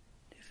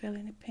 Do you feel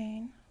any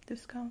pain,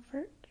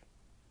 discomfort?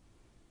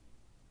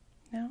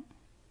 No?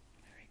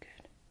 Very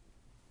good.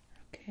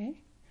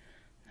 Okay.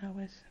 Now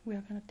we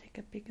are going to take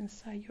a peek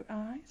inside your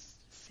eyes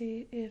to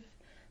see if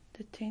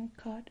the tint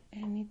caught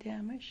any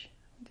damage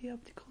on the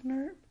optical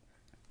nerve.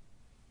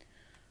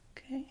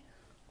 Okay.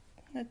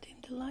 I'm going to dim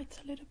the lights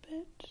a little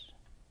bit.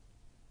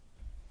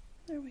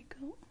 There we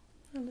go.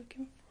 I'm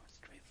looking for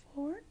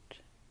straightforward.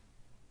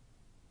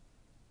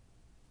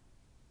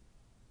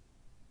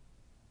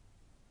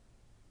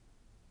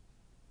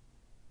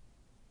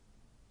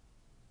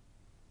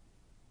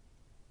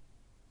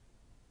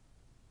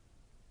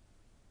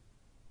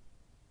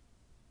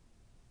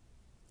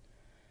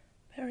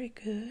 Very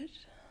good.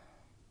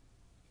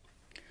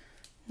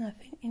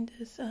 Nothing in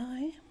this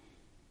eye.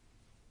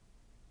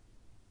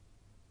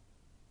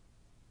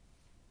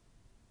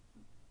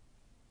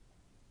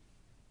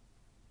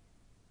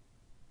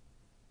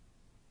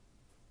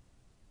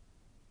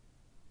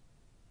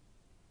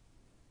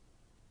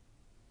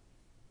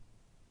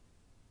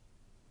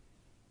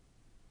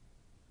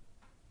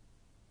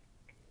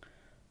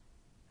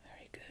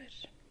 Very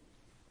good.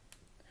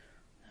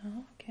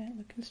 Now, okay,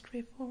 looking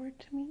straight forward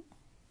to me.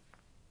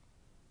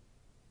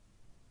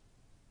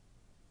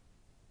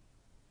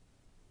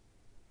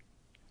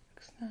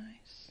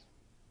 Nice.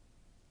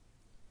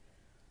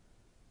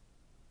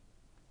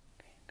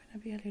 Okay, I'm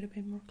gonna be a little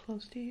bit more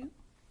close to you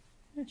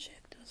and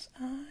check those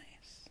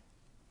eyes.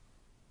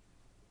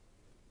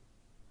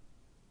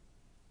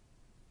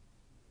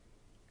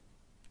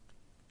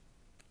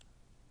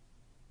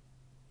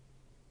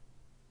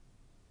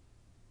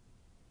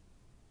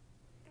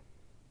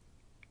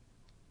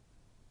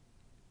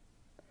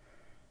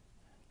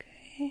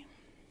 Okay,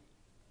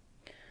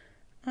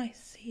 I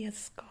see a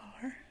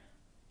scar.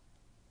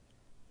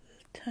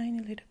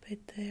 Tiny little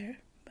bit there,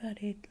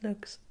 but it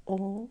looks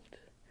old.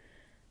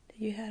 Did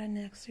you have an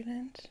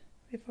accident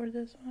before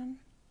this one?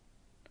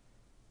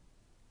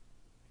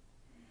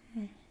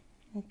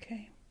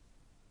 Okay.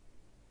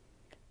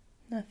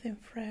 Nothing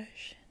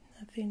fresh,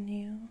 nothing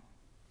new.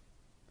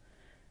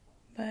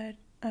 But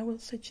I will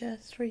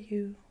suggest for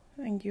you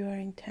when you are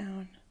in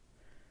town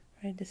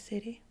or in the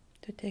city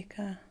to take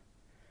a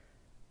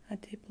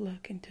deep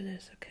look into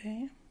this,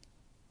 okay?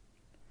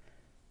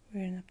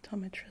 We're an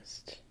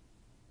optometrist.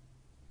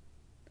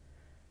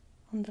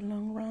 On the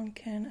long run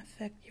can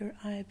affect your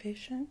eye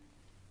vision.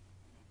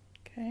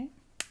 Okay.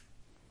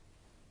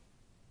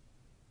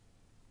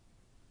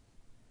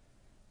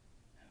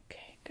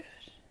 Okay, good.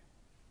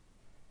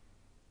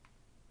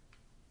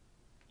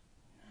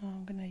 Now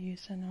I'm gonna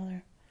use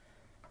another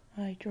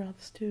eye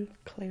drops to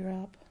clear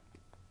up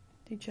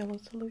the jello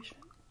solution.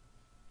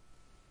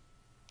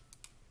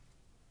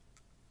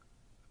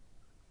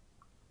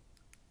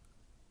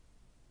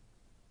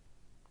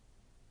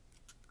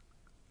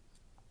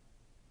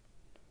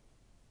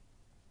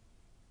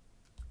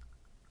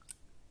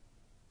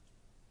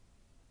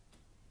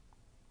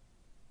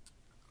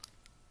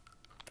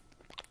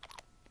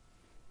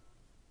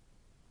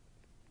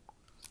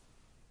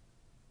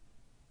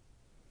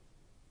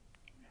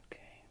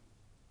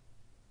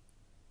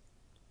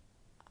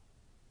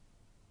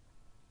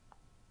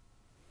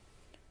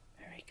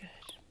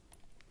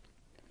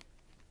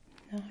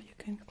 Now you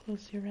can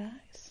close your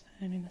eyes,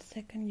 and in a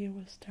second you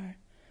will start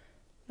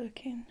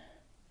looking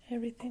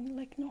everything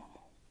like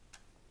normal.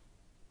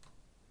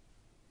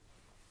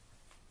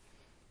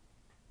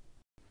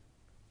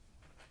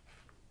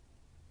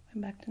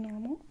 And back to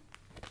normal.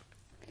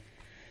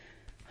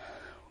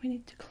 We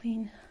need to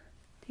clean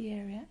the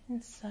area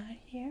inside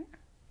here,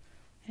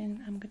 and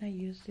I'm gonna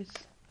use this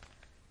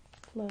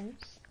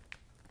clothes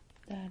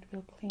that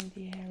will clean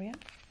the area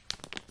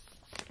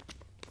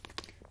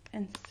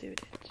and soothe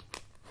it.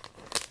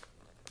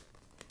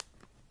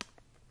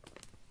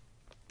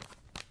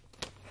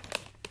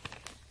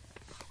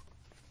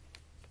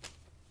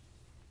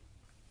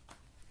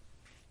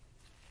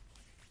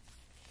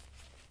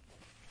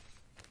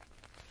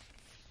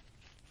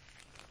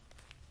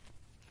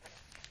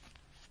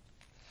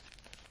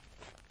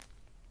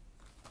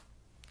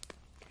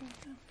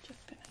 I'm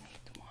just gonna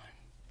need one.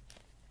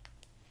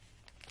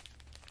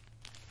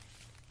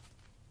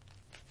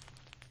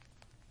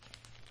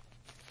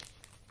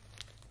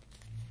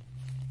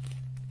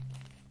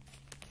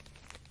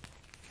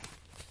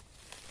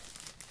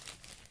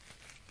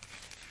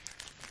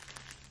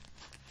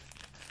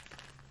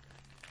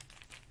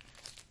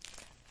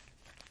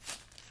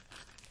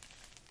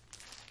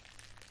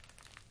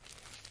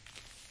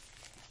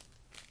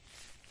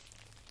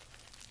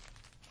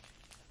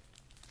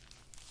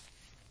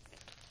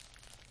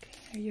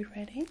 Are you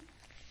ready?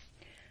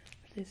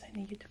 For this, I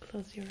need you to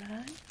close your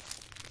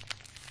eyes.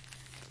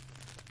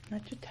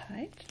 Not too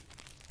tight.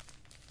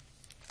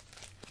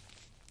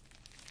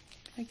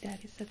 Like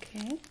that is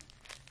okay.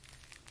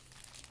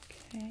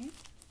 Okay.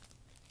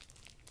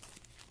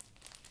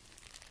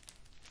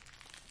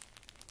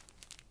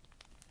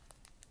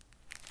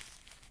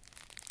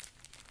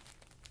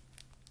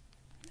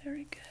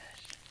 Very good.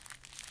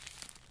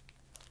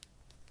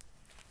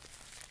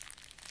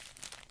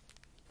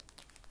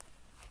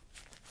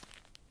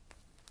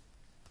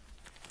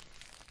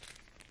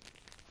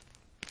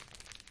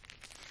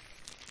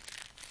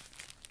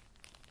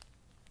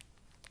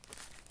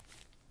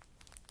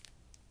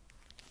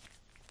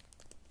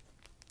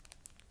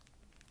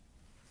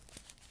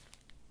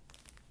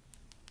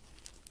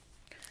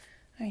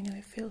 I know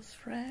it feels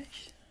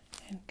fresh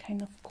and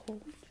kind of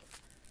cold,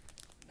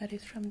 but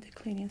it's from the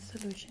cleaning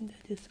solution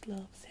that these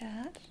gloves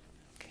had.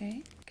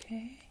 Okay,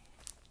 okay.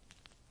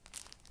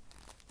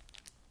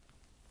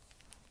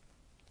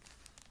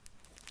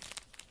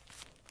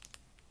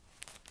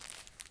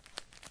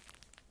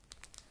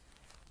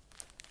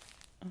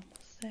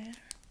 Almost there.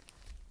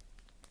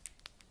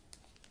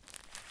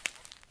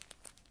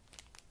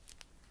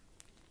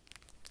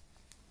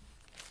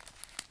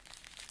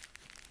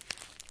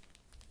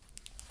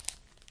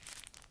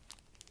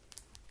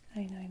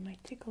 I know it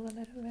might tickle a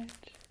little bit.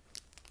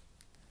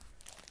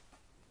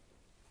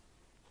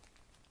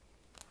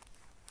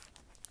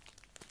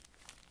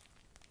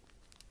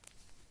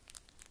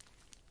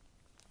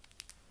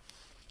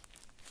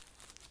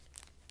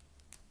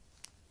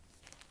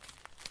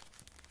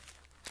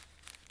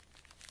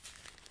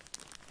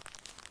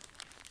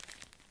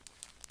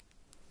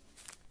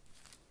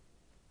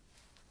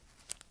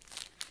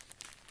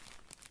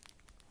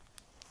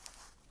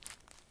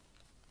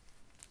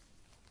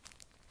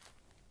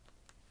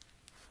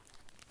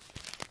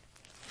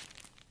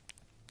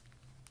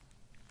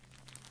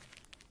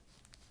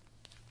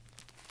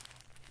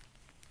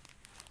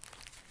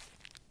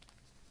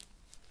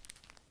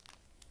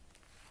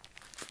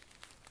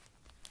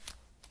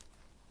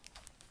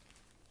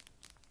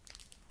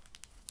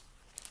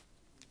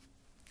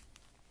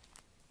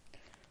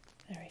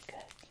 Very good.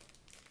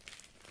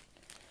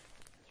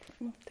 Let's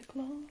remove the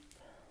glove.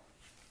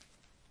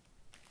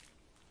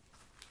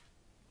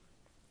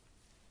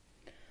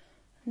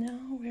 Now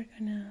we're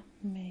gonna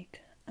make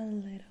a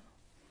little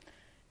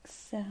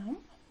exam.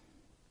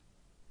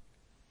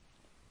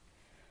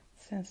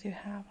 Since you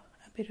have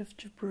a bit of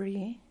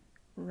debris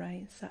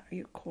right inside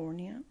your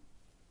cornea,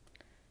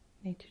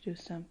 you need to do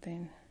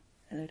something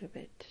a little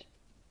bit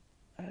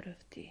out of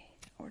the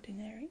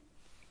ordinary.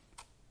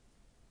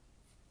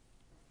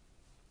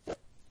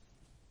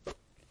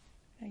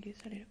 I use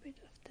a little bit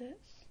of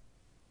this.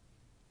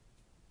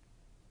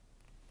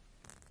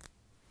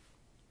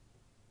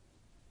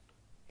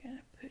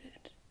 Gonna put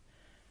it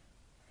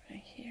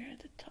right here at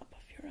the top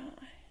of your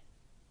eye.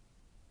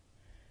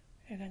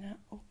 You're gonna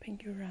open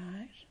your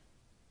eyes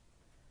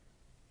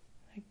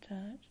like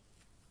that.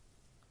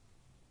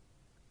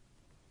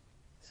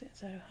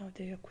 Since I don't have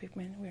the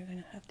equipment, we're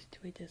gonna have to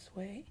do it this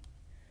way.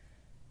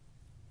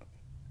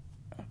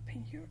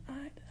 Open your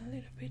eye a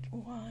little bit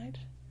wide.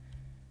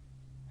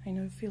 I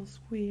know it feels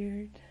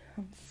weird.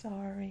 I'm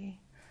sorry.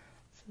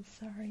 So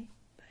sorry.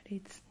 But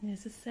it's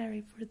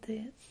necessary for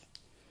this.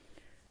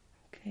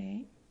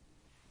 Okay.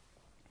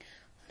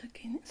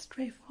 Looking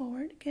straight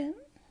forward again.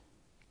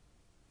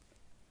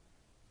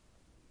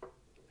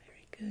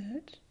 Very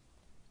good.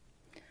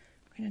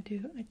 I'm going to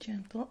do a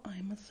gentle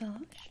eye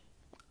massage.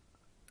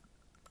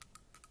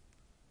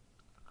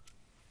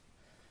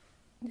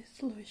 This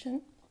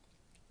solution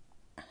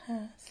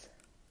has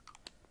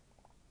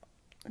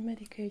a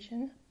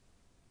medication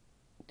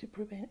to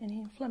prevent any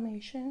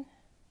inflammation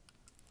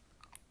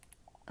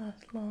as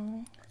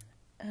long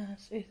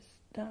as it's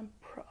done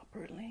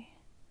properly.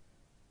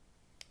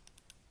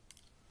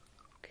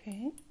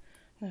 Okay,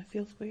 now it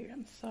feels weird,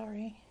 I'm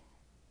sorry.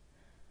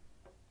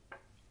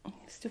 It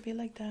needs to be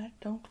like that.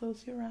 Don't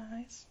close your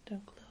eyes,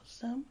 don't close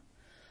them.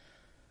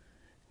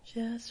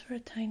 Just for a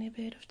tiny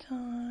bit of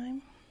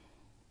time.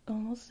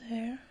 Almost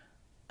there.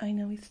 I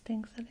know it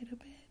stings a little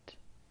bit.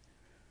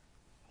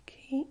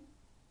 Okay,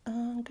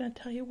 I'm gonna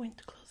tell you when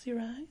to close your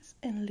eyes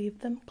and leave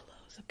them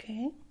closed,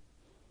 okay?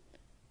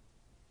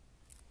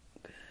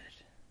 Good.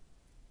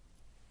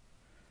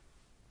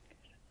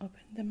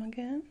 Open them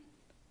again.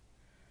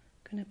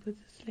 Gonna put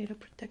this little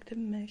protective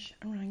mesh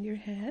around your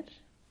head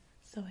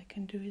so I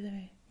can do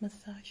the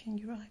massage in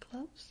your eye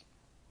gloves.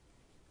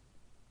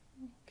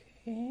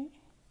 Okay.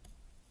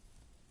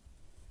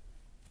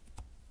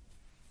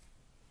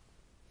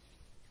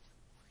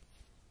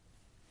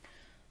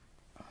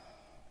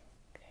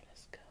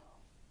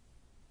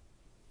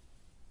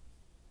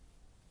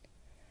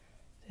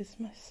 This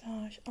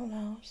massage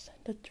allows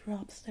the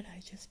drops that I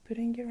just put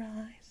in your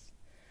eyes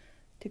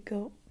to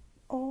go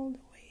all the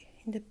way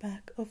in the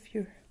back of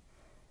your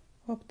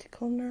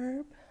optical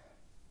nerve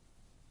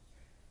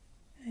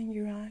and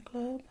your eye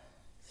globe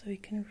so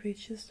it can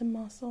reach the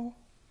muscle.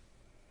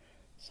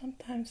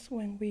 Sometimes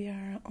when we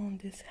are on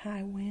these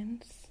high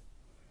winds,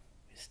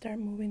 we start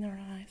moving our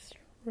eyes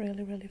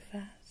really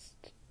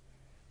fast.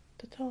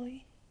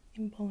 Totally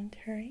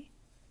involuntary,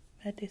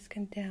 but this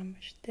can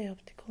damage the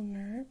optical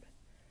nerve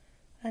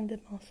and the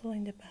muscle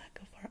in the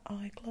back of our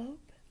eye globe.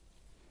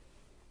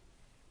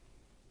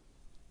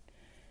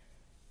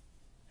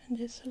 And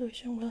this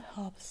solution will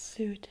help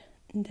soothe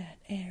that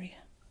area.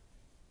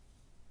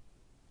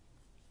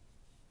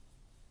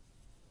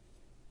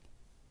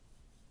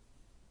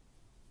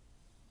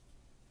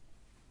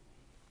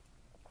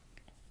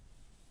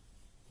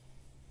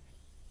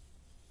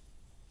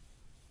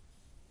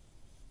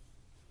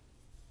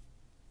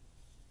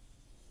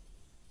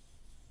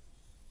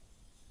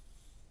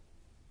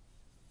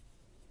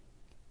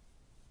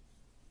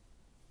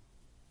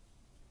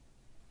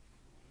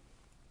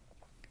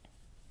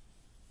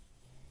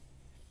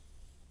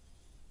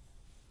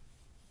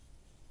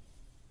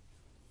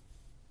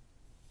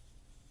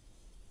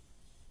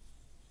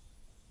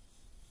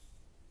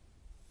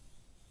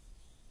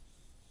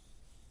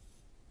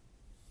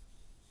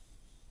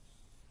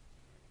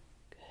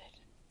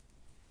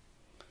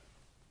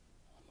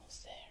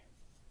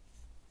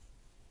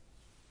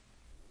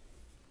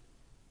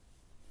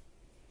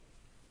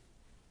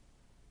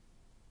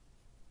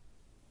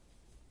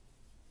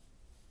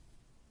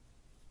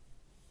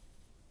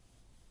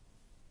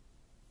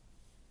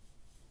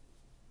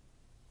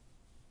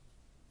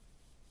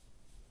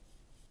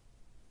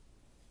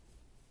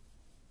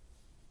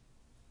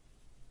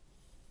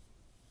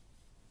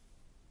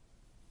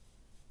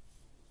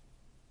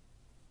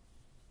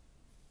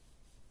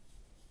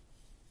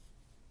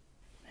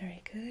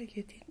 Very good,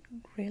 you did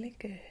really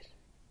good.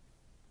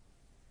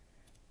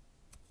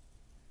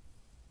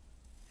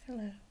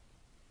 Hello.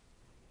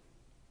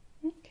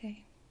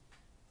 Okay.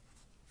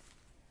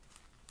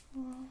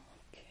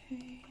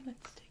 Okay,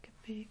 let's take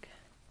a peek.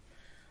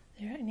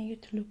 There, I need you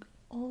to look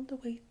all the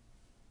way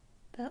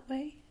that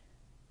way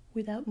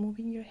without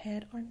moving your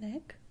head or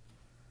neck.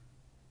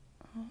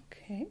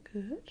 Okay,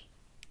 good.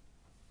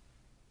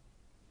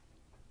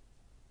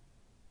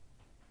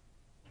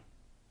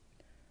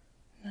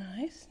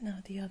 Nice. Now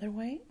the other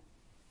way.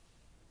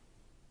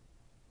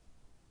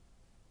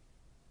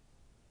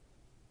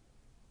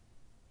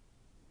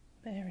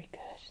 Very good.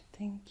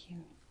 Thank you.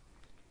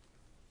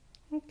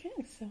 Okay,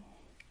 so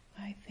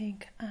I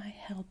think I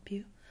help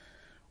you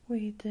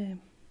with the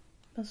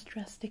most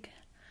drastic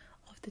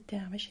of the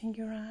damage in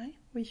your eye,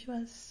 which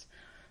was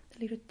the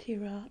little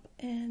tear up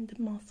and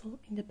the muscle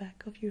in the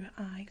back of your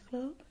eye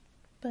globe.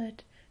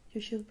 But you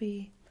should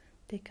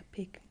take a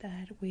peek at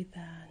that with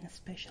a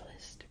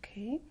specialist,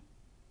 okay?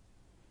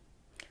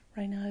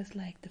 Right now it's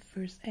like the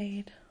first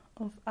aid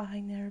of eye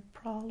nerve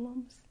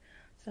problems,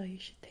 so you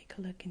should take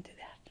a look into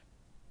that.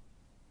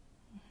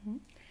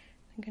 I'm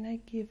gonna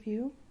give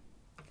you,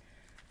 I'm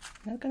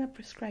not gonna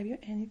prescribe you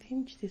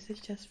anything, this is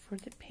just for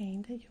the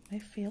pain that you may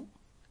feel.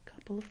 A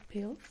couple of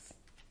pills,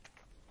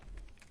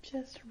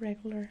 just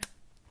regular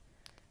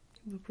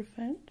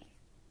ibuprofen.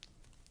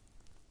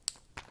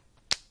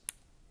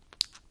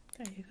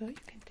 There you go, you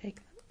can take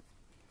them.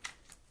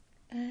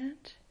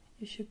 And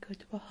you should go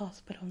to a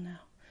hospital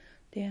now.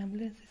 The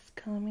ambulance is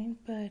coming,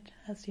 but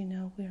as you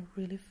know, we're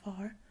really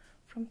far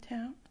from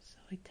town, so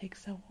it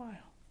takes a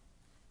while.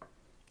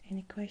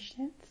 Any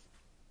questions?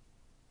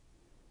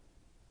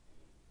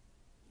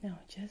 No,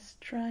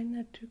 just try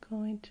not to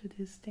go into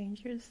these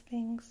dangerous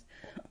things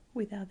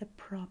without the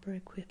proper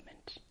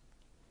equipment.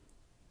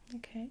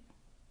 Okay?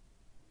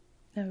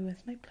 No, it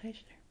was my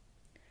pleasure.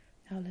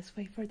 Now let's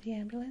wait for the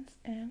ambulance,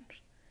 and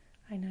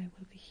I know it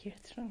will be here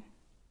soon.